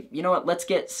 okay, you know what, let's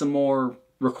get some more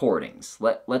recordings.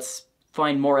 Let's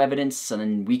find more evidence, and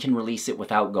then we can release it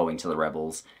without going to the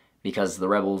rebels, because the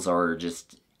rebels are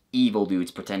just evil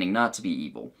dudes pretending not to be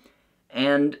evil.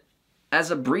 And as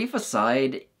a brief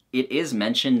aside, it is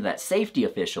mentioned that safety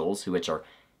officials, which are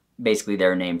basically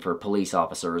their name for police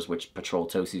officers which patrol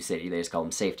Tosu City, they just call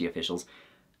them safety officials,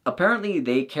 apparently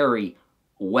they carry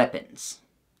weapons.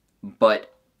 But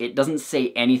it doesn't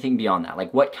say anything beyond that.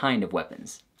 Like, what kind of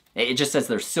weapons? It just says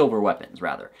they're silver weapons,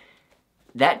 rather.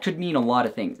 That could mean a lot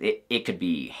of things. It could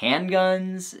be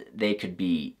handguns, they could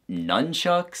be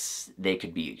nunchucks, they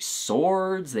could be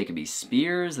swords, they could be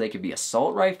spears, they could be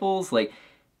assault rifles, like...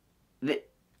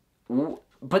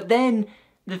 But then,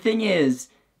 the thing is,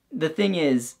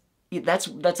 that's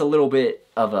a little bit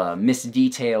of a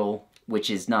misdetail,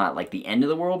 which is not, like, the end of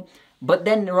the world. But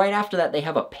then, right after that, they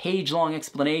have a page-long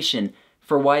explanation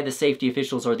for why the safety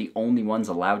officials are the only ones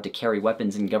allowed to carry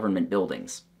weapons in government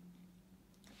buildings.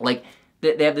 Like,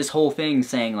 they have this whole thing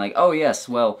saying, like, oh yes,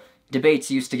 well,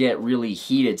 debates used to get really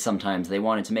heated sometimes. They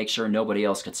wanted to make sure nobody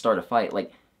else could start a fight.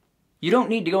 Like, you don't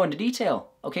need to go into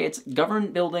detail. Okay, it's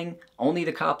government building, only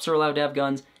the cops are allowed to have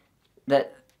guns.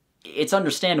 It's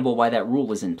understandable why that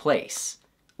rule is in place.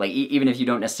 Like, even if you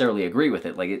don't necessarily agree with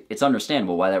it, like, it's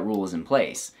understandable why that rule is in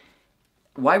place.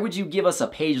 Why would you give us a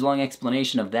page-long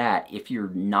explanation of that if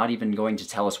you're not even going to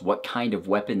tell us what kind of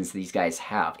weapons these guys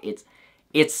have?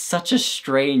 It's such a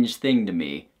strange thing to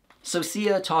me. So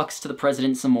Sia talks to the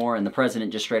president some more, and the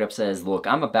president just straight up says, look,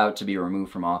 I'm about to be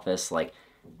removed from office. Like,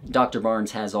 Dr.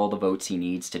 Barnes has all the votes he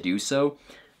needs to do so.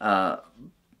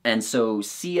 And so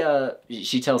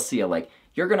she tells Sia, like,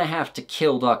 you're gonna have to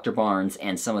kill Dr. Barnes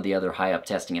and some of the other high-up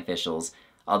testing officials,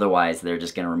 otherwise they're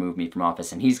just gonna remove me from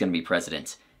office and he's gonna be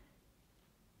president.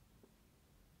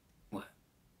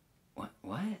 What?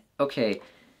 Okay,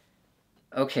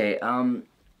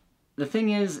 the thing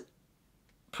is,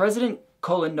 President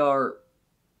Kolindar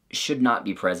should not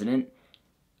be president,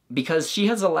 because she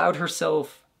has allowed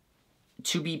herself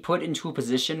to be put into a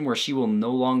position where she will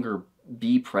no longer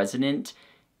be president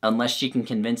unless she can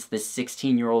convince this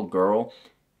 16-year-old girl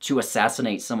to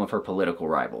assassinate some of her political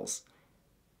rivals.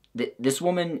 This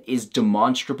woman is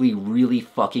demonstrably really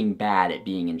fucking bad at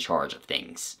being in charge of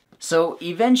things. So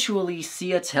eventually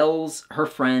Sia tells her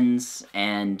friends,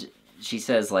 and she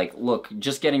says, like, look,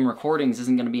 just getting recordings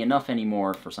isn't going to be enough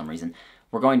anymore for some reason.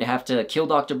 We're going to have to kill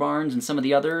Dr. Barnes and some of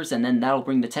the others, and then that'll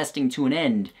bring the testing to an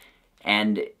end.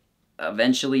 And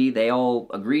eventually they all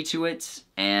agree to it,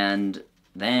 and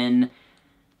then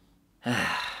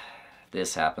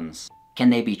this happens.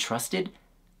 Can they be trusted?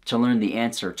 To learn the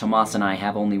answer, Tomas and I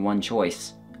have only one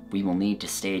choice. We will need to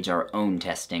stage our own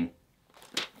testing.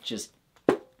 Just...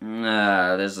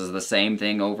 this is the same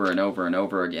thing over and over and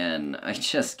over again. I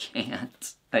just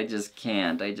can't. I just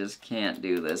can't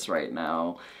do this right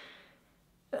now.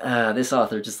 This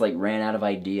author just, like, ran out of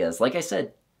ideas. Like I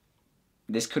said,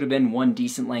 this could have been one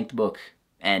decent length book.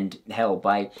 And, hell,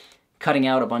 by cutting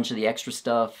out a bunch of the extra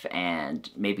stuff and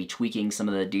maybe tweaking some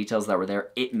of the details that were there,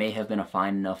 it may have been a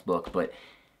fine enough book, but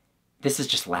this is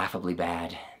just laughably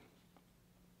bad.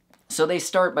 So they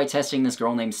start by testing this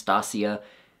girl named Stasia,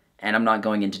 and I'm not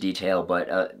going into detail,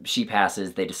 but she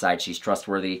passes, they decide she's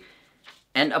trustworthy.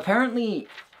 And apparently,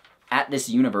 at this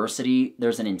university,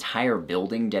 there's an entire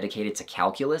building dedicated to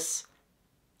calculus.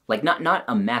 Like, not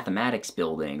a mathematics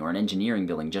building or an engineering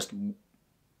building, just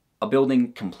a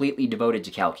building completely devoted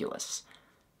to calculus.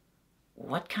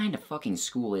 What kind of fucking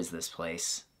school is this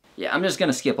place? Yeah, I'm just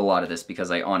gonna skip a lot of this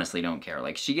because I honestly don't care.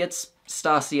 Like, she gets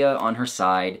Stasia on her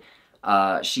side,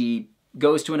 she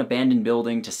goes to an abandoned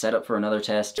building to set up for another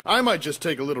test. I might just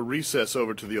take a little recess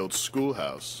over to the old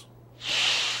schoolhouse.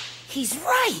 He's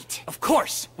right! Of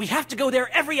course! We have to go there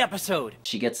every episode!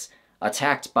 She gets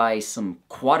attacked by some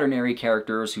quaternary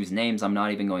characters whose names I'm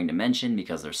not even going to mention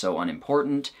because they're so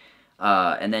unimportant.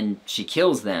 And then she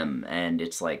kills them, and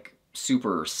it's, like,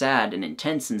 super sad and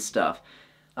intense and stuff.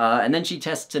 And then she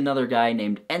tests another guy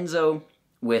named Enzo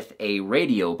with a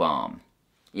radio bomb.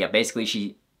 Yeah, basically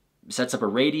she sets up a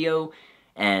radio,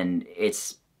 and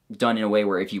it's done in a way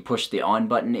where if you push the on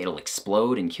button, it'll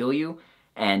explode and kill you.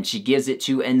 And she gives it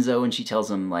to Enzo, and she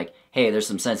tells him, like, hey, there's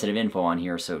some sensitive info on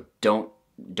here, so don't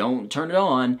turn it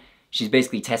on. She's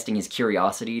basically testing his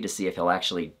curiosity to see if he'll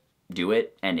actually do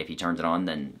it, and if he turns it on,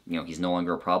 then, you know, he's no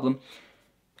longer a problem.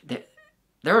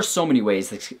 There are so many ways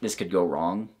this could go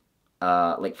wrong.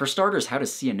 Like, for starters, how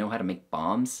does Sia know how to make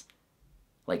bombs?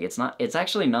 Like, it's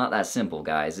actually not that simple,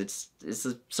 guys. It's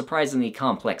a surprisingly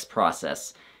complex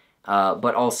process.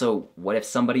 But also, what if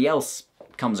somebody else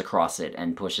comes across it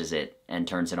and pushes it and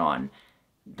turns it on?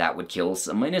 That would kill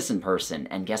some innocent person,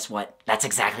 and guess what? That's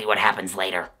exactly what happens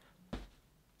later.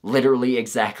 Literally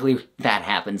exactly that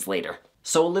happens later.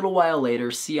 So a little while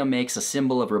later, Sia makes a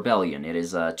symbol of rebellion. It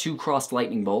is 2 crossed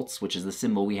lightning bolts, which is the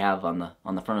symbol we have on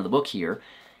the front of the book here.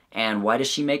 And why does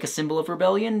she make a symbol of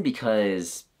rebellion?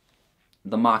 Because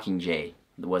the Mockingjay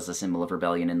was a symbol of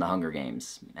rebellion in the Hunger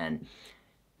Games. And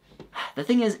the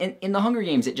thing is, in the Hunger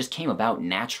Games, it just came about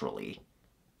naturally.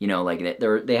 You know, like,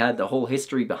 they had the whole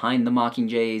history behind the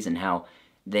Mockingjays and how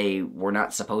they were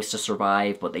not supposed to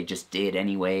survive, but they just did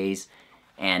anyways.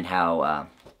 And how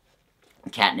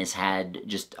Katniss had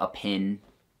just a pin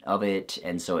of it,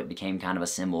 and so it became kind of a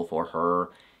symbol for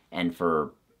her, and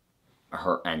for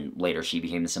her, and later she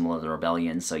became the symbol of the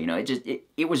rebellion. So, you know,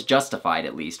 it was justified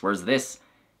at least. Whereas this,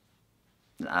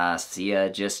 Sia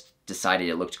just decided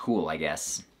it looked cool, I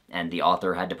guess, and the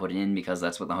author had to put it in because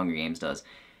that's what the Hunger Games does.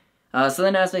 So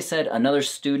then, as I said, another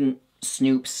student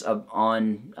snoops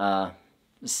on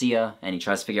Sia, and he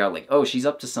tries to figure out, like, oh, she's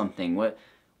up to something.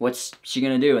 What's she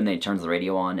gonna do? And then he turns the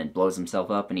radio on and blows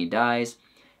himself up and he dies.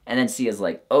 And then Sia's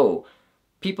like, oh,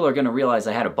 people are gonna realize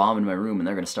I had a bomb in my room and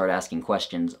they're gonna start asking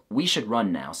questions. We should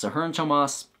run now. So her and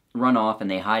Tomas run off and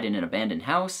they hide in an abandoned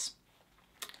house.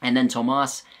 And then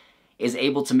Tomas is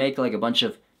able to make, like, a bunch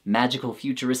of magical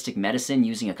futuristic medicine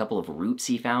using a couple of roots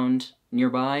he found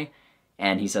nearby.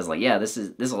 And he says, like, yeah, this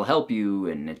will help you,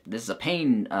 and this is a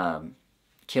pain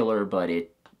killer, but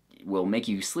it will make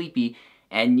you sleepy.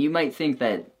 And you might think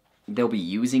that they'll be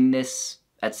using this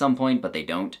at some point, but they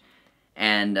don't.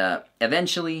 And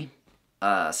eventually,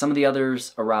 some of the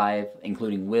others arrive,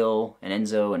 including Will, and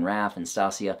Enzo, and Raph, and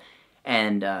Stasia.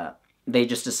 And they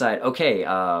just decide, okay,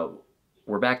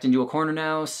 we're backed into a corner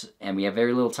now, and we have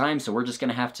very little time, so we're just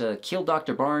gonna have to kill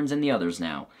Dr. Barnes and the others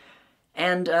now.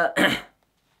 And,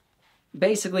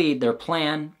 basically, their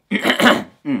plan,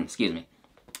 excuse me,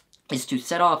 is to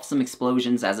set off some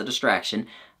explosions as a distraction.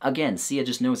 Again, Sia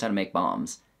just knows how to make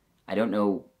bombs. I don't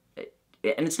know, and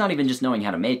it's not even just knowing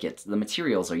how to make it. The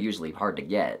materials are usually hard to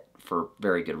get, for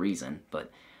very good reason,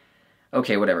 but...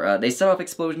 Okay, whatever. They set off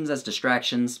explosions as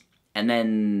distractions, and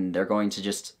then they're going to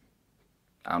just,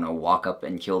 I don't know, walk up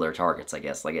and kill their targets, I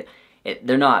guess. Like,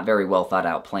 they're not very well thought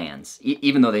out plans.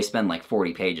 Even though they spend like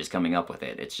 40 pages coming up with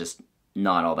it, it's just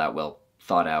not all that well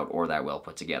thought out or that well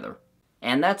put together.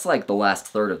 And that's like the last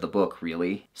third of the book,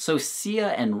 really. So Sia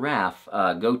and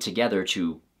Raph go together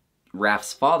to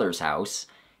Raph's father's house,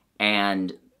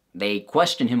 and they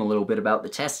question him a little bit about the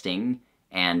testing,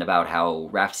 and about how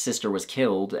Raph's sister was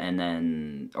killed, and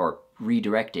then, or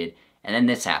redirected, and then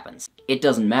this happens. It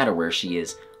doesn't matter where she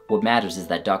is. What matters is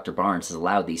that Dr. Barnes has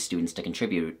allowed these students to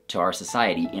contribute to our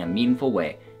society in a meaningful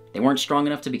way. They weren't strong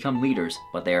enough to become leaders,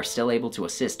 but they are still able to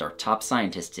assist our top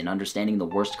scientists in understanding the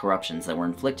worst corruptions that were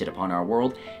inflicted upon our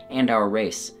world and our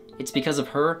race. It's because of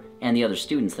her and the other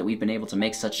students that we've been able to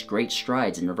make such great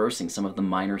strides in reversing some of the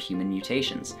minor human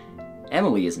mutations.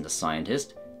 Emily isn't a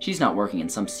scientist. She's not working in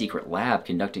some secret lab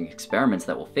conducting experiments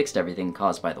that will fix everything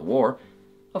caused by the war.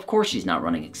 Of course she's not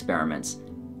running experiments.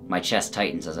 My chest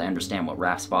tightens as I understand what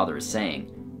Raph's father is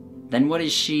saying. Then what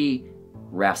is she...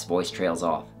 Raph's voice trails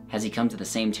off. Has he come to the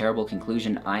same terrible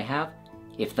conclusion I have?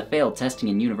 If the failed testing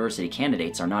and university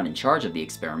candidates are not in charge of the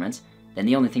experiments, then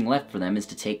the only thing left for them is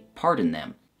to take part in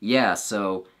them. Yeah,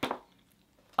 so...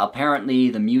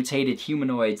 apparently the mutated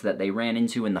humanoids that they ran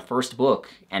into in the first book,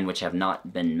 and which have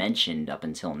not been mentioned up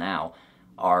until now,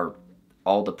 are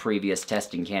all the previous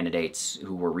testing candidates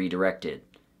who were redirected.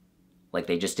 Like,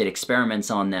 they just did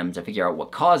experiments on them to figure out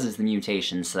what causes the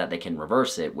mutation so that they can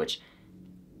reverse it, which...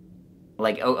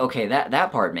 like, okay,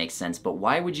 that part makes sense, but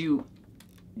why would you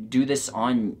do this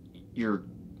on your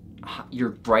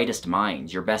brightest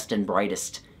minds, your best and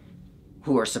brightest,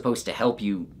 who are supposed to help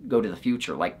you go to the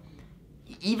future? Like,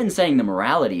 even setting the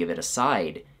morality of it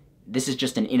aside, this is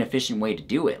just an inefficient way to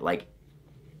do it. Like,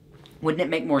 wouldn't it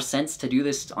make more sense to do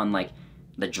this on, like,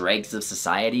 the dregs of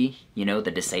society? You know,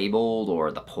 the disabled,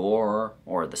 or the poor,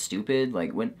 or the stupid?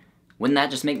 Like, wouldn't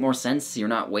that just make more sense? You're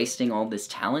not wasting all this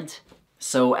talent?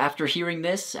 So after hearing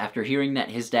this, after hearing that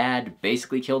his dad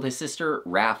basically killed his sister,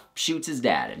 Raph shoots his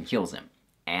dad and kills him.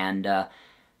 And,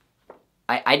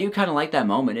 I do kind of like that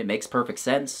moment. It makes perfect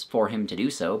sense for him to do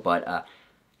so, but,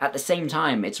 at the same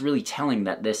time, it's really telling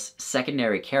that this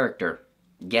secondary character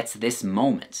gets this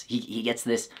moment. He gets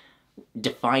this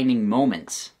defining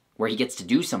moment where he gets to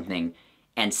do something,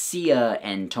 and Sia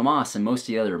and Tomas and most of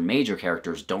the other major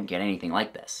characters don't get anything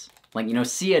like this. Like, you know,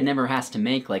 Sia never has to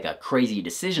make, like, a crazy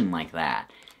decision like that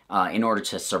in order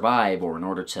to survive or in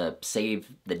order to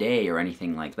save the day or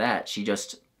anything like that. She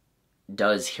just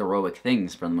does heroic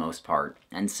things for the most part.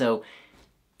 And so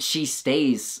she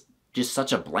stays just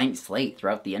such a blank slate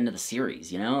throughout the end of the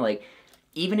series, you know? Like,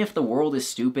 even if the world is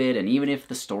stupid and even if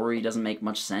the story doesn't make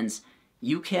much sense,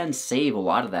 you can save a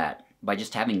lot of that by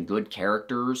just having good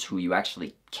characters who you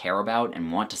actually care about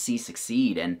and want to see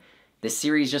succeed, and this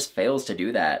series just fails to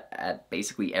do that at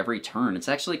basically every turn. It's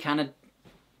actually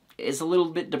is a little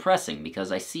bit depressing,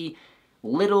 because I see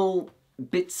little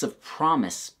bits of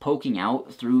promise poking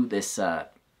out through this,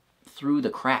 through the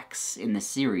cracks in the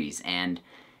series, and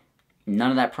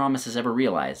none of that promise is ever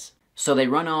realized. So they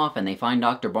run off and they find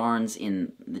Dr. Barnes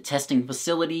in the testing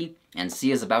facility, and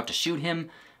Sia's about to shoot him,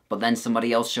 but then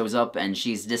somebody else shows up and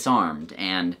she's disarmed,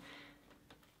 and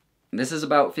this is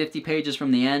about 50 pages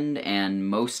from the end, and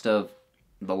most of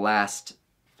the last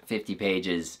 50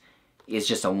 pages is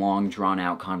just a long,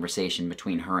 drawn-out conversation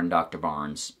between her and Dr.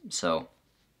 Barnes. So,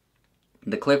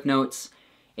 the Cliff Notes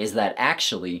is that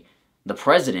actually, the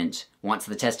president wants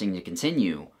the testing to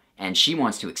continue, and she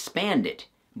wants to expand it,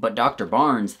 but Dr.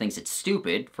 Barnes thinks it's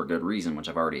stupid, for good reason, which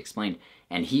I've already explained,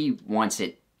 and he wants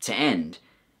it to end.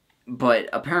 But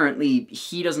apparently,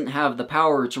 he doesn't have the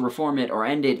power to reform it or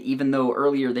end it, even though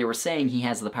earlier they were saying he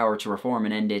has the power to reform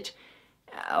and end it.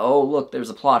 Oh, look, there's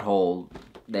a plot hole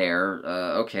there.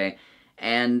 Okay.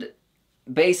 And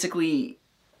basically,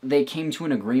 they came to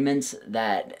an agreement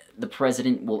that the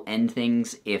president will end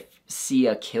things if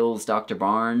Sia kills Dr.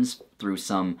 Barnes through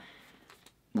some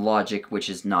logic, which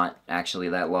is not actually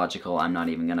that logical. I'm not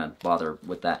even gonna bother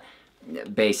with that.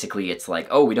 Basically, it's like,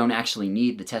 oh, we don't actually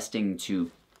need the testing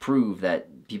to prove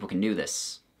that people can do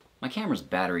this. My camera's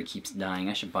battery keeps dying.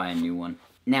 I should buy a new one.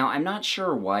 Now, I'm not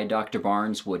sure why Dr.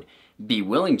 Barnes would be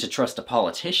willing to trust a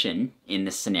politician in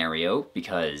this scenario,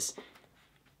 because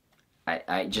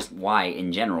I just, why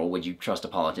in general would you trust a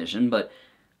politician? But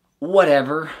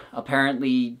whatever.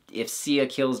 Apparently, if Sia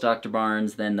kills Dr.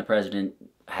 Barnes, then the president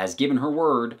has given her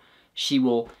word she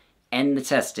will end the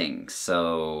testing.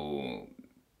 So,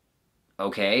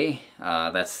 okay,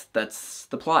 that's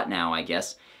the plot now, I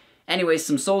guess. Anyway,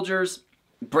 some soldiers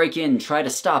break in, try to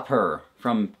stop her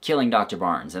from killing Dr.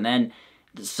 Barnes, and then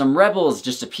some rebels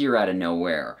just appear out of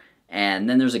nowhere, and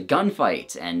then there's a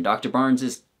gunfight, and Dr. Barnes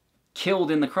is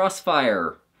killed in the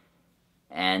crossfire,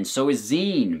 and so is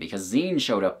Zine, because Zine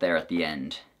showed up there at the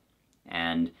end.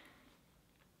 And,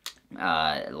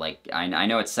 like, I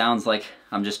know it sounds like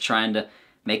I'm just trying to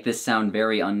make this sound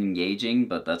very unengaging,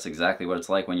 but that's exactly what it's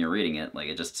like when you're reading it. Like,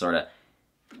 it just sort of,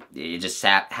 it just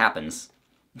happens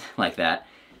like that.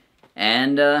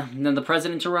 And then the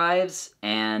president arrives,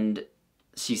 and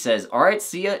she says, "All right,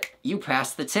 Sia, you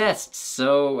passed the test,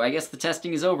 so I guess the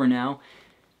testing is over now."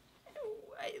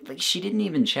 Like, she didn't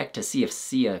even check to see if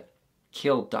Sia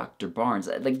killed Dr. Barnes.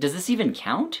 Like, does this even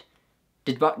count?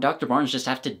 Did Dr. Barnes just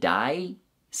have to die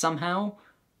somehow?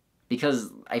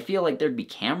 Because I feel like there'd be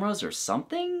cameras or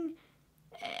something?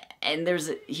 And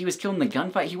he was killed in the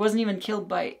gunfight. He wasn't even killed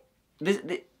by...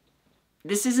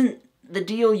 This isn't the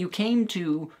deal you came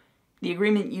to. The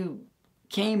agreement you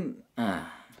came...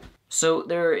 So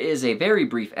there is a very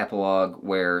brief epilogue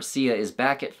where Sia is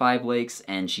back at Five Lakes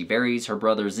and she buries her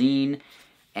brother Zine,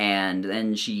 and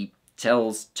then she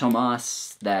tells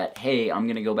Tomas that, hey, I'm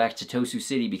gonna go back to Tosu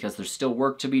City because there's still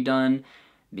work to be done,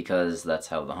 because that's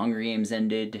how the Hunger Games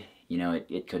ended. You know,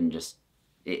 it couldn't just...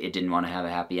 It didn't want to have a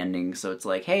happy ending, so it's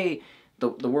like, hey, the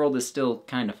world is still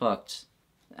kind of fucked.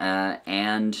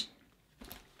 And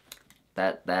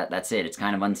that's it. It's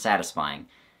kind of unsatisfying.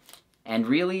 And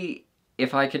really,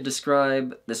 if I could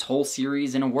describe this whole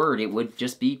series in a word, it would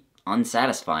just be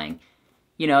unsatisfying.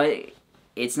 You know,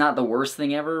 it's not the worst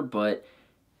thing ever, but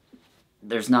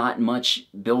there's not much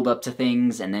build up to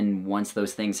things, and then once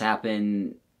those things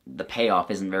happen, the payoff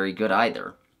isn't very good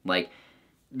either. Like,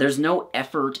 there's no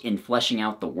effort in fleshing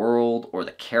out the world, or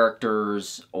the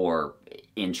characters, or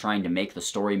in trying to make the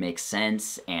story make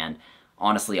sense, and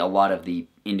honestly, a lot of the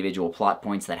individual plot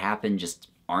points that happen just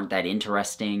aren't that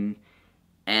interesting.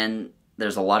 And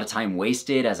there's a lot of time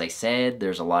wasted, as I said.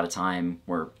 There's a lot of time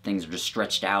where things are just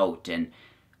stretched out, and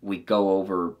we go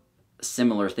over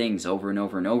similar things over and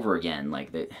over and over again.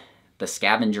 Like, the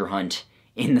scavenger hunt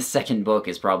in the second book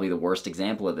is probably the worst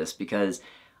example of this, because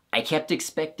I kept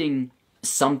expecting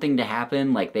something to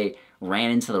happen, like they ran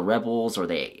into the rebels, or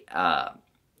they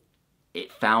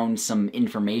it found some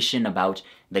information about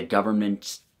the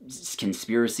government's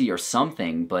conspiracy or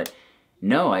something, but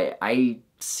no, I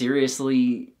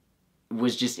seriously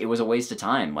was just, it was a waste of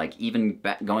time. Like, even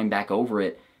going back over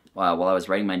it while I was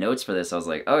writing my notes for this, I was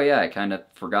like, oh yeah, I kind of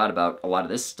forgot about a lot of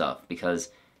this stuff, because,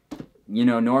 you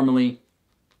know, normally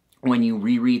when you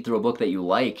reread through a book that you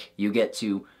like, you get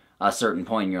to a certain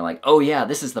point and you're like, oh yeah,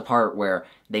 this is the part where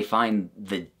they find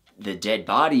the dead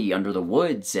body under the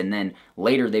woods, and then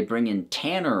later they bring in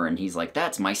Tanner, and he's like,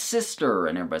 that's my sister,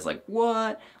 and everybody's like,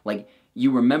 what? Like,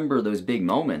 you remember those big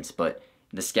moments, but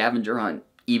the scavenger hunt,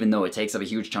 even though it takes up a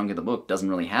huge chunk of the book, doesn't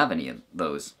really have any of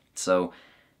those. So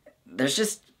there's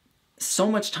just so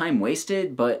much time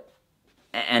wasted,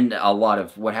 and a lot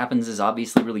of what happens is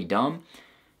obviously really dumb,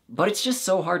 but it's just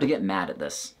so hard to get mad at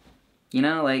this. You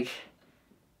know, like,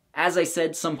 as I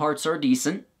said, some parts are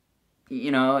decent, you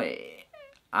know,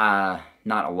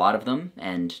 not a lot of them,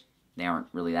 and they aren't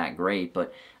really that great,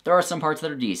 but there are some parts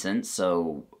that are decent,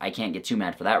 so I can't get too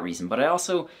mad for that reason. But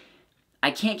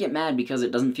I can't get mad because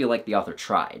it doesn't feel like the author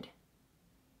tried.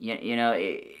 You know,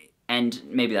 and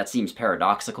maybe that seems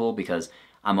paradoxical, because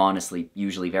I'm honestly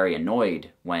usually very annoyed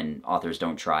when authors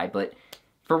don't try, but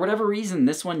for whatever reason,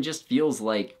 this one just feels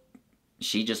like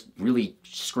she just really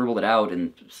scribbled it out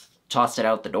and tossed it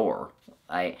out the door.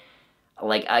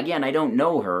 Again, I don't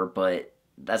know her, but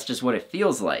that's just what it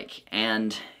feels like,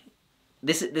 and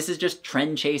this is just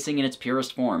trend chasing in its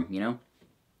purest form, you know?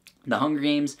 The Hunger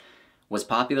Games was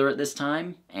popular at this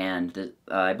time, and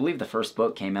I believe the first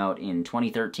book came out in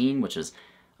 2013, which is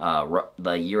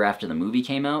the year after the movie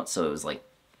came out, so it was like,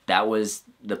 that was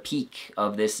the peak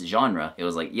of this genre. It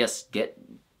was like, yes,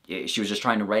 she was just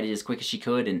trying to write it as quick as she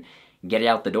could and get it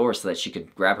out the door so that she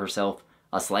could grab herself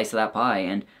a slice of that pie,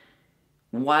 and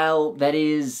while that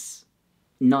is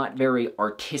not very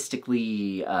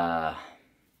artistically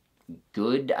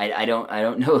good, I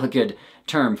don't know a good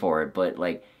term for it, but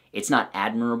like, it's not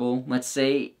admirable, let's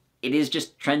say. It is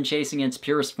just trend chasing in its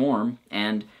purest form,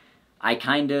 and I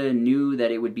kinda knew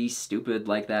that it would be stupid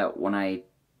like that when I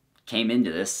came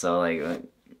into this, so like,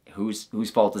 whose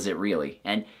fault is it really?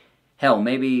 And Hell,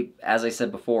 maybe, as I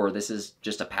said before, this is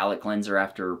just a palate cleanser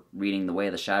after reading The Way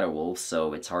of the Shadow Wolf,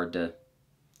 so it's hard to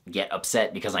get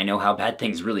upset because I know how bad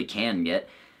things really can get.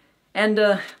 And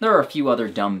there are a few other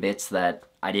dumb bits that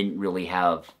I didn't really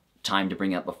have time to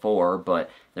bring up before, but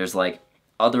there's like,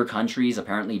 other countries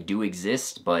apparently do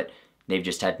exist, but they've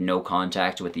just had no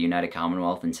contact with the United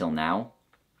Commonwealth until now.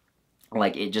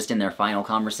 Like, it just in their final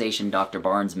conversation, Dr.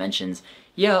 Barnes mentions,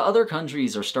 yeah, other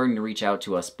countries are starting to reach out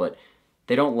to us, but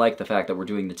they don't like the fact that we're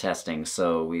doing the testing,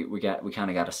 so we kind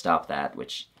of got to stop that,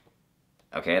 which,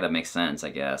 okay, that makes sense, I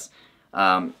guess.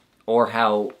 Or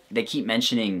how they keep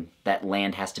mentioning that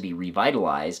land has to be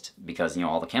revitalized, because, you know,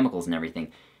 all the chemicals and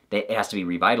everything, it has to be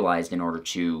revitalized in order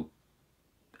to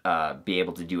be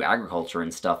able to do agriculture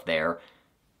and stuff there,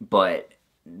 but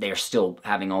they're still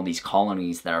having all these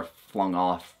colonies that are flung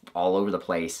off all over the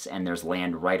place, and there's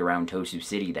land right around Tosu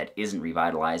City that isn't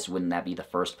revitalized. Wouldn't that be the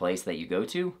first place that you go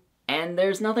to? And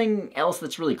there's nothing else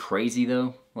that's really crazy,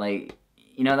 though. Like,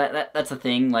 you know, that's the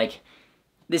thing. Like,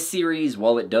 this series,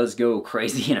 while it does go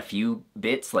crazy in a few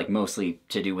bits, like mostly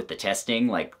to do with the testing,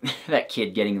 like that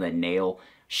kid getting the nail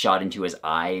shot into his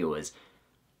eye was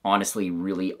honestly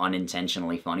really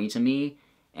unintentionally funny to me,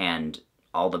 and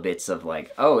all the bits of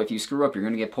like, oh, if you screw up, you're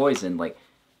gonna get poisoned, like,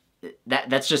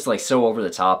 that's just like so over the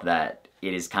top that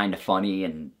it is kind of funny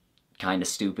and kind of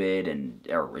stupid, and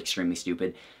or extremely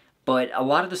stupid. But a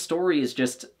lot of the story is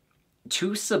just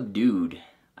too subdued,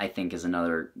 I think, is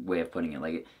another way of putting it.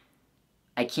 Like,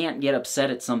 I can't get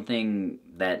upset at something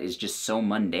that is just so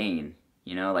mundane,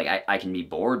 you know? Like, I can be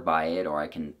bored by it, or I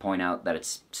can point out that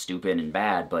it's stupid and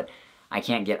bad, but I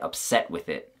can't get upset with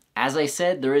it. As I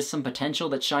said, there is some potential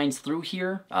that shines through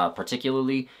here,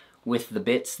 particularly with the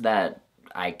bits that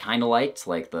I kind of liked,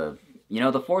 like the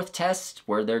fourth test,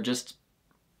 where they're just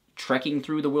trekking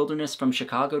through the wilderness from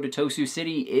Chicago to Tosu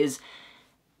City is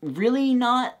really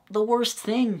not the worst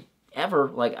thing ever.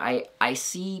 Like, I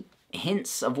see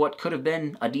hints of what could have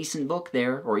been a decent book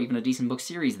there, or even a decent book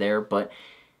series there, but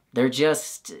there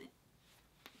just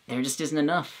isn't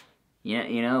enough.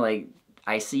 You know, like,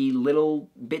 I see little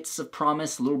bits of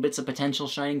promise, little bits of potential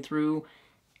shining through,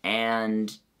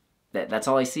 and that's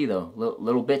all I see, though.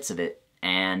 Little bits of it.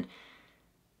 And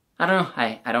I don't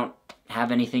know, I don't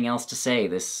have anything else to say.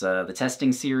 The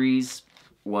testing series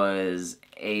was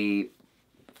a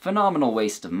phenomenal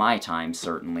waste of my time,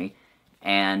 certainly,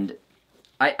 and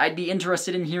I'd be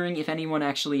interested in hearing if anyone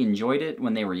actually enjoyed it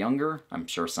when they were younger. I'm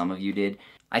sure some of you did.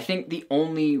 I think the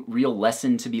only real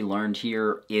lesson to be learned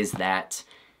here is that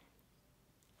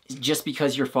just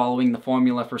because you're following the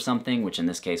formula for something, which in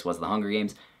this case was the Hunger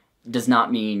Games, does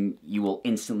not mean you will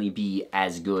instantly be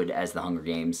as good as the Hunger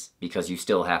Games, because you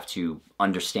still have to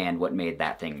understand what made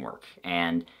that thing work.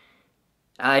 And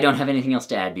I don't have anything else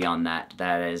to add beyond that.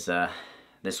 That is,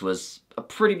 this was a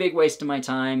pretty big waste of my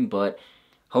time, but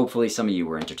hopefully some of you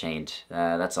were entertained.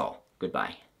 That's all.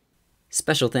 Goodbye.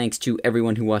 Special thanks to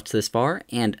everyone who watched this far,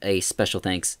 and a special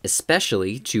thanks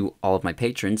especially to all of my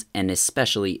patrons, and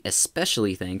especially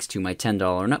thanks to my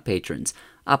 $10 and up patrons: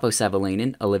 Apo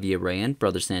Savalainen, Olivia Rayan,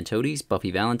 Brother Santodes, Buffy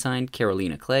Valentine,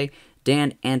 Carolina Clay,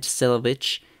 Dan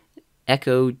Antiselovich,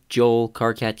 Echo, Joel,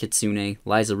 Carcat Kitsune,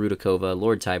 Liza Rudakova,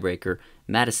 Lord Tiebreaker,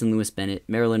 Madison Lewis Bennett,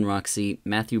 Marilyn Roxy,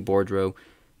 Matthew Bordreau,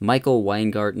 Michael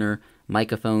Weingartner,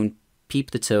 Microphone,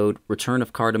 Peep the Toad, Return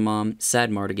of Cardamom,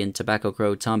 Sad Mardigan, Tobacco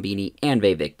Crow, Tom Beanie, and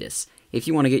Vay Victus. If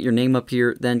you want to get your name up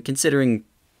here, then considering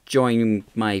joining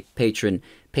my patroning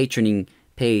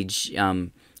page,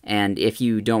 and if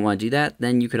you don't want to do that,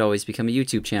 then you could always become a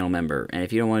YouTube channel member. And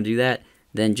if you don't want to do that,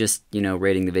 then just,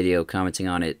 rating the video, commenting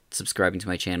on it, subscribing to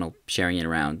my channel, sharing it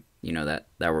around, that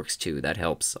works too. That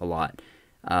helps a lot.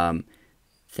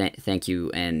 Thank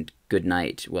you, and good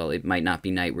night. Well, it might not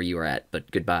be night where you are at, but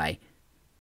goodbye.